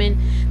kick-ass women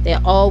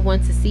that all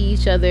want to see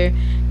each other,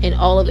 and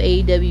all of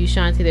AEW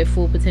shine to their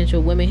full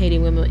potential. Women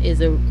hating women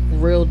is a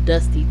real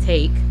dusty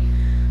take.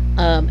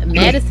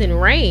 Madison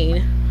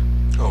Rain.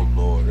 Oh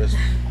Lord,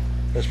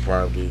 that's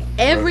probably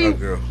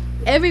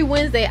Every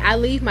Wednesday I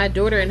leave my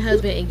daughter and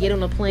husband and get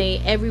on a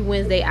plane. Every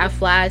Wednesday I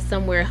fly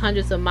somewhere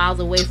hundreds of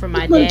miles away from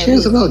my dad.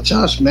 Cares about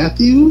Josh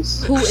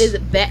Matthews? Who is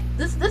back?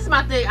 This is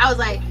my thing. I was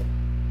like,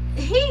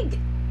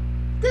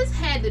 this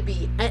had to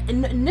be,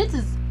 and this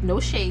is no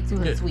shade to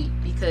her tweet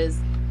because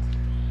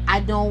I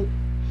don't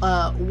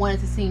want it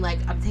to seem like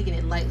I'm taking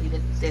it lightly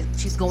that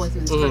she's going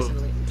through this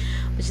personally.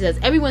 But she says,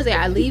 every Wednesday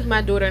I leave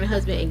my daughter and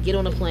husband and get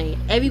on a plane.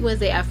 Every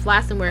Wednesday I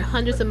fly somewhere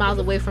hundreds of miles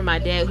away from my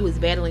dad who is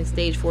battling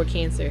stage 4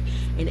 cancer.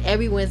 And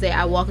every Wednesday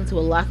I walk into a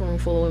locker room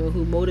full of women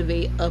who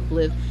motivate,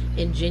 uplift,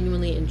 and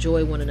genuinely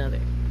enjoy one another.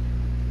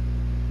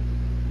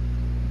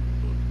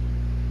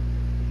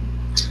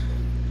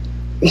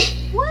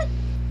 What?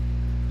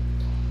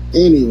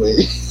 Anyway,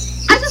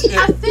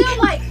 I feel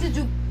like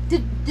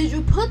did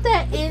you put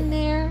that in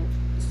there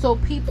so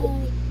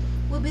people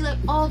would be like,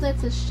 oh,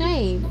 that's a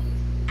shame.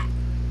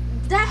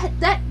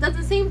 That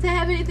doesn't seem to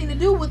have anything to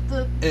do with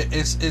the.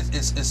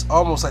 It's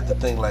almost like the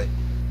thing like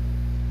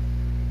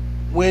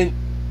when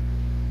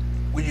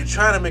you're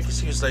trying to make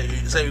excuse, like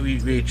say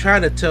we're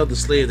trying to tell the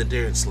slave that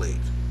they're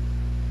enslaved.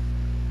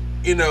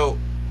 The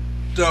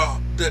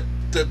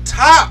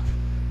top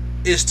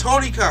is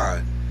Tony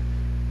Khan.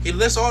 He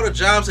lists all the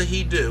jobs that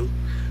he do,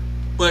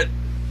 but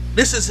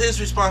this is his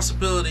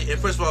responsibility. And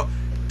first of all,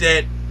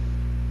 that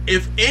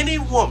if any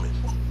woman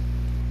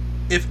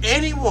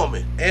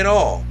at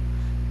all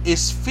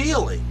is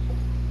feeling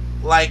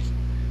like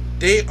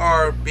they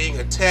are being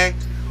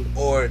attacked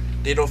or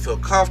they don't feel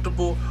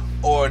comfortable,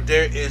 or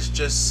there is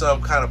just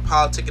some kind of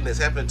politicking that's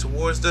happening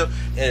towards them.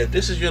 And if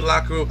this is your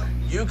locker room,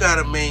 you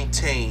gotta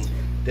maintain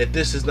that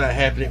this is not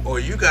happening, or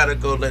you gotta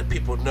go let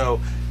people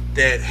know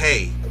that,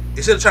 hey,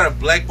 instead of trying to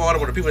blackball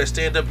them or the people that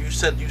stand up, you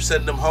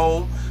send them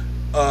home.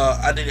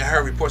 I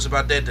heard reports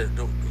about that.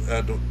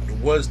 The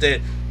ones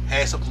that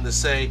had something to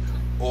say,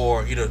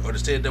 or or to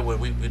stand up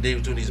when they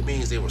were doing these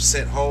meetings, they were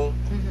sent home.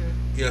 Mm-hmm. You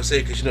know what I'm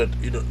saying? Because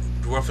the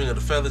ruffling of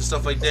the feathers,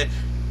 stuff like that.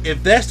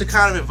 If that's the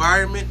kind of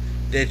environment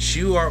that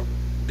you're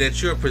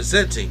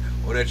presenting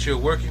or that you're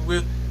working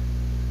with,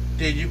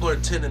 then you're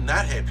going to tend to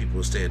not have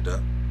people stand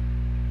up,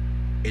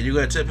 and you're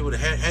going to tell people to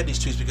have these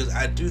tweets, because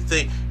I do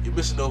think you're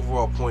missing the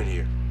overall point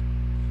here,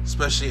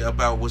 especially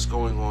about what's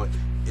going on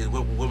in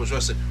women's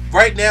wrestling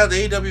right now.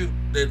 The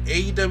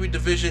AEW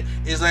division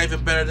is not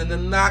even better than the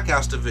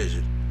Knockouts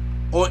division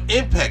or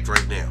Impact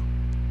right now.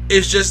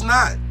 It's just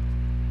not.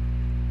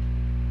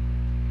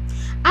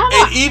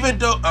 And even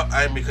though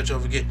I didn't mean to cut you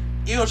off again,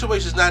 even though Triple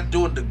H is not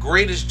doing the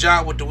greatest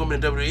job with the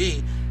women in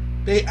WWE,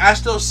 I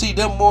still see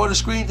them more on the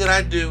screen than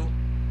I do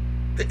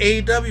the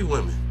AEW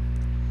women.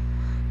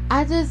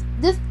 I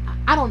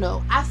don't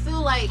know. I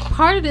feel like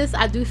part of this,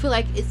 I do feel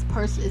like it's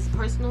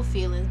personal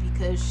feelings,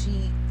 because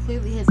she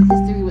clearly has a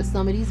history with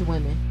some of these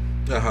women.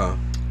 But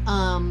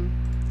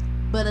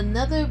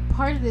another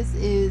part of this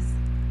is,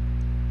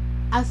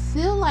 I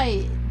feel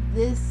like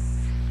this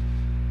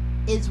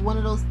is one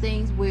of those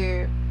things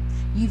where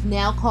you've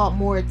now called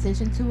more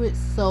attention to it,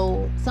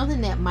 so something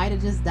that might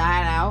have just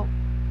died out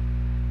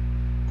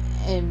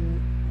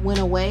and went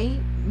away,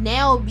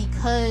 now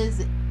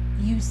because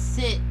you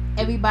sent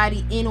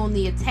everybody in on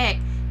the attack,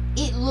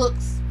 it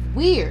looks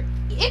weird.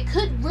 It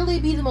could really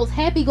be the most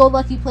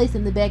happy-go-lucky place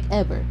in the back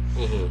ever.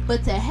 Mm-hmm.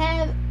 But to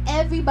have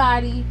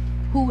everybody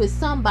who is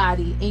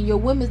somebody in your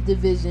women's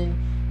division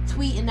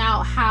tweeting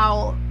out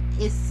how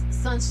it's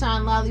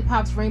sunshine,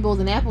 lollipops, rainbows,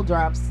 and apple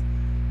drops,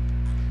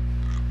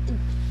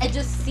 it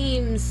just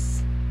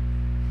seems,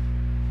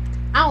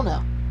 I don't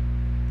know.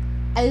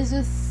 It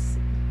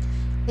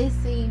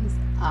seems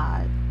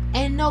odd.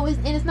 And no,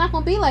 it's not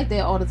going to be like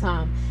that all the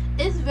time.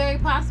 It's very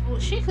possible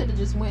she could have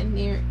just went in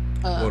there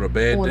on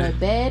a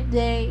bad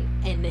day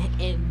and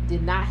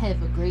did not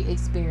have a great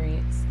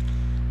experience.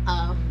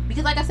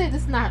 Because like I said,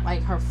 this is not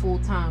like her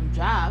full-time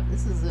job.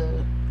 This is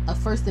a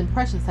first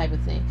impressions type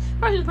of thing.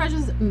 First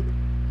impressions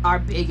are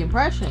big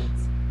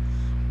impressions.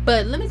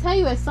 But let me tell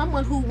you, as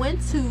someone who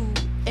went to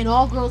an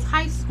all-girls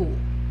high school,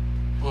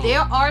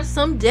 there are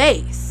some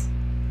days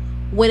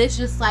when it's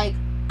just like,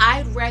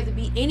 I'd rather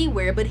be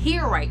anywhere but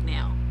here right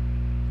now.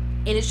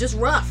 And it's just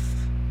rough.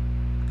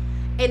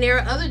 And there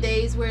are other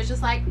days where it's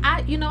just like,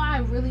 I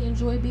really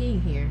enjoy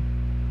being here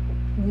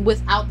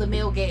without the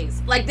male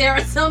gaze. Like, there are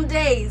some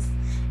days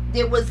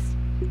it was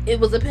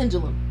a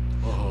pendulum.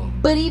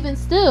 But even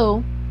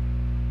still,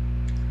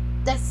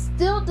 that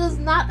still does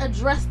not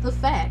address the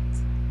fact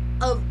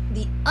of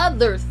the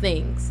other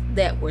things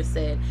that were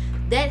said,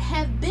 that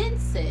have been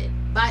said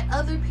by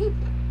other people.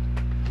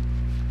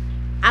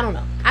 I don't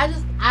know. I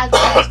just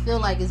feel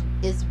like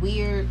it's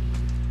weird.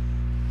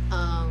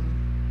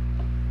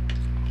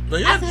 No,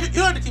 you have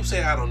to keep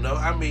saying I don't know.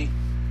 I mean,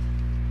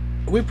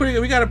 we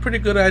got a pretty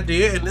good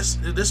idea, and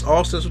this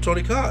all stems from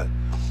Tony Khan,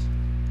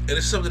 and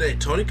it's something that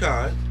Tony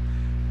Khan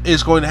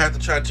is going to have to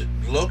try to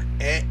look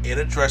at and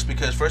address,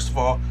 because first of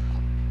all,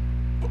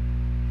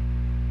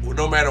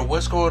 no matter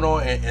what's going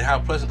on and how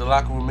pleasant the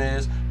locker room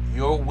is,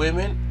 your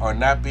women are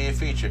not being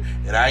featured.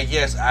 And I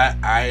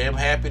am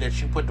happy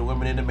that you put the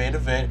women in the main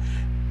event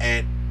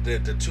at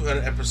the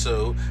 200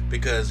 episode,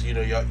 because you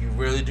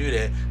really do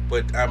that.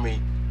 But I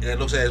mean, it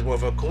looks like it's more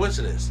of a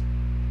coincidence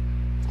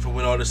for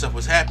when all this stuff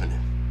was happening.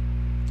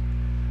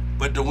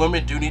 But the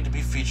women do need to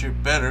be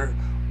featured better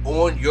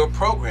on your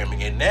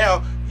programming. And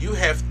now you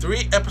have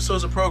 3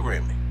 episodes of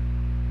programming: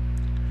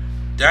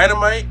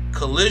 Dynamite,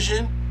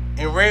 Collision,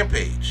 and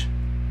Rampage.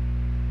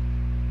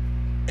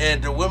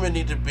 And the women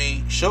need to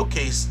be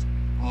showcased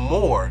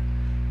more.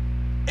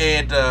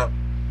 And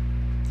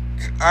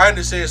I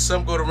understand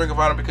some go to Ring of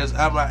Honor because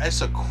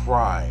it's a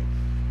crime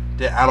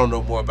that I don't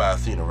know more about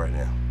Athena right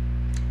now.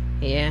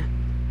 Yeah.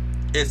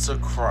 It's a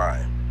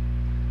crime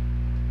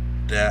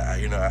that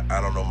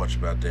I don't know much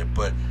about that.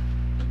 But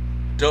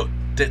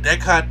that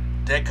kind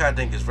of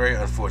thing is very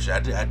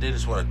unfortunate. I did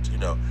just want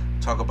to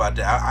talk about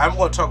that. I'm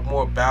going to talk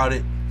more about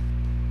it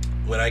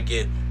when I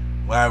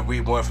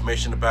read more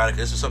information about it,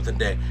 because this is something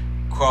that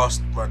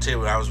crossed my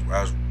table when I was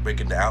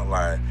making the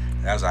outline.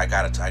 And I was like,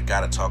 I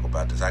gotta talk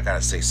about this. I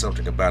gotta say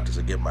something about this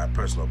and give my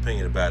personal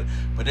opinion about it.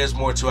 But there's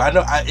more to it. I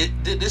know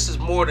this is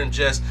more than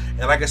just,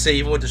 and like I say,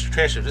 even with this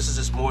transcript, this is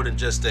just more than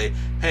just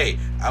hey,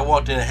 I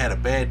walked in and had a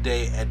bad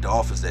day at the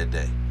office that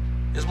day.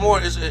 It's more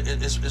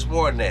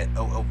than that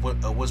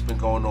of what's been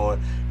going on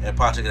in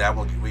politics that I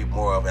want to read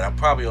more of. And I'm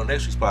probably on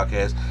next week's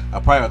podcast, I'll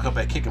probably gonna come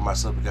back kicking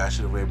myself because I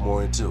should have read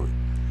more into it.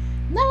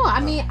 No,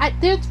 I mean, I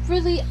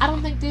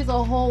don't think there's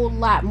a whole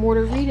lot more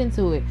to read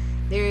into it.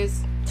 There's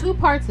 2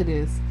 parts of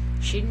this.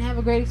 She didn't have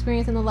a great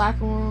experience in the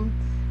locker room.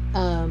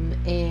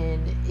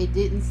 And it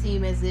didn't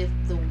seem as if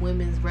the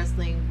women's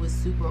wrestling was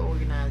super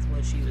organized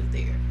when she was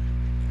there.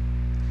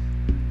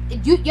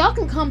 Y'all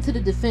can come to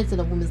the defense of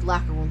the women's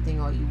locker room thing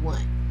all you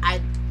want.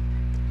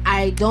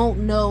 I don't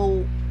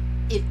know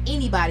if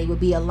anybody would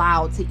be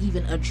allowed to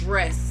even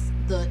address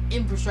the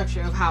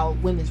infrastructure of how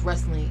women's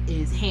wrestling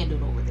is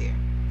handled over there.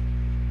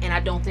 And I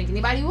don't think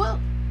anybody will.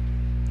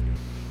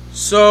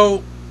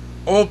 So,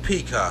 on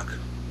Peacock,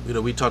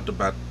 we talked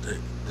about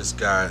this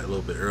guy a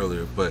little bit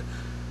earlier, but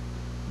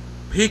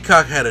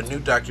Peacock had a new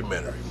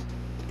documentary,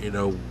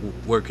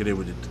 working in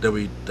with the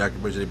W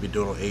documentaries they've been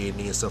doing on A&E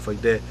and stuff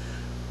like that.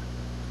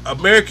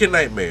 American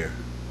Nightmare.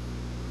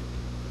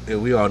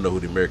 And we all know who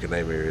the American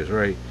Nightmare is,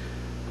 right?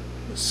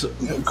 So,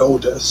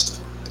 Goldust.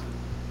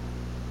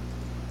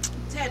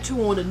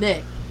 Tattoo on the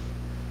neck.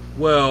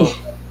 Well,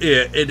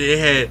 yeah, and it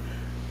had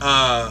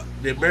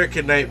the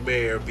American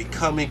Nightmare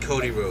becoming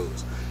Cody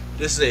Rhodes.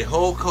 This is a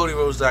whole Cody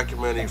Rhodes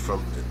documentary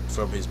from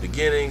his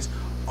beginnings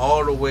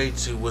all the way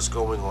to what's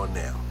going on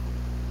now.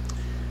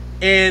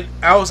 And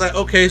I was like,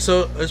 okay,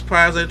 so this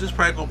probably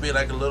gonna be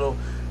like a little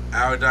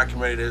hour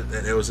documentary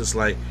that it was just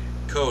like,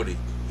 Cody,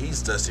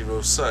 he's Dusty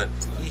Rhodes' son.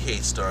 He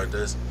hates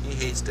Stardust. He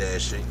hates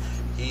Dashing.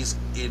 He's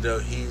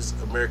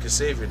America's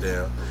Savior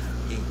now.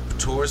 He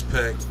tore his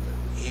pec.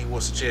 He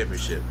wants a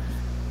championship.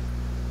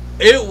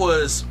 It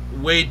was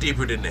way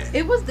deeper than that.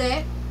 It was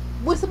that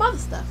with some other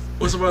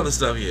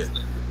stuff. Yeah.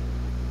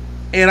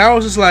 And I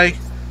was just like,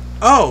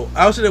 oh,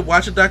 I was there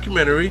watching a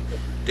documentary.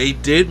 They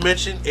did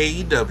mention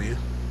AEW.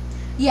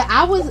 Yeah,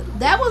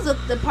 that was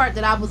the part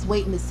that I was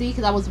waiting to see,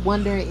 because I was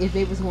wondering if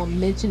they was going to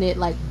mention it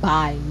like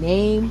by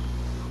name,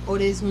 or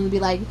they was going to be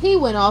like, he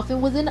went off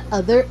and was in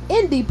other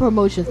indie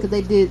promotions, because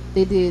they did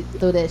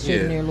throw that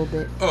shit in there a little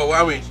bit. Oh,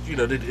 well, I mean,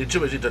 they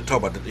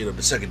talk about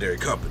the secondary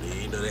company.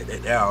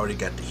 They already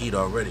got the heat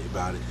already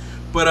about it.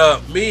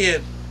 But me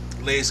and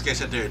Lane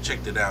Sketch out there and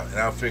checked it out, and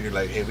I figured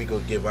like, hey, we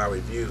gonna give our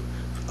review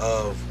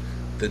of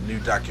the new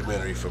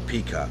documentary from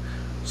Peacock.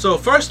 So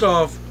first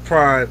off,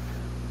 Prime,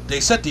 they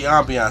set the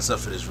ambiance up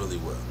for this really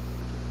well.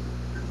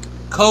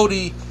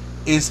 Cody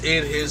is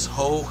in his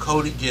whole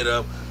Cody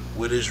getup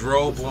with his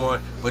robe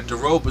on, but the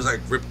robe is like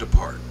ripped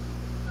apart.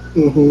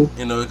 Mm-hmm.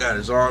 He got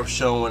his arms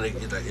showing.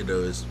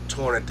 It's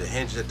torn at the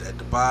hinge at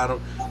the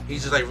bottom.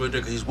 He's just like really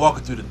because he's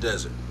walking through the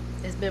desert.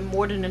 It's been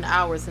more than an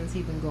hour since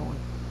he's been going.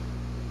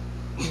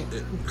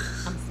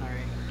 I'm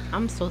sorry.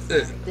 I'm so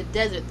sorry. The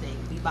desert thing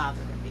be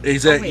bothering me.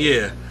 Exactly.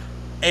 Yeah.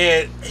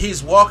 And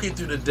he's walking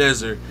through the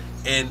desert,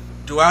 and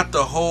throughout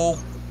the whole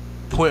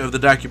point of the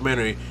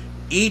documentary,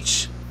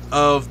 each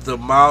of the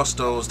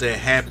milestones that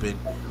happen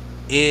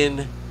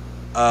in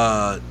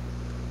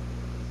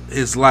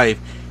his life,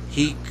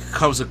 he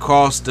comes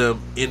across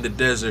them in the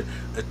desert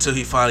until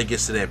he finally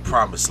gets to that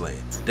promised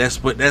land.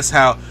 That's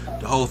how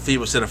the whole theme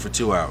was set up for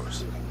 2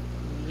 hours.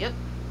 Yep.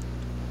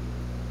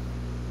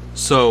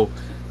 So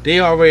they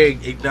already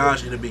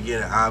acknowledged in the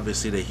beginning,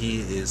 obviously, that he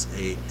is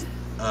a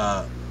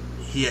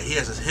he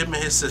has him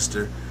and his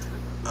sister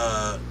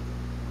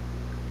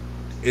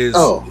is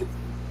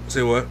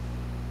say what?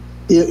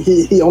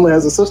 He only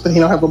has a sister. He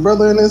don't have a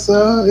brother in this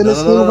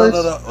universe.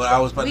 No. What I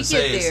was about to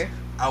say is,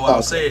 I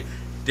was saying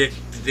that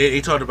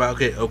they talked about,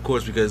 okay, of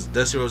course, because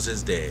Dusty Rhodes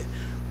is his dad,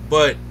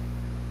 but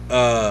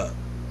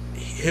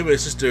him and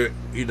his sister,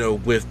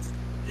 with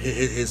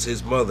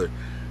his mother,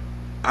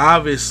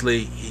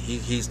 obviously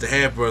he's the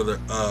half brother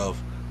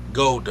of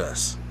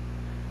Goldust.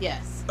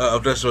 Yes.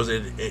 Of Dusty Rhodes,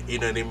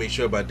 and they made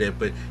sure about that,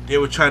 but they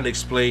were trying to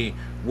explain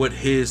what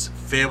his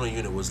family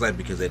unit was like,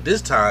 because at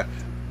this time,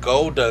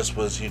 Goldust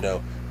was,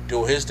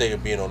 doing his thing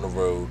of being on the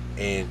road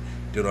and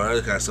doing all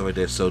other kind of stuff like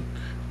that. So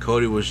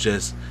Cody was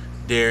just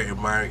there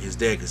admiring his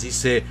dad, because he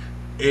said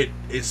it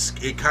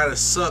kind of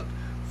sucked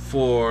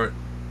for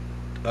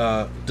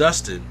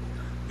Dustin,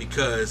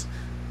 because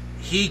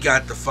he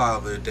got the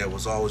father that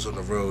was always on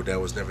the road,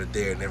 that was never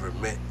there, never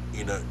met,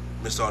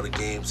 missed all the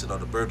games and all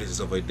the birthdays and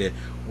stuff like that,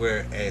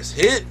 whereas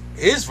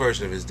his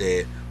version of his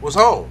dad was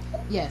home.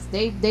 Yes,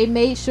 they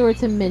made sure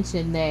to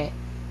mention that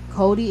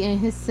Cody and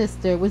his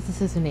sister, what's the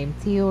sister name,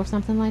 Teal or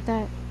something like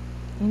that?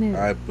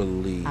 I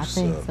believe so. I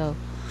think so.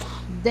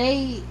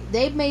 They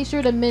made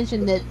sure to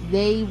mention that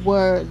they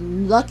were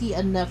lucky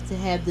enough to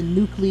have the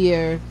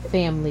nuclear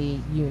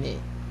family unit.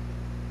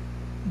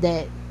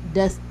 That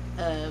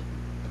Dustin,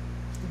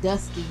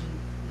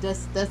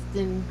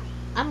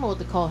 I don't know what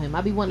to call him.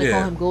 I be wanting to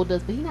call him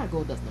Goldust, but he's not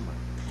Goldust no more.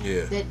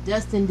 Yeah. That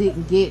Dustin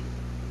didn't get.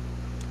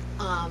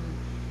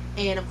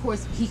 And of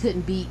course he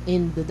couldn't be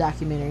in the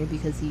documentary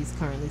because he's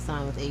currently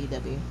signed with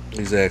AEW.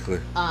 Exactly.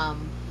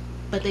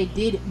 But they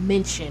did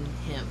mention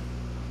him.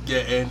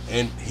 Yeah,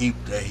 and he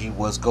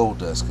was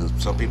Goldust, because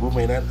some people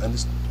may not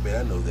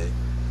know that.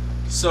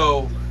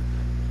 So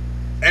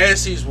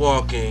as he's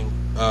walking,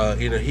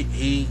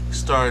 he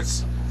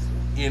starts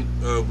in.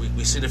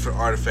 We see different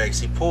artifacts.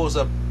 He pulls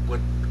up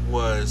what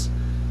was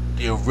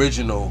the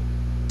original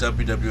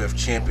WWF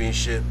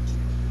Championship.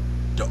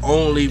 The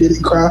only. Did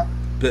he cry?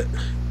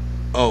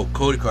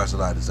 Cody cried a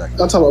lot.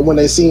 Exactly. I'm talking about when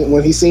he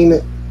seen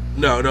it.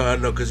 No,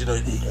 because you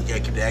gotta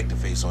keep the acting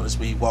face on. This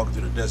way he walking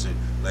through the desert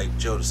like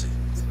Jodeci.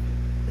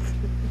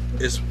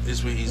 It's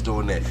where he's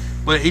doing that.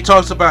 But he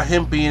talks about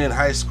him being in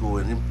high school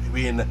and him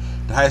being the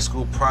high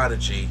school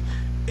prodigy.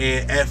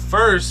 And at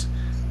first,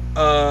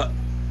 it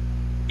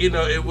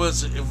really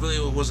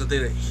wasn't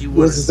there that he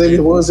was.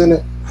 Xavier Woods in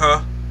it?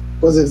 Huh?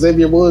 Was it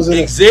Xavier Woods in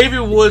it?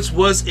 Xavier Woods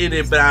was in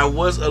it, but I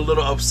was a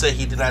little upset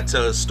he did not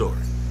tell his story.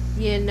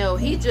 Yeah, no,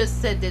 he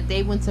just said that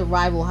they went to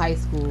rival high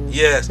schools.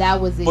 Yes, that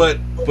was it. But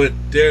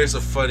there's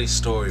a funny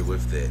story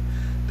with that.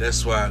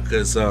 That's why,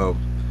 because I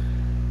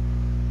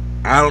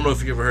don't know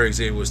if you ever heard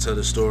Xavier Woods tell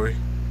the story.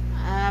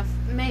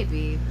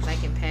 Maybe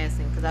like in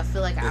passing, because I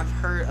feel like I've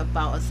heard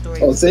about a story.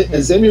 Oh,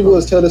 Xavier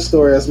Woods tell the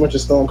story as much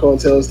as Stone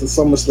Cold tells the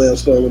SummerSlam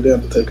story with The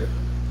Undertaker.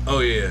 Oh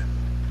yeah.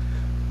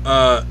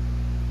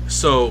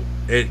 So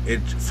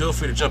and feel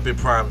free to jump in,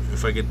 Prime,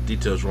 if I get the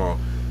details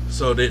wrong.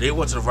 So they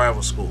went to the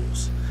rival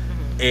schools,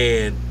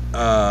 and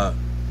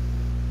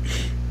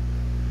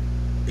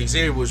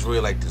Xavier was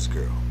really like this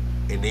girl,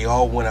 and they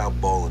all went out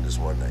bowling this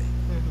one night.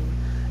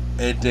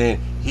 And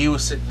then he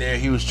was sitting there,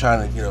 he was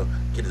trying to,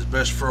 get his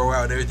best throw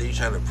out and everything. He's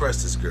trying to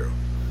impress this girl.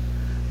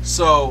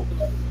 So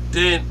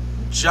then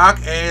jock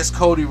ass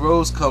Cody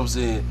Rhodes comes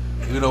in,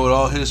 with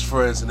all his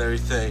friends and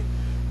everything.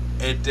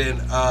 And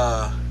then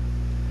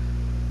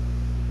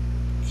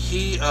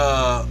he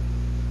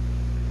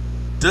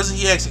doesn't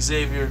he ask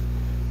Xavier,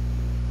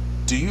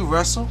 do you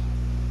wrestle?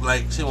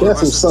 Like, something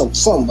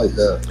like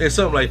that. Yeah,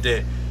 something like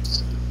that.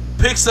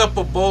 Picks up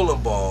a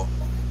bowling ball,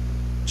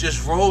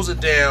 just rolls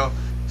it down,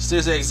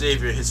 stares at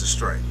Xavier, hits a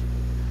strike.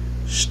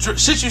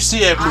 Shit you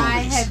see at movies.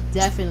 I have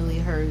definitely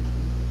heard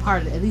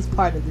at least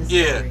part of this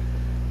story.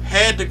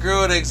 Had the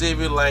girl that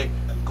Xavier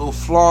go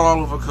flaunt all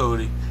over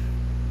Cody,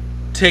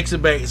 takes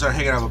it back and start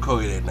hanging out with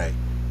Cody that night.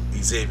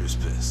 Xavier's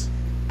pissed.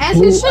 As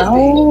it should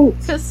be.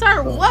 Cause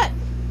sir, what?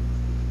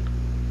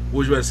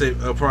 What you about to say,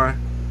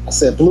 Prime? I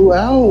said blew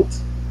out.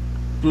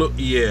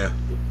 Yeah.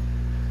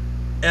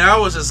 And I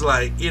was just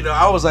like,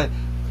 I was like,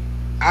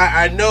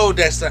 I know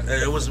that's not,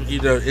 it was,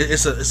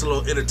 it's a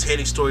little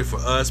entertaining story for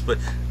us, but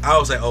I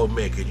was like, oh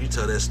man, could you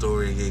tell that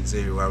story again,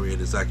 Xavier, while we're in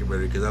this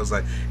documentary? Because I was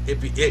like,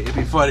 it'd be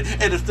funny.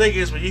 And the thing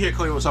is, when you hear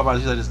Cody was talking about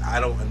it, he's like, I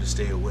don't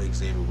understand what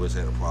Xavier was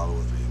had a problem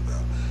with me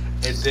about.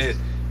 And then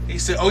he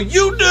said, oh,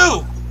 you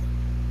do.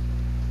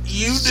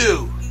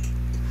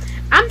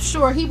 I'm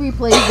sure he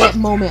replays that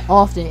moment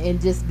often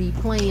and just be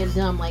playing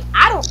dumb. Like,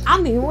 I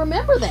don't even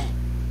remember that,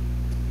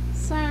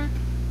 sir.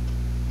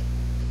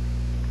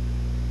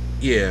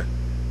 Yeah.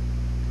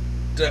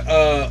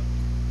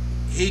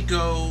 He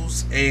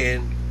goes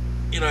and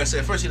I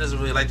said at first he doesn't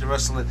really like the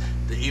wrestling.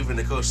 Even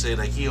the coach said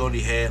he only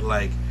had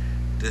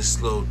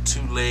this little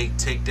 2-leg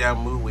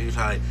takedown move where he was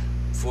trying to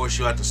force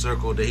you out the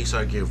circle. Then he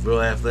started getting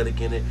real athletic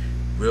in it,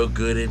 real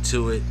good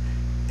into it,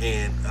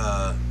 and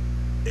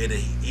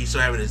he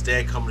started having his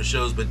dad come to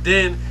shows. But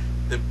then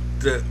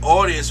the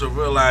audience would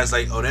realize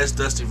oh, that's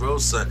Dusty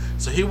Rhodes' son.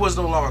 So he was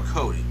no longer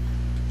Cody.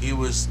 He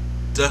was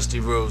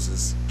Dusty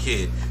Rhodes'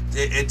 kid.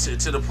 And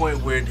to the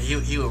point where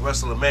he would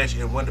wrestle a match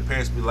and one of the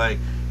parents would be like,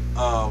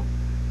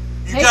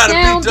 you gotta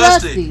beat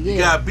Dusty. You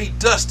gotta beat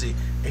Dusty.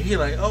 And he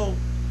like, oh,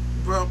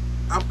 bro,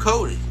 I'm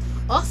Cody.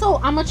 Also,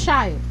 I'm a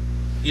child.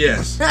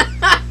 Yes.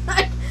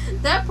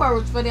 That part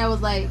was funny. I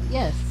was like,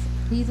 yes,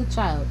 he's a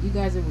child. You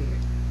guys are weird.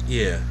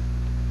 Yeah.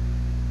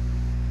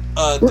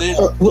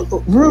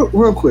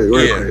 Real quick.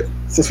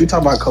 Since we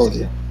talk about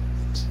Cody, and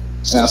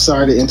I'm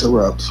sorry to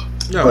interrupt.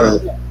 No.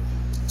 But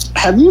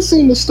have you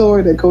seen the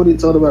story that Cody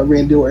told about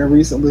Randy Orton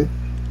recently?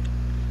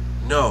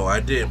 No, I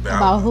didn't. But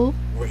about who?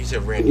 He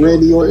said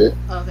Randy Orton.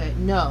 Okay,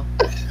 no.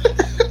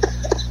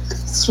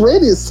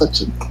 Randy is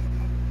such a...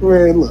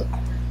 Look.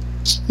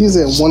 He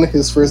said one of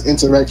his first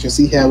interactions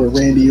he had with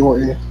Randy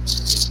Orton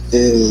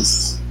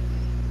is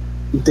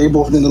they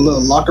both in the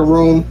little locker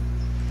room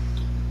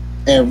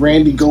and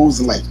Randy goes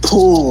and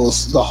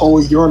pulls the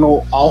whole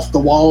urinal off the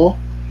wall.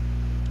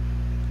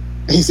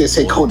 And he says,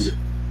 hey, Cody.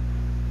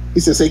 He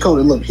says, hey,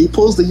 Cody, look, he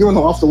pulls the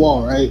urinal off the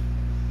wall, right?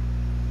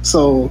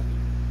 So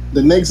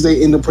the next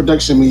day in the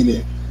production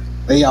meeting,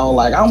 they all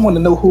I want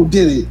to know who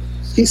did it.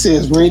 He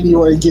says, Randy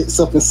Orton gets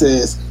up and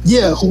says,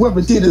 yeah,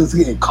 whoever did it is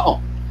getting caught.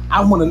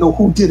 I want to know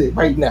who did it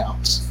right now.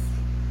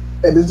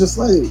 And it's just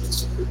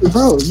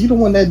bro, you the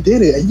one that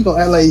did it, and you don't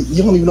act like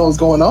you don't even know what's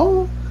going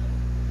on?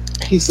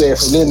 He said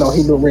from then on,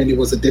 he knew Randy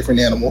was a different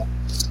animal.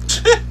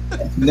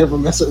 Never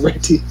mess with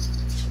Randy.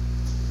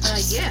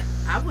 Yeah,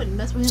 I wouldn't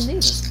mess with him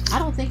either. I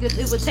don't think it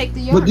would take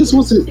the yard. But this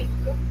wasn't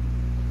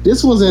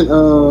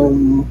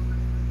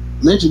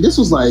legend. This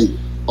was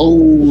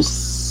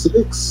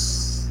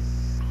 06,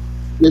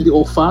 maybe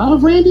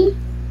 05, Randy?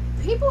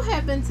 People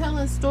have been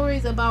telling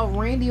stories about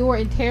Randy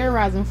Orton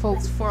terrorizing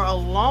folks for a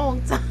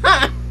long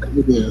time.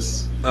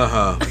 Yes.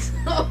 Uh-huh.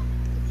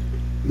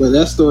 But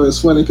that story is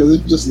funny because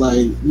it's just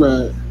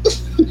bruh,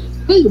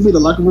 how you gonna be in the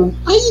locker room?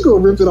 How you gonna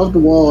rip it off the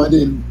wall and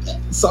then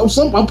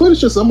I'm pretty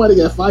sure somebody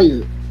got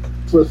fired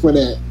for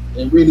that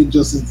and really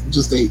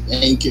just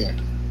ain't care.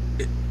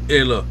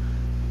 Hey, look,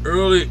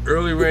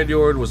 Early Randy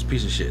Orton was a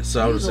piece of shit.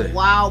 So I would say a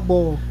wild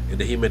boy. And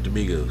then he met the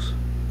Migos.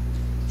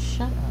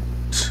 Shut up.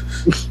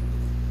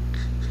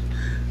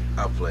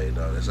 I'll play it.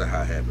 No, that's not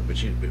how it happened.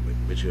 But you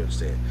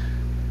understand.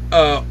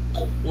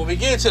 When we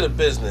get into the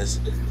business,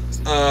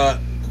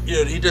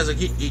 he does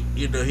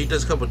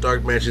a couple of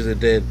dark matches, and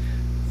then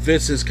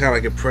Vince is kind of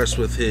like impressed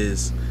with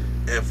his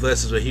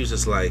athleticism. He was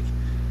just like,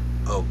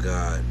 "Oh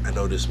God, I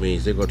know this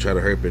means they're gonna try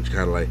to hurt me." Kind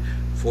of like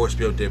force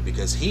me up there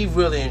because he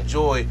really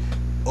enjoyed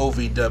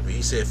OVW.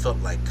 He said it felt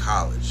like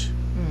college,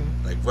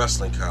 like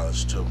wrestling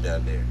college to him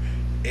down there,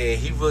 and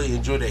he really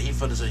enjoyed that. He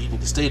felt as though he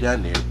needed to stay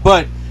down there.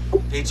 But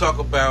they talk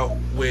about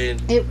when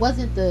it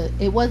wasn't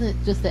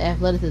just the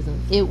athleticism.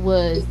 It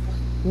was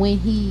when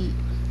he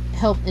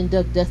helped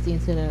induct Dusty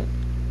into the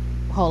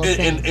Hall of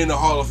Fame. In the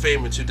Hall of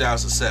Fame in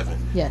 2007.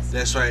 Yes,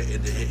 that's right.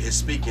 It's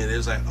speaking. It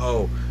was like,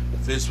 oh,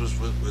 Vince was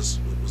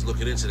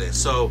looking into that.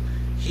 So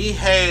he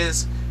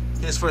has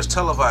his first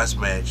televised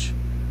match.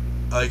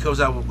 He comes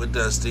out with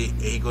Dusty,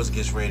 and he goes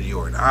against Randy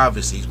Orton.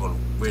 Obviously,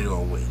 Randy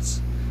Orton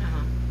wins.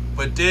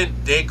 But then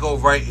they go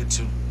right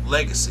into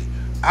Legacy.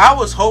 I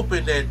was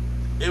hoping that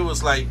it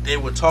was like they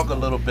would talk a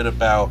little bit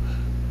about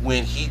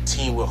when he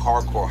teamed with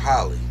Hardcore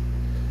Holly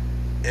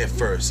at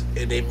first,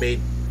 and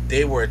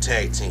they were a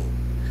tag team,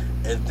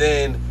 and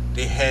then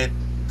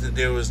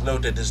there was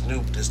note that this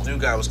new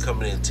guy was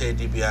coming in, Ted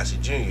DiBiase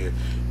Jr.,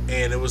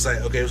 and it was like,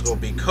 okay, it was going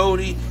to be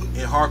Cody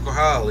and Hardcore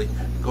Holly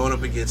going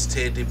up against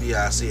Ted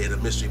DiBiase and a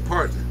mystery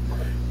partner,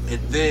 and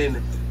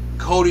then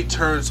Cody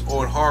turns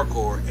on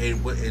Hardcore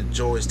and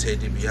joins Ted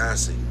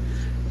DiBiase,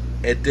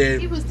 and then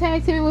he was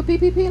tag teaming with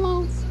PPP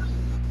loans.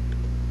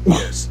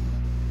 Yes.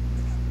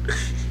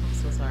 I'm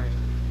so sorry.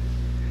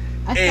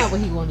 That's not what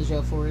he went to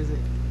jail for, is it?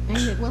 And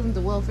it wasn't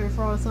the welfare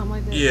fraud or something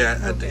like that? Yeah,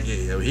 okay. I think,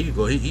 yeah. I mean, he could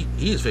go. He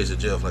is facing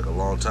jail for like a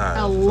long time.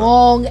 A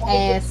long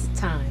ass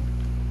time.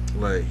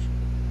 Like,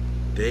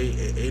 they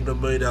ain't no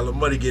 $1 million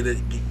money get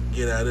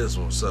out of this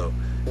one. So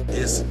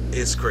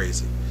it's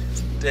crazy.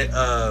 Then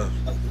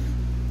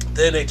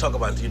they talk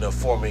about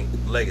forming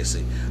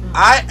Legacy.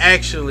 I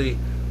actually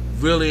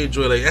really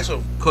enjoy that's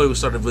when Cody was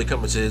starting to really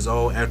come into his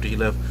own after he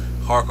left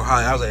Hardcore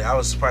Holly. I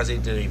was surprised they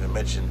didn't even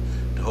mention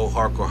the whole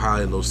Hardcore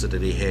Holly little set that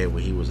they had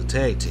when he was a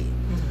tag team.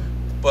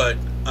 But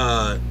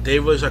they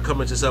really started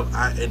coming to stuff,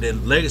 and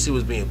then Legacy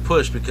was being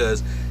pushed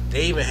because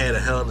they even had a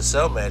Hell in a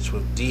Cell match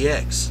with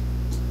DX.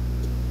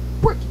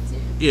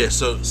 Yeah,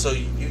 so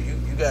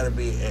you got to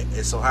be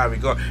at some high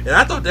regard, and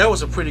I thought that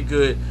was a pretty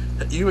good.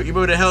 You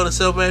remember the Hell in a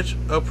Cell match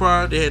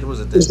prior? They had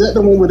Is that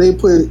the one where they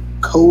put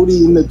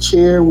Cody in the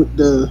chair with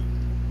the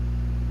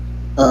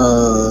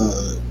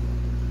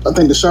I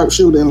think the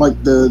sharpshooter and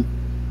like the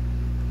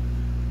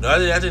No, I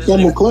think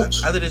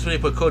this when they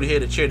put Cody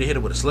head in the chair, they hit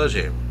him with a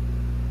sledgehammer.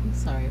 I'm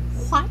sorry.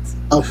 What?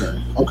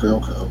 Okay.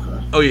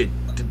 Oh yeah,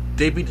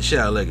 they beat the shit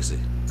out of Legacy.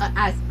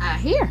 I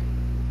hear.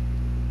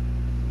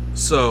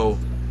 So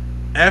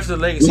after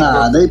Legacy,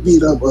 they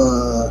beat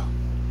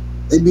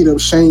up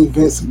Shane,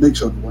 Vince, and Big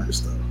Show to win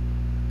stuff.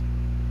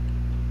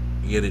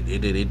 Yeah,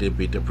 they did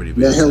beat them pretty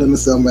bad. That Hell in a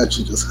Cell match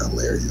is just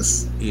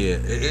hilarious. Yeah,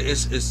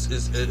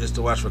 it's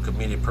to watch for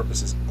comedic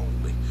purposes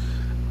only.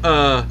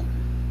 Now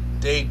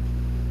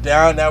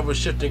we're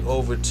shifting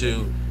over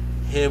to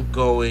him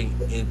going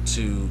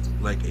into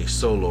like a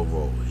solo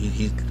role.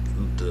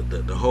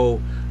 The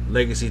whole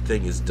Legacy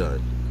thing is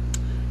done,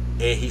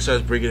 and he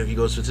starts he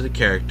goes into the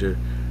character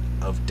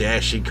of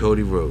Dashing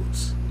Cody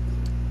Rhodes.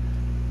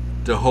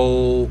 The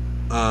whole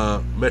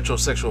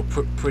metrosexual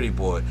pretty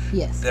boy.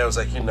 Yes. That was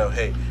like,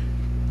 hey,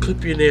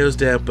 clip your nails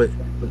down, but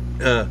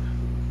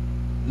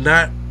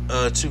not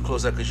too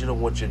close out because you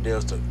don't want your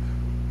nails to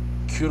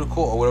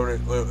cuticle or whatever.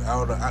 I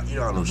don't know. I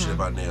don't know shit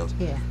about nails.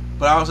 Yeah.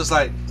 But I was just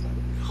like,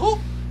 who?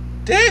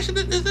 Dash?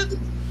 Is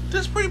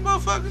this pretty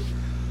motherfucker?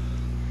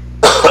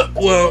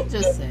 Well,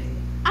 just say,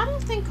 I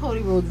don't think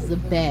Cody Rhodes is a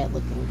bad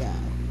looking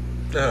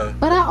guy.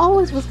 But I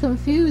always was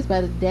confused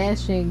by the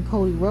Dashing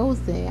Cody Rhodes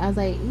thing. I was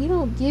like, he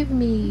don't give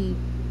me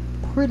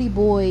pretty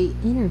boy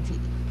energy.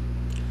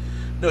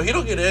 No, he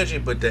don't get energy,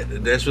 but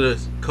that's what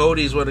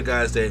Cody's one of the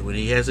guys that when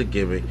he has a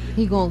gimmick,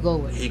 he gonna go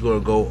with it. He gonna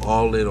go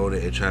all in on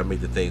it and try to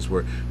make the things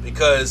work.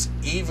 Because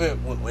even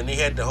when he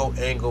had the whole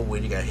angle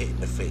when he got hit in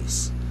the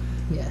face,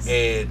 yes,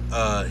 and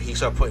he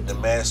started putting the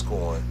mask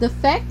on. The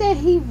fact that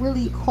he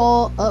really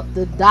called up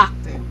the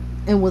doctor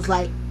and was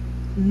like,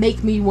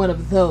 "Make me one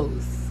of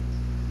those."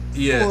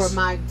 Yes. For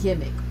my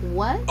gimmick.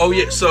 What? Oh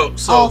yeah, so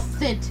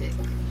authentic.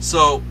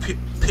 So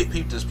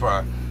peep this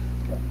part.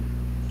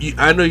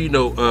 I know you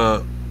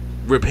know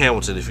Rip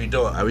Hamilton. If you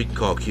don't, we can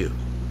call Q.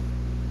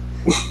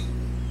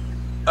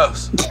 Oh.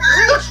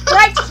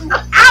 Strikes you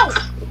out.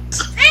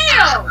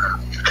 Damn.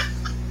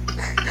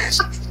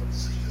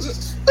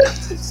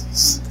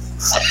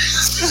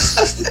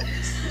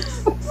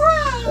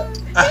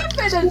 You've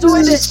been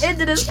enjoying the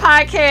end of this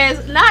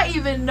podcast. Not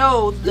even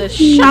know the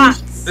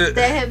shots that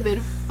have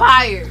been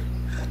fired.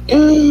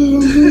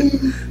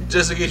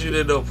 Just in case you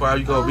didn't know,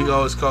 we can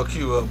always call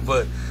Q up,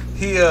 but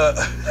he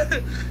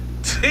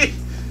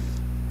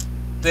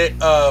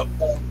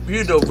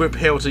Rip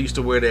Hamilton used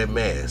to wear that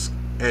mask,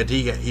 and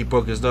he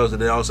broke his nose,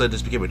 and then all of a sudden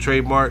this became a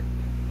trademark.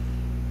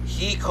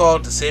 He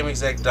called the same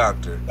exact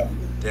doctor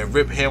that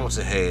Rip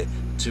Hamilton had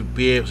to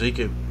be able so he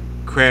could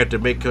craft the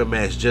make him a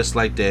mask just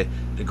like that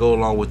to go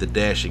along with the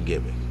dashing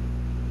gimmick.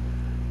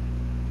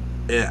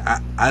 Yeah,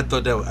 I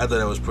thought that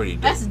was pretty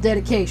dope. That's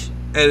dedication.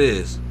 It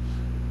is.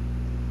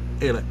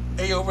 Hey, like,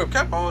 hey, yo, Rip,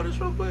 can I borrow this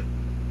real quick?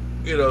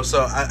 You know,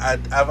 so I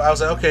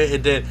was like, okay,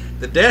 and then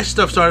the dash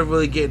stuff started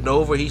really getting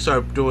over. He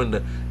started doing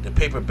the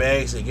paper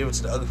bags and giving it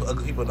to the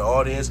ugly people in the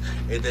audience,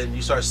 and then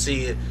you start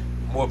seeing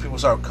more people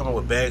start coming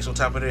with bags on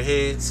top of their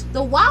heads.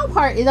 The wild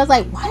part is I was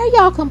like, why are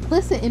y'all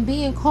complicit in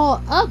being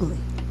called ugly?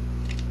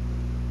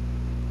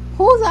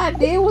 Whose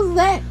idea was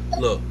that?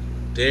 Look,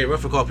 Dave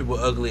Ruffin called people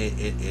ugly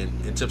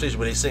in Temptation,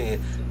 but they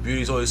singing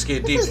 "Beauty's Always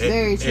Skin Deep,"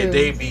 and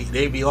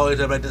they be always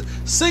like this,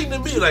 sing to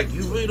me like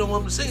you really don't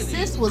want them to sing to you.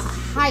 Sis was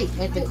hype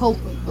at the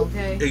Copa,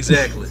 okay?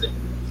 Exactly.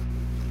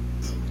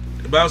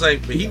 But I was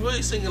like, but he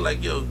really singing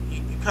like, yo,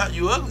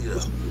 you ugly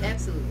though.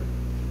 Absolutely.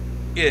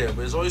 Yeah,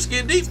 but it's always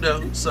skin deep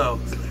though. So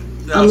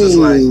I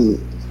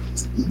mean,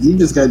 you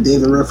just got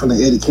David Ruffin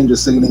and Eddie Kendrick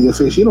singing in your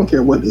face. You don't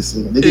care what they're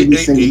singing. They can be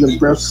singing your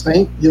breath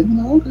stink. You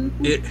know,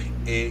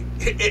 okay.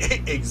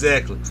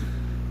 Exactly.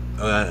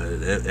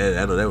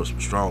 I know that was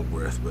some strong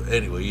breath, but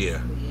anyway,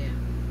 yeah. Yeah.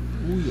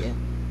 Oh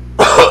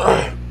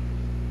yeah.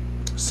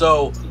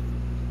 So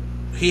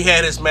he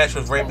had his match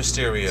with Rey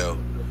Mysterio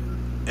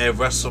at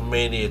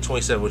WrestleMania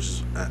 27, which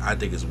is, I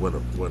think is one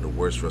of the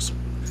worst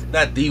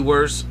not the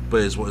worst,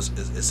 but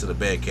it's in a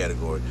bad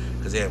category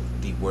because they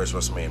have the worst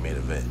WrestleMania main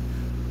event.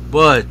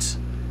 But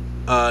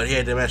he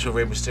had the match with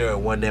Rey Mysterio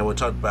one day. We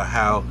talked about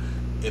how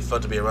it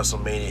felt to be a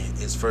WrestleMania,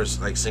 his first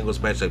like singles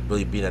match, like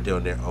really being out there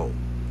on their own.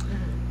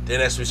 Mm-hmm. Then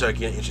that's when we started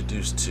getting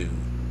introduced to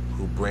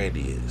who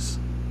Brandy is.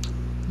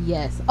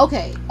 Yes.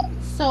 Okay.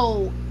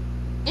 So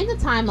in the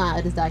timeline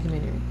of this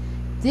documentary,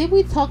 did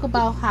we talk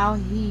about how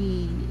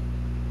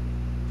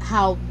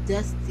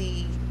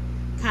Dusty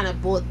kind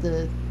of brought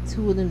the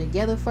two of them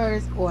together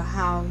first, or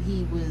how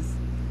he was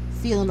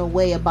feeling a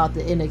way about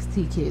the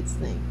NXT kids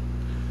thing?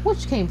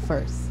 Which came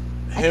first?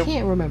 I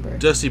can't remember.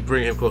 Dusty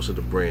bring him closer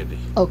to Brandy.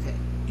 Okay.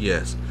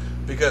 Yes,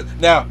 because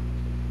now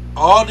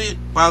by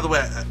the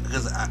way,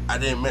 because I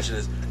didn't mention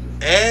this,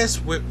 as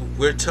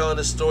we're telling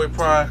this story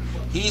prior,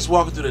 he's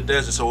walking through the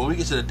desert. So when we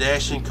get to the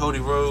dashing Cody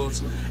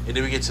Rhodes, and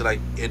then we get to and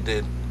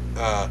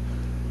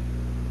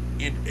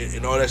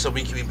all that stuff,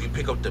 we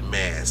pick up the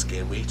mask,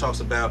 and when he talks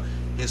about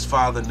his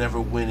father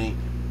never winning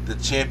the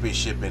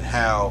championship and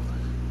how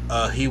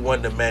he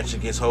won the match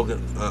against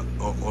Hogan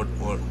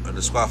on a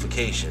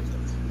disqualification.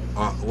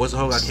 Was it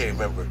Hogan? I can't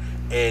remember.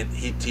 And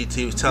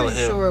he was telling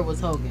him. Sure, it was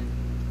Hogan.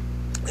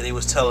 And he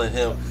was telling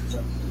him,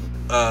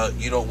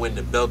 "You don't win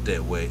the belt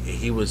that way." And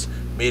he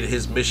made it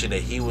his mission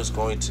that he was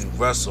going to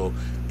wrestle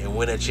and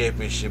win a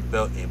championship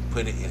belt and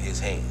put it in his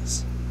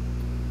hands.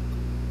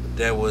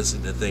 That was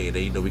the thing.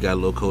 And we got a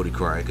little Cody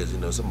crying because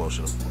it's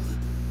emotional.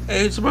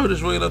 Hey, it's about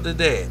just really love the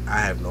dad.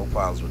 I have no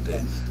problems with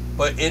that.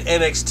 But in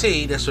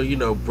NXT, that's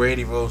where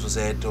Brandy Rose was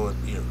at doing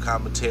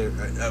commentary,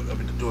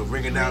 doing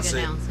ring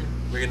announcing,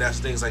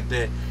 things like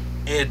that.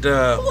 And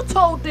who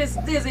told this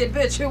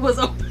adventure was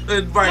open?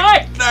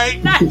 Night.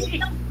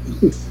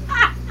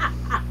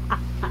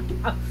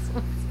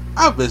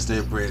 I miss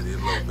that Brandy a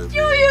little bit.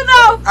 You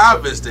know. I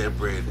miss that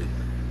Brandy.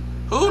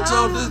 Who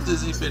told this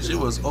Disney bitch it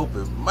was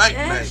open mic night?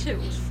 That shit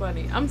was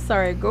funny. I'm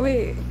sorry. Go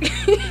ahead.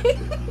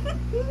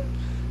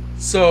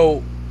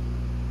 So,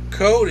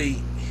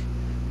 Cody,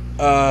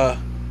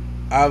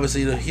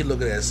 obviously, he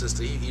looking at his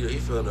sister. He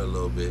feeling her a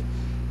little bit,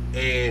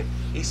 and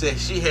he said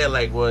she had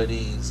like one of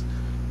these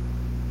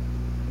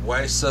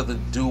white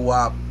Southern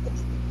doo-wop.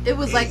 It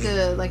was like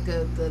the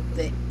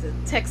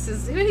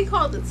Texas. What do you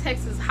call it? The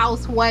Texas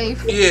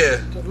housewife.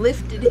 Yeah.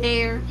 Lifted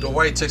hair. The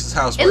white Texas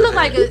housewife. It looked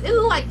like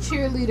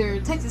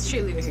Texas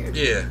cheerleader hair.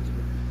 Yeah.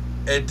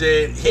 And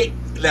then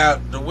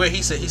the way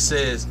he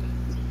says,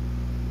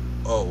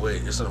 "Oh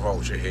wait, there's something wrong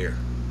with your hair."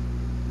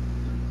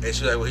 And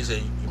she's like, "Well," he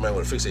said, "You might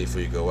want to fix it before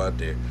you go out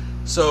there."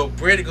 So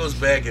Brandy goes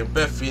back, and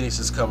Beth Phoenix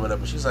is coming up,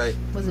 and she's like,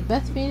 "Was it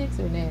Beth Phoenix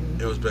or Natty?"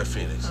 It was Beth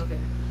Phoenix. Okay.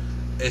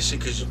 And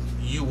because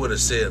you would have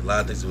said a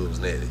lot of things if it was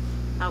Natty.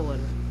 I would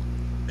have.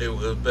 It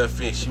was Beth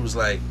Phoenix. She was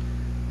like,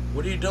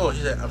 "What are you doing?"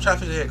 She said, "I'm trying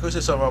to fix your hair." Cody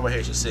said something wrong with my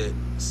hair. She said,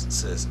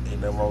 "Sis,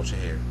 ain't nothing wrong with your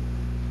hair.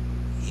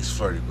 He's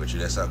flirting with you."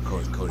 That's how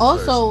Cody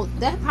also flirts.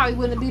 That probably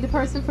wouldn't be the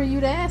person for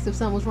you to ask if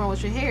something was wrong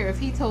with your hair. If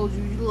he told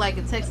you look like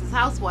a Texas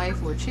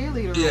housewife or a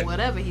cheerleader or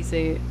whatever he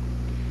said.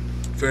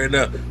 Fair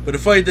enough. But the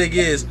funny thing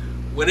is,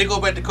 when they go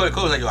back to Cody's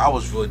like, "Yo, I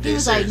was really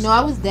dead serious." He was like, "No,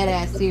 I was dead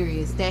ass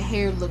serious. That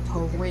hair looked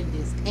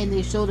horrendous." And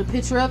they showed a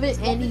picture of it,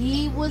 and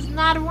he was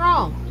not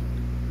wrong.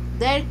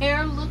 That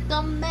hair looked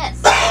a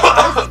mess,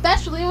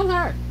 especially on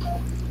her.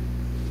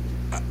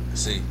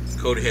 See,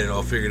 Cody had it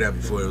all figured out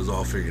before it was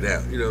all figured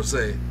out. You know what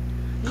I'm saying?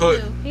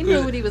 He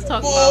knew what he was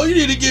talking about. Oh, you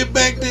need to get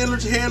back there and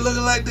let your hair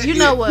looking like that. You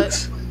know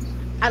what?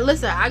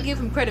 I give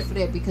him credit for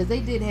that because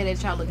they did have that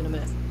child looking a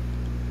mess.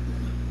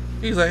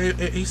 He's like,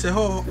 he said,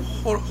 hold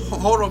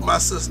on, my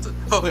sister.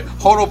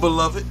 Hold on,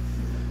 beloved.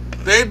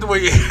 That ain't the way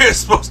your hair's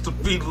supposed to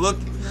be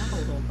looking.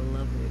 Hold on,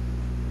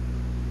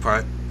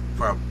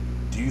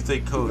 Do you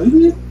think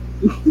Cody?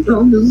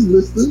 I'm just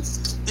listening.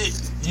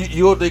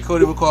 You don't think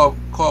Cody would call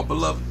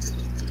beloved?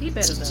 He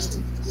better know.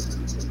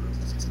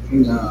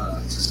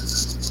 Nah.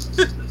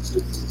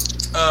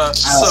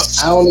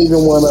 I don't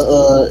even want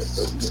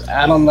to.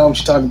 I don't know what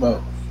you're talking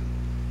about.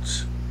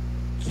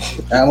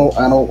 I don't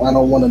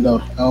want to know.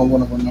 I don't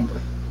want to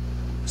remember.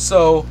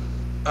 So,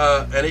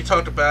 and they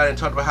talked about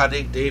how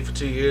they dated for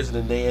 2 years and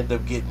then they end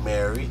up getting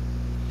married.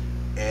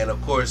 And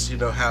of course, you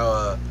know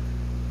how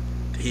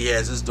he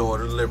has his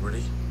daughter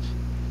Liberty.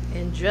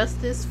 And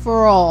justice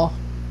for all.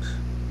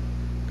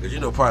 Because you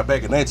know, probably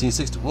back in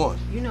 1961.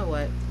 You know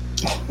what?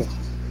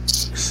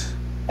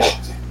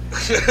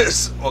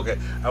 Okay,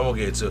 I won't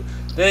get into it.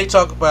 Then they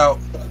talk about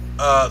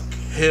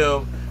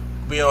him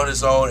being on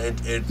his own.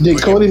 And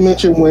did Cody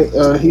mention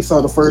when he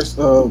saw the first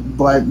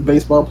black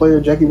baseball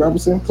player, Jackie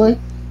Robinson, play?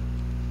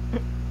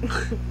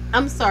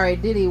 I'm sorry,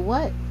 did he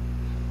what?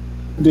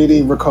 Did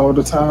he recall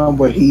the time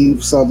where he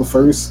saw the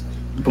first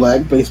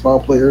black baseball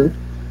player,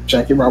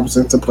 Jackie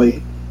Robinson, to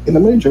play in the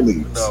major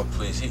leagues? No,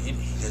 please.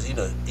 Because you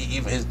know,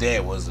 even his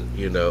dad wasn't,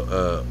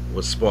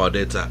 was small at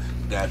that time.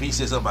 Now, if he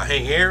said something about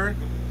Hank Aaron,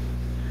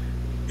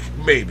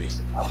 maybe.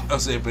 I'll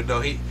say, but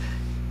no, he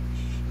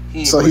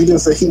so he didn't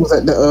say he was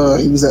at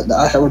the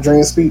I Have a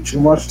Dream speech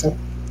in Washington?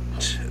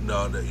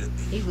 No.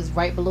 He was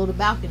right below the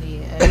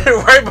balcony.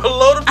 Right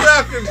below the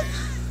balcony.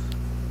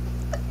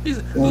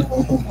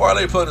 Why are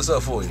they putting this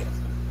up for you?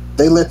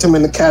 They let him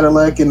in the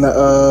Cadillac in the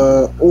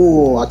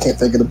I can't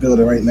think of the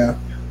building right now.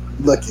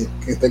 Lucky,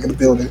 can't think of the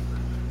building.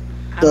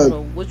 I don't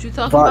know what you're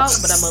talking about,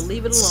 but I'm gonna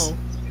leave it alone.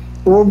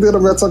 What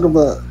building am I talking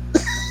about?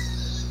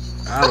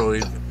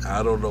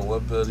 I don't know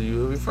what building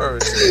you're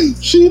referring to.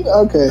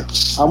 Okay.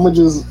 I'ma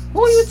just.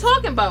 Who are you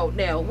talking about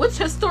now? Which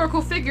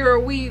historical figure are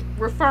we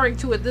referring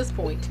to at this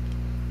point?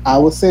 I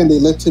was saying they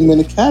let him in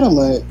a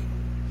Cadillac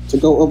to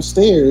go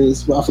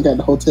upstairs, but I forgot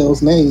the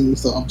hotel's name,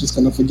 so I'm just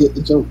gonna forget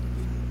the joke.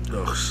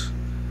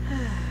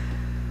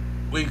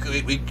 We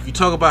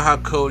talk about how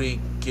Cody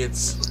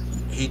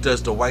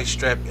does the white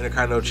strap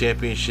Intercontinental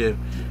Championship.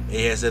 And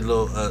he has that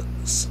little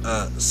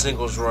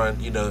singles run,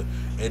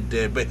 and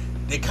then but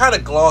they kind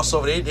of gloss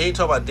over. They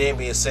talk about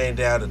Damian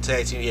Sandow, the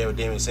tag team he had with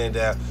Damian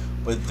Sandow,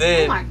 but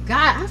then oh my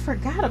god, I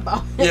forgot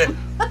about him.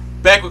 Yeah,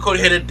 back when Cody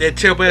had that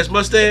terrible ass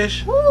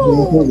mustache.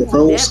 The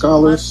Rhodes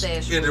Scholars.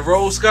 Yeah, the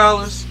Rhodes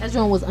Scholars. That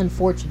one was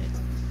unfortunate.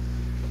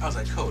 I was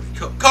like,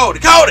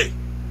 Cody,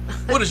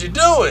 what is you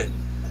doing?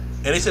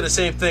 And they said the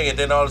same thing, and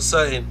then all of a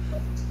sudden,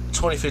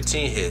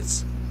 2015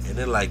 hits, and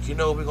they're like, you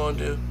know what we're gonna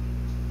do?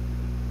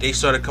 They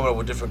started coming up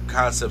with different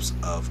concepts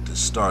of the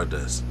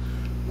Stardust,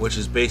 which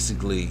is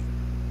basically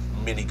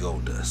mini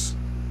Goldust.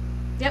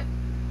 Yep.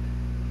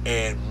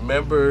 And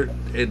remember,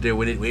 when he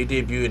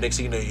debuted, next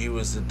thing you know, he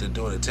was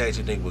doing a tag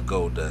team thing with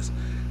Goldust.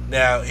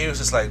 Now, he was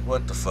just like,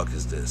 what the fuck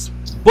is this?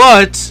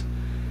 But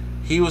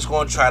he was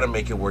going to try to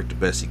make it work the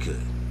best he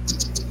could.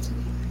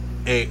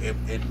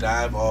 And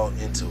dive all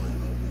into it.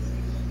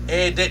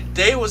 And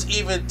they was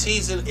even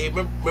teasing,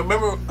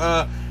 remember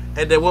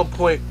at that one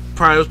point,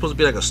 probably it was supposed to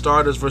be like a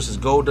Stardust versus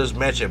Goldust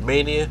match at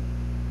Mania.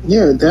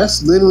 Yeah,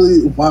 that's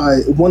literally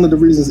one of the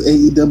reasons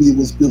AEW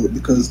was built,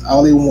 because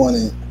all they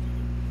wanted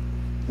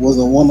was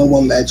a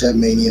one-on-one match at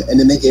Mania, and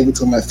then they gave it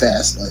to him at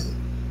Fastlane.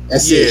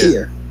 That's it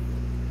here.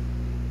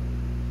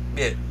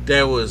 Yeah,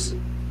 that was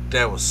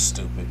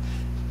stupid.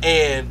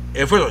 And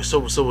first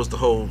of all, so was the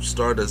whole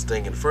Stardust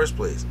thing in the first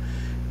place.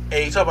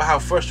 And you talk about how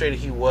frustrated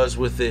he was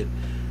with it,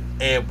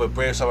 but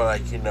Bray was talking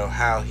about, like,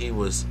 how he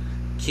was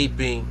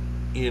keeping,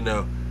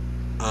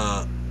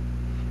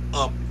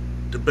 up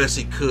the best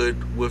he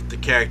could with the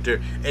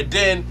character. And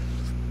then,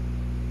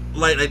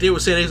 like they were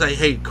saying, he's like,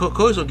 hey,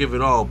 Cody's gonna give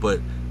it all,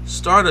 but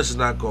Stardust is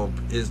not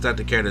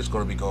the character that's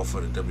gonna be going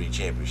for the WWE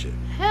Championship.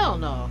 Hell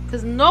no,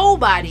 because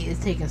nobody is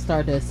taking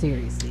Stardust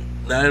seriously.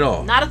 Not at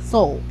all. Not a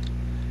soul.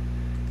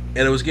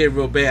 And it was getting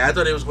real bad. I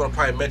thought they was gonna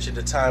probably mention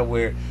the time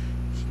where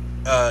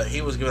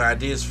he was giving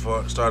ideas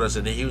for Stardust,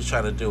 and then he was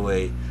trying to do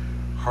a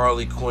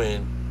Harley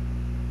Quinn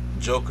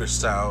Joker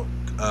style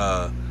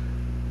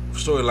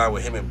storyline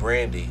with him and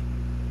Brandy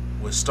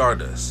with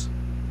Stardust.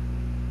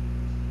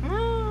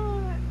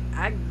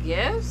 I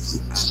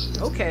guess.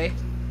 Okay.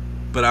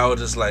 But I was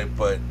just like,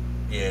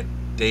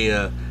 they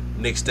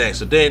nixed that.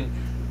 So then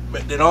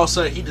all of a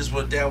sudden he just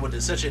went down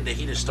with such that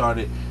he just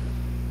started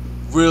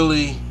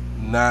really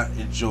not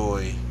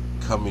enjoy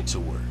coming to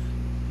work.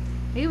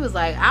 He was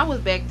like, I was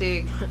back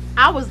there.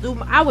 I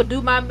would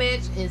do my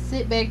match and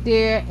sit back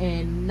there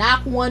and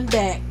knock one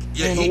back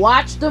and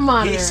watch the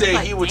monitor. He said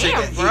like, he would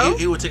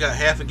take out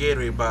half a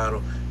Gatorade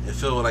bottle and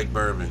fill it like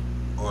bourbon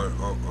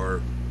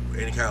or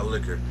any kind of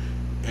liquor.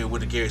 And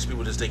with the Gatorade,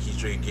 people just think he's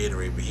drinking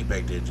Gatorade, but he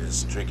back there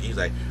just drinking. He's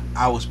like,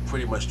 I was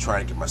pretty much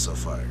trying to get myself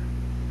fired.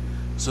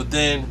 So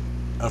then,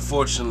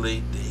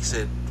 unfortunately, he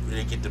said we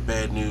didn't get the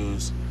bad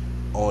news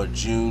on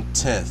June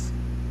 10th,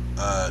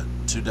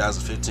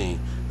 2015.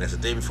 That's the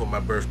day before my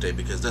birthday,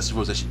 because Dusty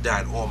Rhodes actually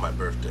died on my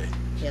birthday.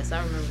 Yes,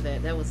 I remember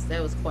that. That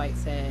was quite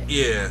sad.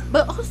 Yeah.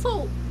 But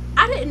also,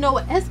 I didn't know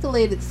it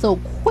escalated so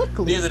quickly.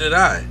 quickly. Neither did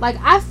I. Like,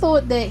 I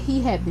thought that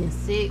he had been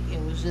sick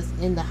and was just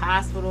in the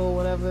hospital or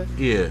whatever.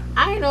 Yeah.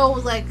 I didn't know it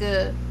was like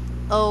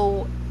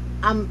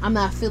I'm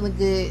not feeling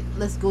good,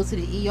 let's go to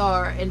the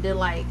ER, and then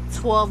like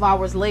 12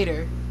 hours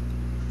later,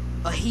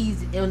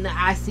 he's in the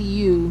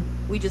ICU.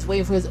 We just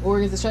waiting for his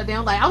organs to shut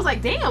down. Like, I was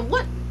like, damn,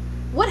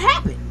 what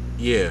happened?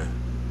 Yeah.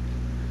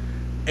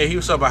 And he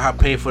was talking about how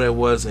painful that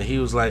was, and he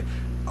was like,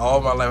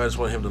 all my life I just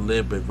wanted him to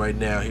live, but right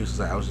now he was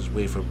like, I was just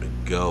waiting for him to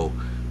go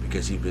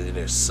because he'd been in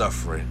there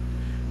suffering.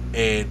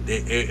 And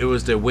it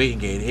was their waiting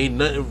game. Ain't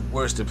nothing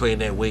worse than playing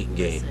that waiting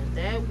game. Listen,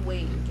 that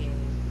waiting game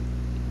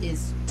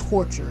is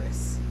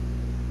torturous.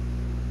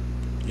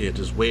 Yeah,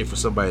 just waiting for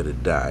somebody to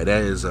die.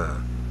 That's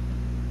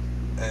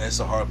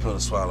a hard pill to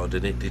swallow.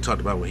 Then they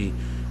talked about when he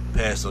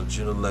passed on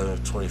June 11th,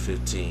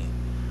 2015,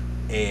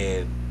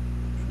 and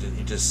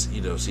you just see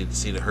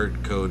the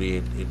hurt Cody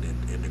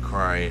and the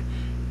crying,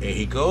 and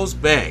he goes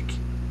back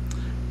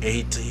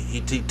and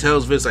he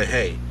tells Vince like,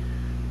 hey,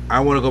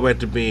 I want to go back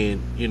to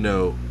being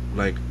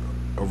like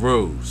a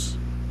Rose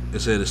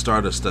instead of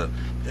Stardust stuff,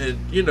 and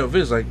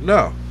Vince like,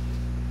 no,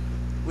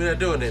 we're not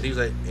doing that. He's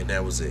like, and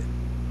that was it.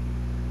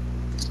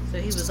 So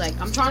he was like,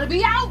 I'm trying to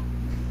be out.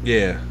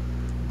 Yeah.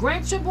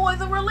 Grant your boy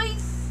the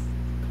release.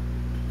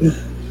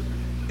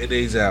 And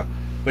he's out.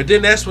 But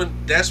then that's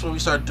when we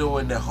start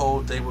doing the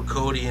whole thing with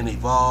Cody and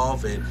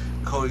Evolve, and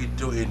Cody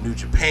doing in New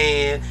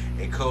Japan,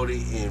 and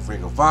Cody in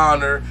Ring of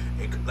Honor,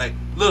 and like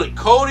literally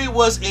Cody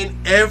was in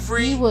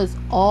every he was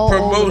all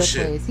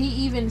promotion. Over the place. He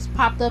even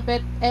popped up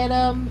at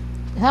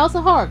House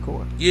of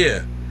Hardcore.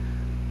 Yeah.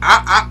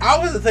 I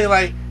was thinking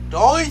like the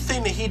only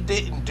thing that he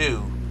didn't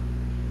do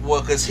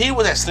was because he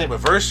was at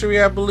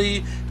Slammiversary, I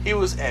believe. He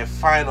was at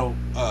Final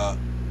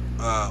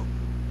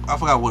I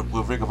forgot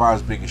what Ring of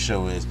Honor's biggest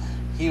show is.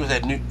 He was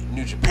at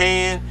New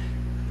Japan.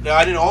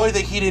 Now, the only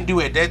thing he didn't do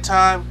at that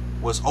time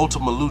was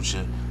Ultima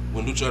Lucha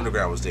when Lucha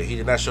Underground was there. He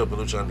did not show up at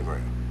Lucha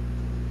Underground.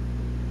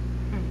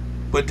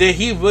 But then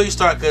he really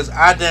started, because when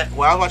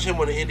I was watching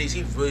him on the Indies,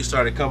 he really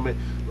started coming,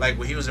 like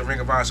when he was in Ring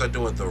of Honor, started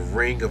doing the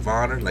Ring of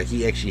Honor. Like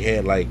he actually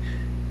had like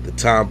the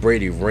Tom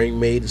Brady ring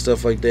made and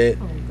stuff like that.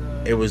 Oh,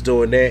 God. It was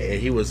doing that,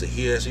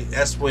 and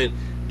that's when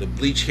the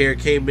bleach hair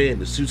came in,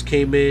 the suits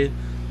came in.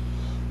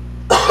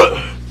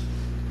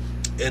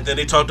 And then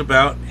they talked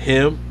about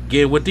him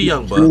getting with the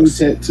Young Bucks.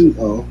 Tattoo,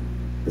 oh.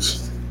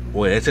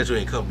 Boy, that tattoo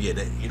ain't come yet.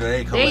 That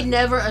ain't come. They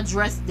never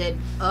addressed that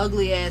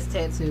ugly ass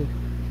tattoo.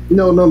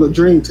 No, the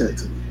dream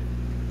tattoo.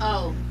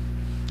 Oh.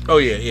 Oh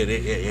yeah,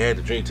 they had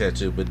the dream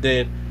tattoo, but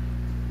then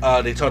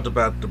they talked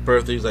about the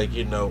birthday. He's like,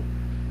 we know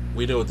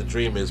what the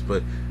dream is,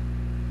 but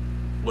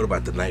what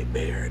about the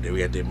nightmare? Then we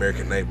got the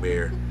American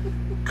Nightmare,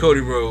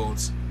 Cody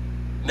Rhodes.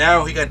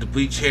 Now he got the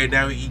bleach hair.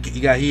 Now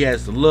he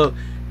has the look.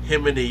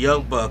 Him and the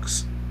Young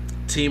Bucks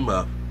team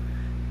up,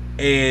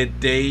 and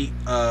they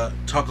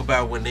talk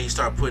about when they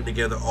start putting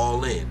together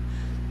All In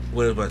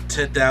with about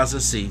 10,000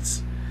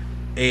 seats,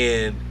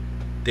 and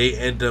they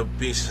end up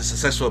being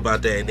successful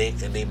about that, and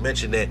they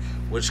mentioned that,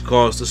 which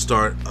caused the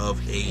start of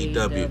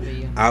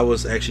AEW. I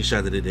was actually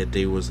shocked that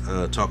they was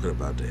talking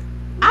about that.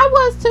 I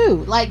was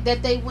too, like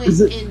that they went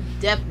in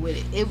depth with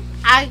it.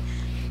 I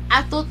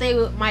thought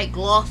they might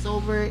gloss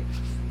over it,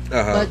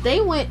 but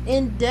they went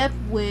in depth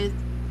with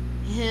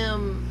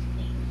him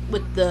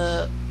with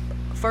the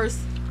first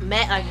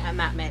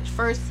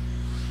first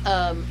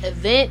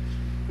event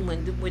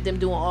with them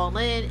doing All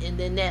In, and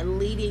then that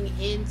leading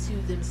into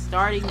them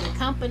starting the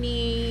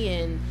company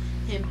and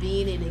him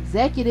being an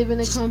executive in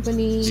the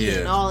company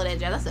and all of that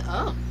jazz. I said,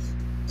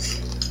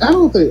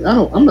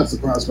 oh, I'm not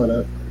surprised by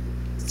that.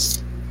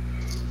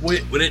 Well,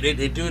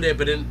 they do that,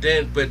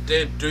 but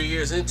then 3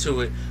 years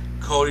into it,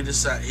 Cody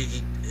decided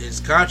his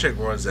contract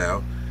runs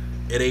out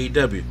at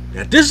AEW.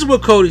 Now this is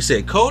what Cody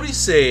said. Cody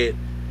said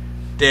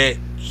that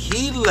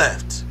he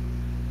left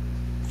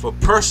for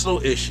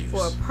personal issues.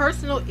 For a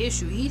personal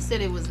issue. He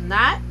said it was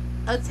not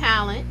a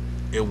talent.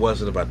 It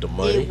wasn't about the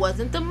money. It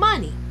wasn't the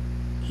money.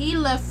 He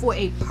left for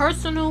a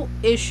personal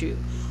issue,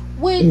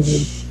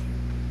 which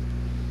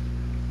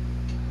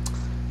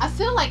I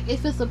feel like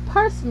if it's a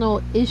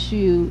personal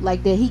issue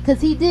like that,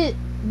 because he did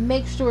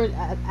make sure,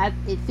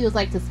 it feels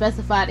like to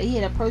specify that he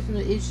had a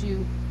personal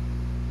issue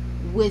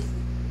with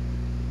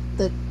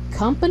the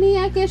company,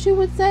 I guess you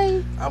would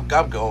say. I'm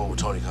going with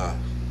Tony Khan.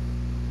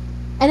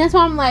 And that's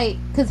why I'm like,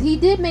 because he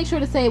did make sure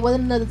to say it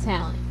wasn't another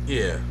talent.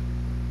 Yeah.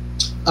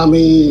 I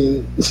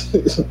mean,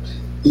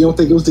 you don't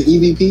think it was the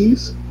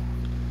EVPs?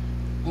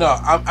 No,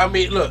 I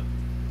mean, look,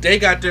 they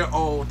got their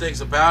own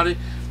things about it,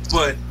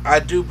 but I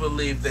do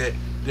believe that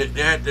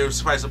there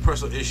was a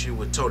personal issue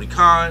with Tony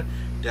Khan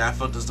that I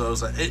felt as though it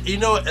was like,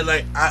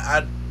 like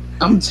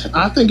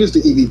I think it's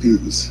the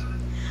EVPs.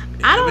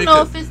 I don't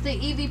know if it's the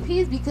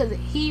EVPs because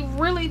he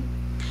really,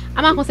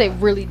 I'm not gonna say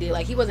really did,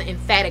 like he wasn't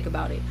emphatic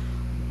about it,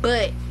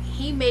 but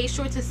he made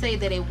sure to say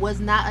that it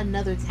was not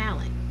another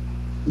talent.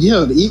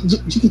 Yeah, you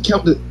can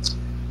count the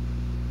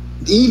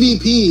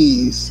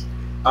EVPs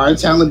are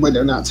talent, but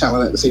they're not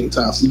talent at the same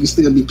time. So you can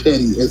still be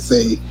petty and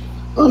say,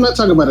 "Oh, I'm not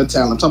talking about a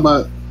talent. I'm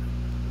talking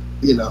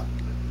about,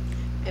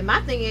 And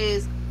my thing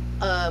is,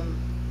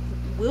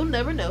 we'll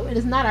never know, and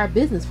it's not our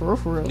business for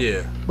real.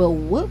 Yeah. But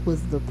what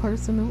was the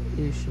personal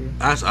issue?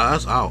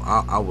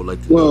 I would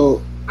like to know.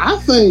 Well, I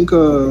think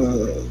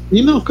because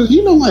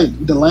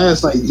like the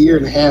last like year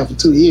and a half or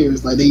 2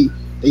 years, like they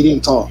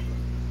didn't talk.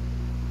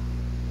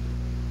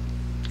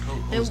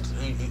 Who's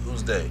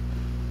they?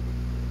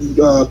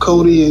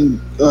 Cody and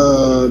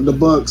the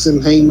Bucks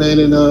and Hangman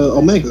and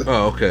Omega.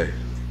 Oh, okay.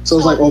 So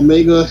it's like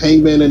Omega,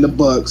 Hangman, and the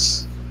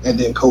Bucks, and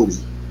then Cody.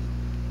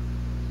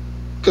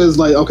 Because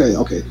like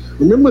okay,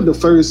 remember the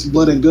first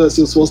Blood and Guts?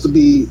 It was supposed to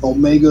be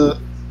Omega,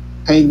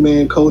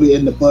 Hangman, Cody,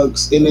 and the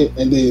Bucks in it,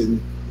 and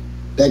then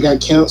that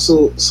got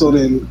canceled. So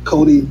then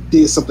Cody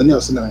did something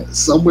else tonight.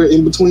 Somewhere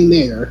in between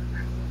there,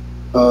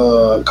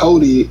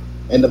 Cody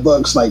and the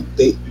Bucks, like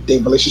their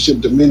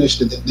relationship diminished,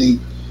 and they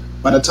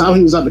by the time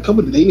he was out the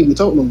company, they didn't even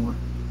talk no more.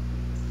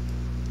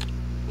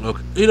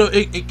 Okay,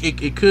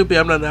 it could be.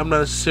 I'm not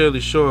necessarily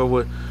sure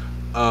what's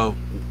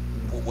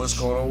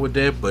going on with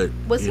that, but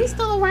was he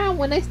still around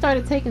when they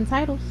started taking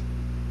titles?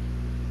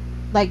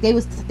 Like they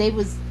was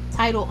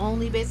title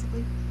only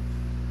basically.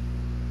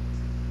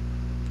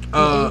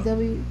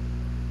 AEW.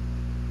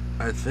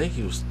 I think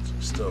he was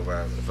still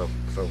around.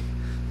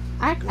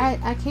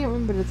 I can't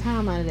remember the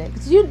timeline of that,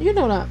 because you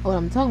know what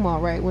I'm talking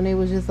about, right? When they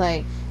was just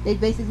like, they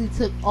basically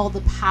took all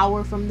the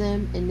power from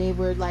them and they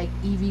were like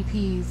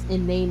EVPs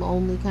in name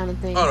only kind of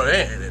thing. Oh no,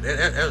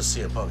 that was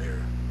CM Punk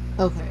era.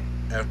 Okay.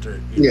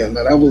 After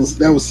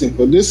that was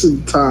simple. This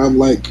is the time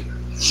like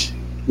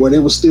where they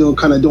were still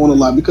kind of doing a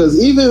lot, because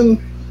even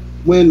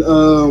when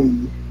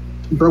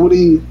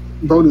Brody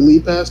Lee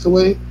passed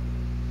away,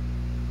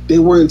 they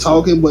weren't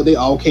talking, but they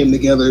all came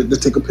together to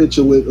take a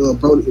picture with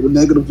Brody with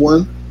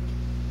 -1.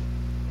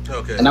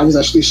 Okay. And I was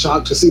actually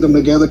shocked to see them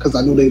together, because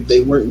I knew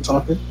they weren't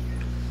talking.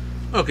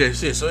 Okay,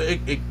 see, so it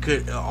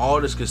could,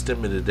 all this could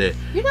stem into that.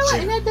 You know what?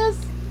 And that does,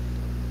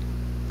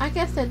 I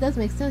guess that does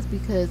make sense,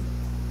 because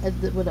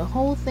when the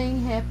whole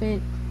thing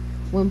happened,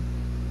 when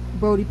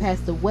Brody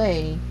passed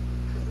away,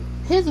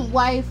 his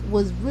wife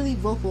was really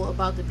vocal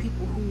about the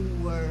people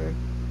who were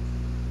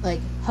like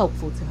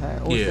helpful to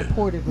her or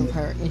supportive of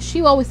her, and she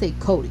would always say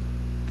Cody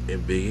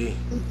and Big E.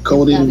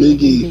 Cody and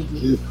Big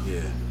E.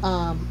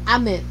 Yeah. I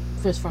meant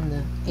just from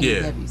the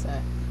AEW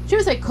side. She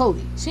would say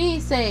Cody. She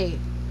didn't say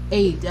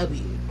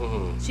AEW.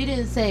 Mm-hmm. She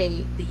didn't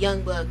say the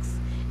Young Bucks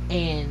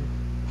and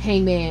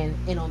Hangman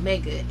and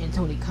Omega and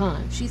Tony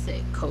Khan. She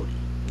said Cody.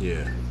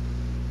 Yeah.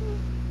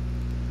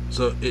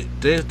 So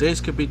they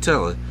could be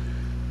telling.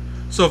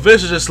 So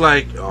Vince is just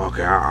like,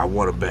 okay, I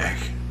want him back.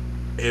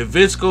 And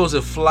Vince goes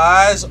and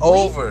flies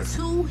over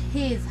to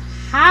his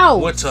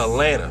house. Went to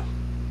Atlanta.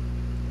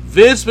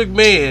 Vince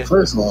McMahon.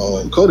 First of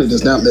all, Cody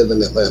does not live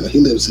in Atlanta. He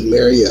lives in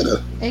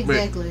Marietta.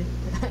 Exactly.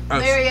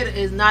 Marietta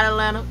is not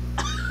Atlanta.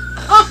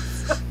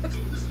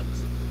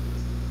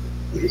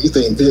 You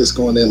think Vince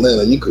going to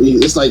Atlanta?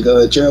 It's like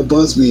Gerald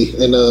Busby,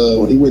 and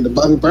when he went to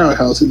Bobby Brown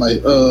house, he's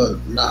like,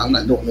 nah, I'm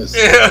not doing this.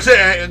 Yeah,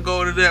 I ain't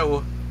going to that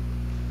one.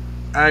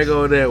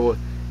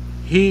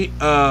 He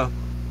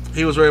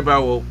was worried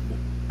about, well,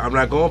 I'm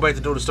not going back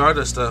to do the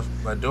Stardust stuff.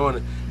 I'm not doing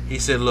it. He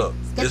said, look,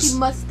 sketchy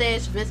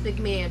mustache Vince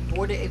McMahon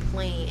boarded a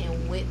plane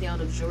and went down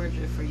to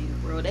Georgia for you,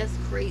 bro. That's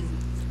crazy.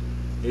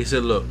 He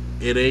said, look,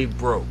 it ain't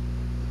broke.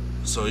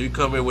 So you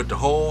come in with the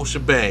whole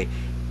shebang.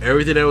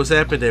 Everything that was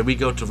happening, then we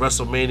go to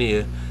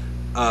WrestleMania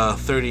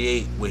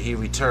 38 where he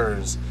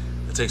returns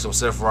and takes on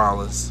Seth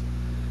Rollins,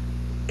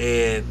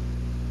 and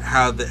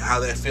how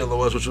that feeling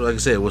was, which, like I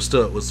said, was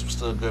still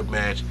a good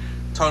match.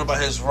 Talking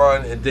about his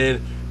run, and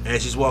then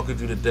as he's walking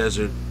through the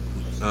desert,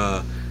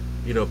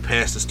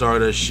 past the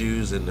Stardust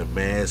shoes and the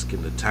mask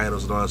and the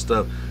titles and all that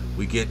stuff,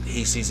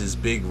 he sees his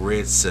big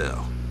red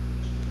cell.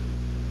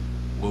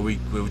 When we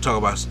talk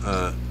about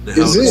the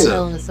Hell in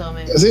a Cell.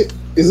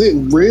 Is it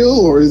real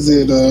or is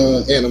it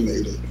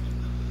animated?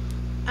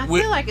 I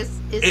feel like it's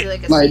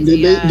like a like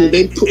CGI.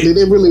 Did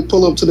they really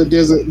pull up to the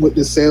desert with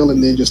the cell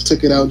and then just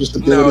took it out just to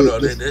build it? No,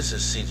 this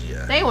is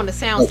CGI. They on the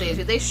soundstage.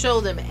 Okay. They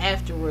show them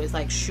afterwards,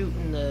 like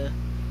shooting the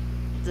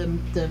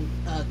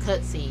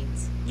cut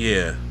scenes.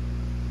 Yeah.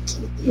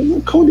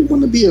 Cody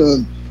want to be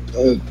a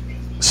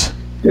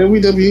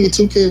WWE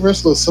 2K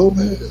wrestler so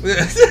bad.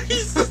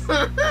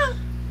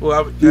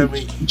 Well, I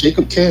mean,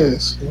 Jacob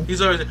Cass.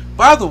 He's always.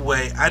 By the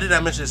way, I did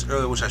not mention this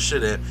earlier, which I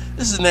should have.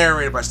 This is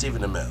narrated by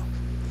Stephen Amell.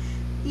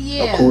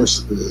 Yeah. Of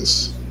course it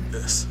is.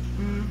 Yes.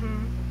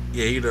 Mm-hmm.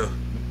 Yeah,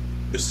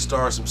 it's the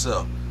stars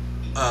himself.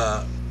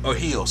 Or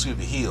Heels. And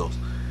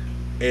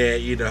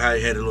how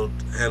he had a little.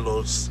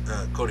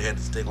 Cody had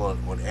this thing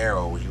on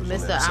Arrow when he was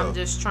Mr. on that. I'm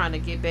just trying to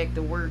get back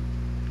to work.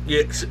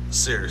 Yeah,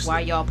 seriously. Why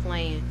y'all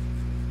playing?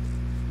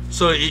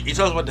 So he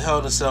talks about the Hell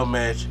in a Cell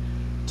match.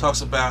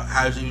 Talks about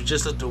how he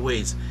just lifted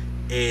weights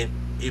and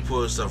he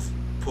pulled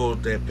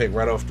that peg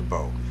right off the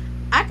bone.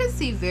 I could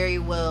see very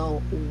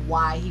well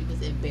why he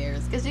was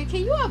embarrassed. Because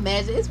can you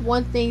imagine? It's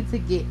one thing to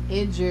get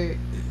injured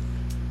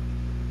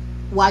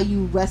while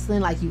you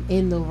wrestling, like you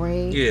in the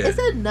ring. Yeah. It's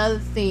another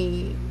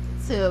thing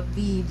to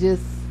be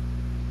just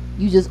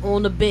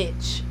on the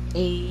bench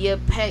and your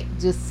pec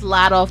just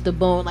slide off the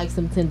bone like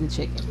some tender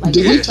chicken. Like,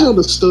 did he tell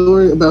the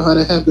story about how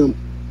that happened?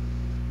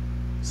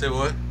 Say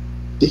what?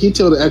 Did he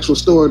tell the actual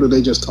story, or did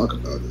they just talk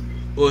about it?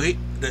 Well,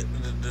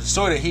 the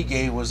story that he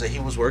gave was that he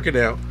was working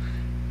out,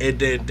 and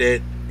then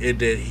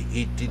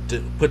he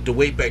put the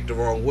weight back the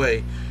wrong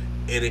way,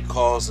 and it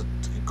caused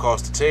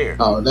the tear.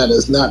 Oh, that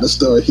is not the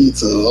story he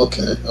told.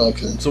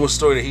 Okay. So what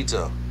story did he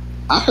tell?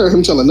 I heard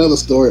him tell another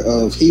story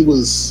of he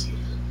was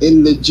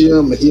in the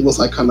gym and he was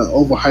like kind of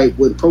overhyped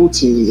with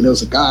protein, and there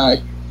was a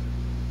guy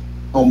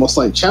almost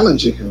like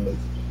challenging him.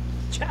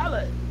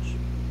 Challenge.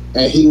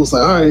 And he was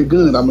like, all right,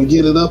 good, I'm gonna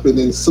get it up. And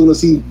then as soon as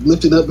he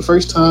lifted up the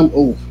first time,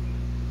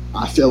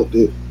 I felt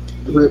it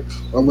rip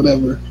or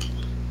whatever.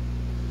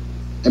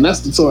 And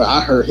that's the story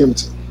I heard him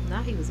tell.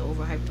 Now he was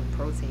overhyped on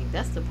protein.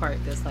 That's the part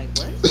that's like,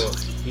 what? Well,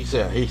 he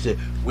said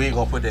we ain't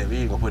gonna put that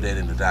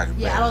in the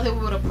documentary. Yeah, I don't think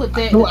we would have put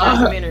that in the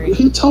documentary.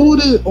 He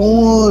told it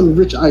on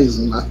Rich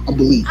Eisen, I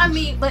believe. I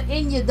mean, but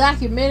in your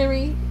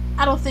documentary,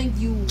 I don't think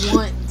you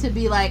want to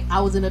be like,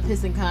 I was in a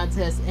pissing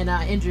contest and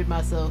I injured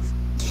myself.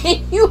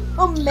 Can you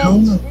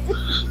imagine?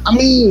 I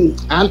mean,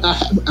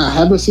 I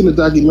haven't seen the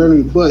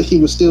documentary, but he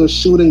was still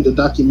shooting the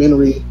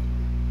documentary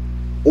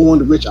on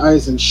the Rich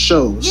Eisen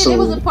show. Yeah, so there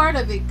was a part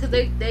of it because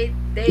they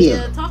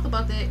talk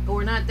about that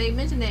or not. They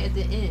mentioned that at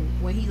the end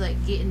when he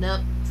like getting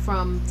up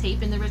from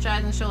taping the Rich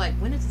Eisen show. Like,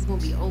 when is this gonna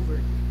be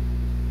over?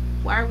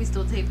 Why are we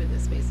still taping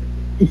this,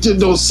 basically?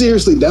 No,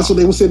 seriously, that's what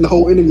they were saying the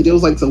whole interview. They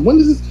was like, so when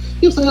is this?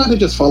 He was like, oh, they're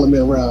just following me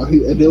around.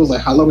 And they was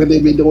like, how long have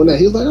they been doing that?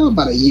 He was like, oh,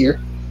 about a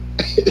year.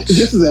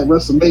 This is at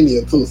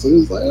WrestleMania too, so he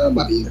was like, oh,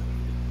 about a year.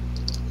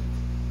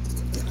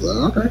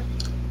 Like, okay.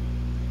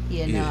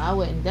 Yeah, no, I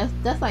wouldn't.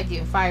 That's like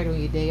getting fired on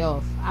your day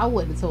off. I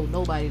wouldn't have told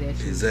nobody that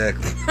shit.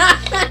 Exactly.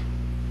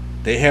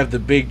 They have the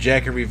big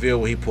jacket reveal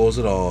when he pulls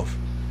it off,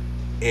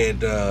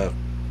 and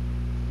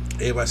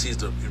everybody sees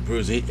the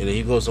bruise, and then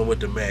he goes on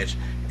with the match.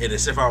 And then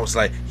Seth Rollins was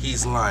like,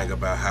 he's lying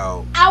about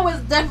how. I was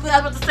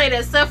about to say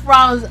that Seth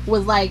Rollins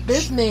was like,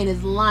 this man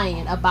is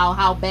lying about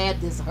how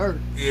bad this hurt.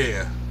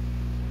 Yeah.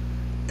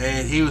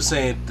 And he was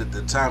saying that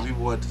the time he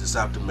wanted to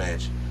stop the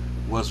match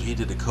was when he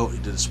did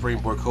the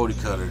springboard Cody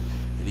cutter,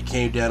 and he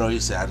came down on. He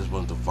said, I just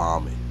wanted to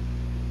vomit,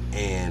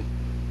 and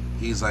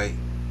he's like,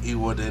 he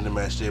wanted to end the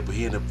match there, but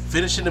he ended up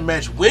finishing the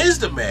match, wins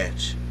the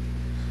match,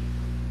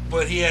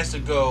 but he has to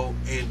go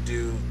and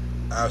do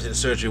obviously the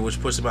surgery, which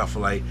puts him out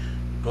for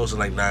goes to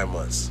 9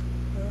 months.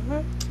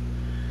 Mm-hmm.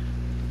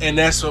 And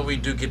that's when we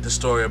do get the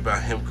story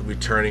about him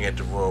returning at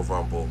the Royal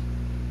Rumble,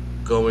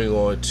 going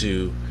on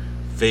to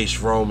face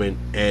Roman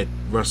at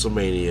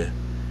WrestleMania,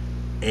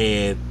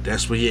 and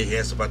that's when he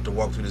has about to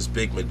walk through this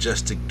big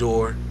majestic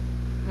door.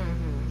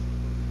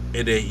 Mm-hmm.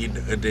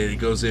 And then he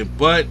goes in,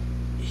 but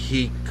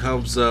he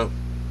comes up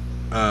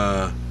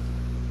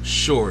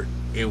short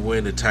and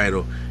win the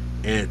title,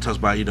 and it talks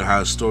about how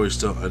his story is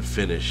still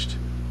unfinished.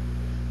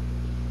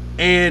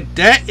 And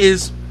that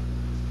is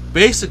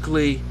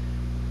basically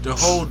the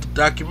whole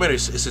documentary.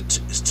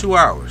 It's 2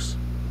 hours.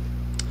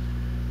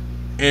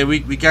 And we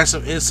got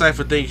some insight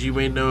for things you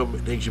may know,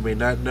 things you may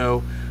not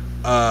know.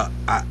 I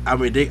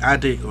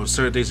think on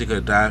certain things they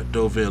could have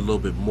dove in a little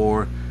bit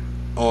more,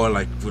 or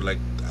the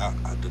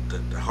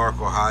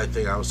hardcore high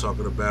thing I was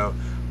talking about,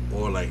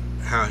 or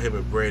how him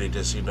and Brady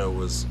just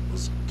was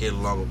getting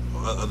along,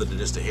 other than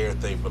just the hair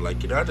thing. But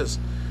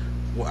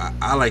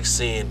I like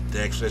seeing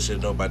the explanation,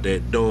 know about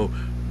that,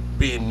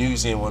 being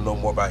newsy and want to know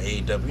more about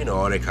AEW,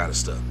 all that kind of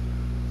stuff.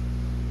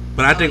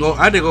 But I think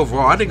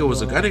overall, I think it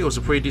was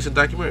a pretty decent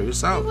documentary. It was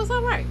solid. It was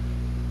alright.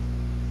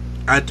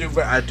 I do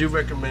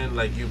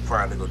recommend you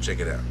probably go check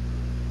it out.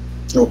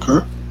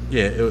 Okay.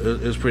 Yeah,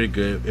 it was pretty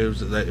good. It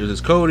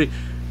was Cody,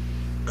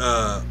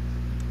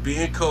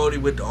 being Cody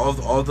with all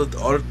the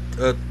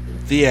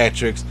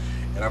theatrics,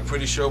 and I'm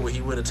pretty sure when he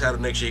win the title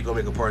next year, he's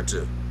gonna make a part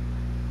 2.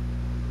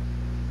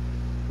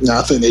 No,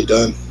 I think they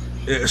done.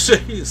 Yeah,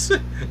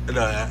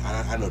 no,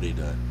 I know they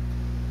done.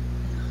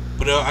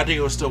 But I think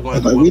it was still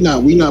going. We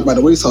not by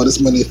the way, so this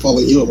money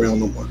following you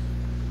around no more.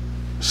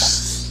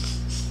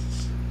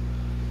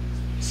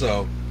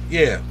 So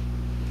yeah,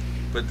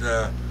 but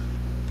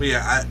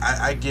yeah,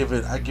 I give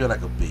it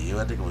like a B.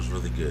 I think it was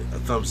really good. A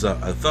thumbs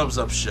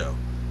up show.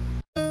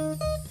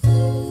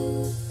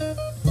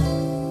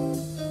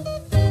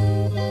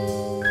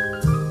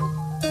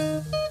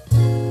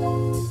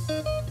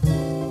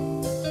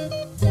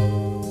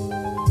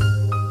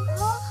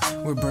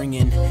 We're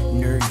bringing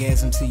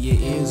nerdgasm to your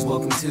ears.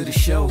 Welcome to the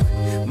show.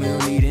 We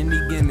don't need any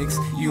gimmicks,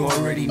 you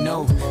already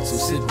know. So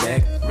sit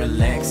back,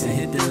 relax, and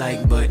hit the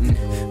like button.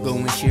 Go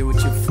and share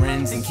with your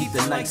friends and keep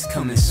the likes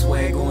coming.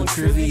 Swag on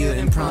trivia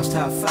and prompts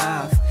top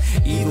 5.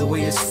 Either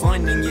way, it's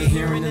fun and you're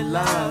hearing it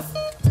live.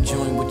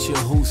 Join with your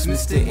host,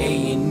 Mr.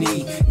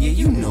 A&E. Yeah,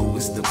 you know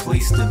it's the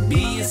place to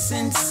be. It's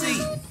NC.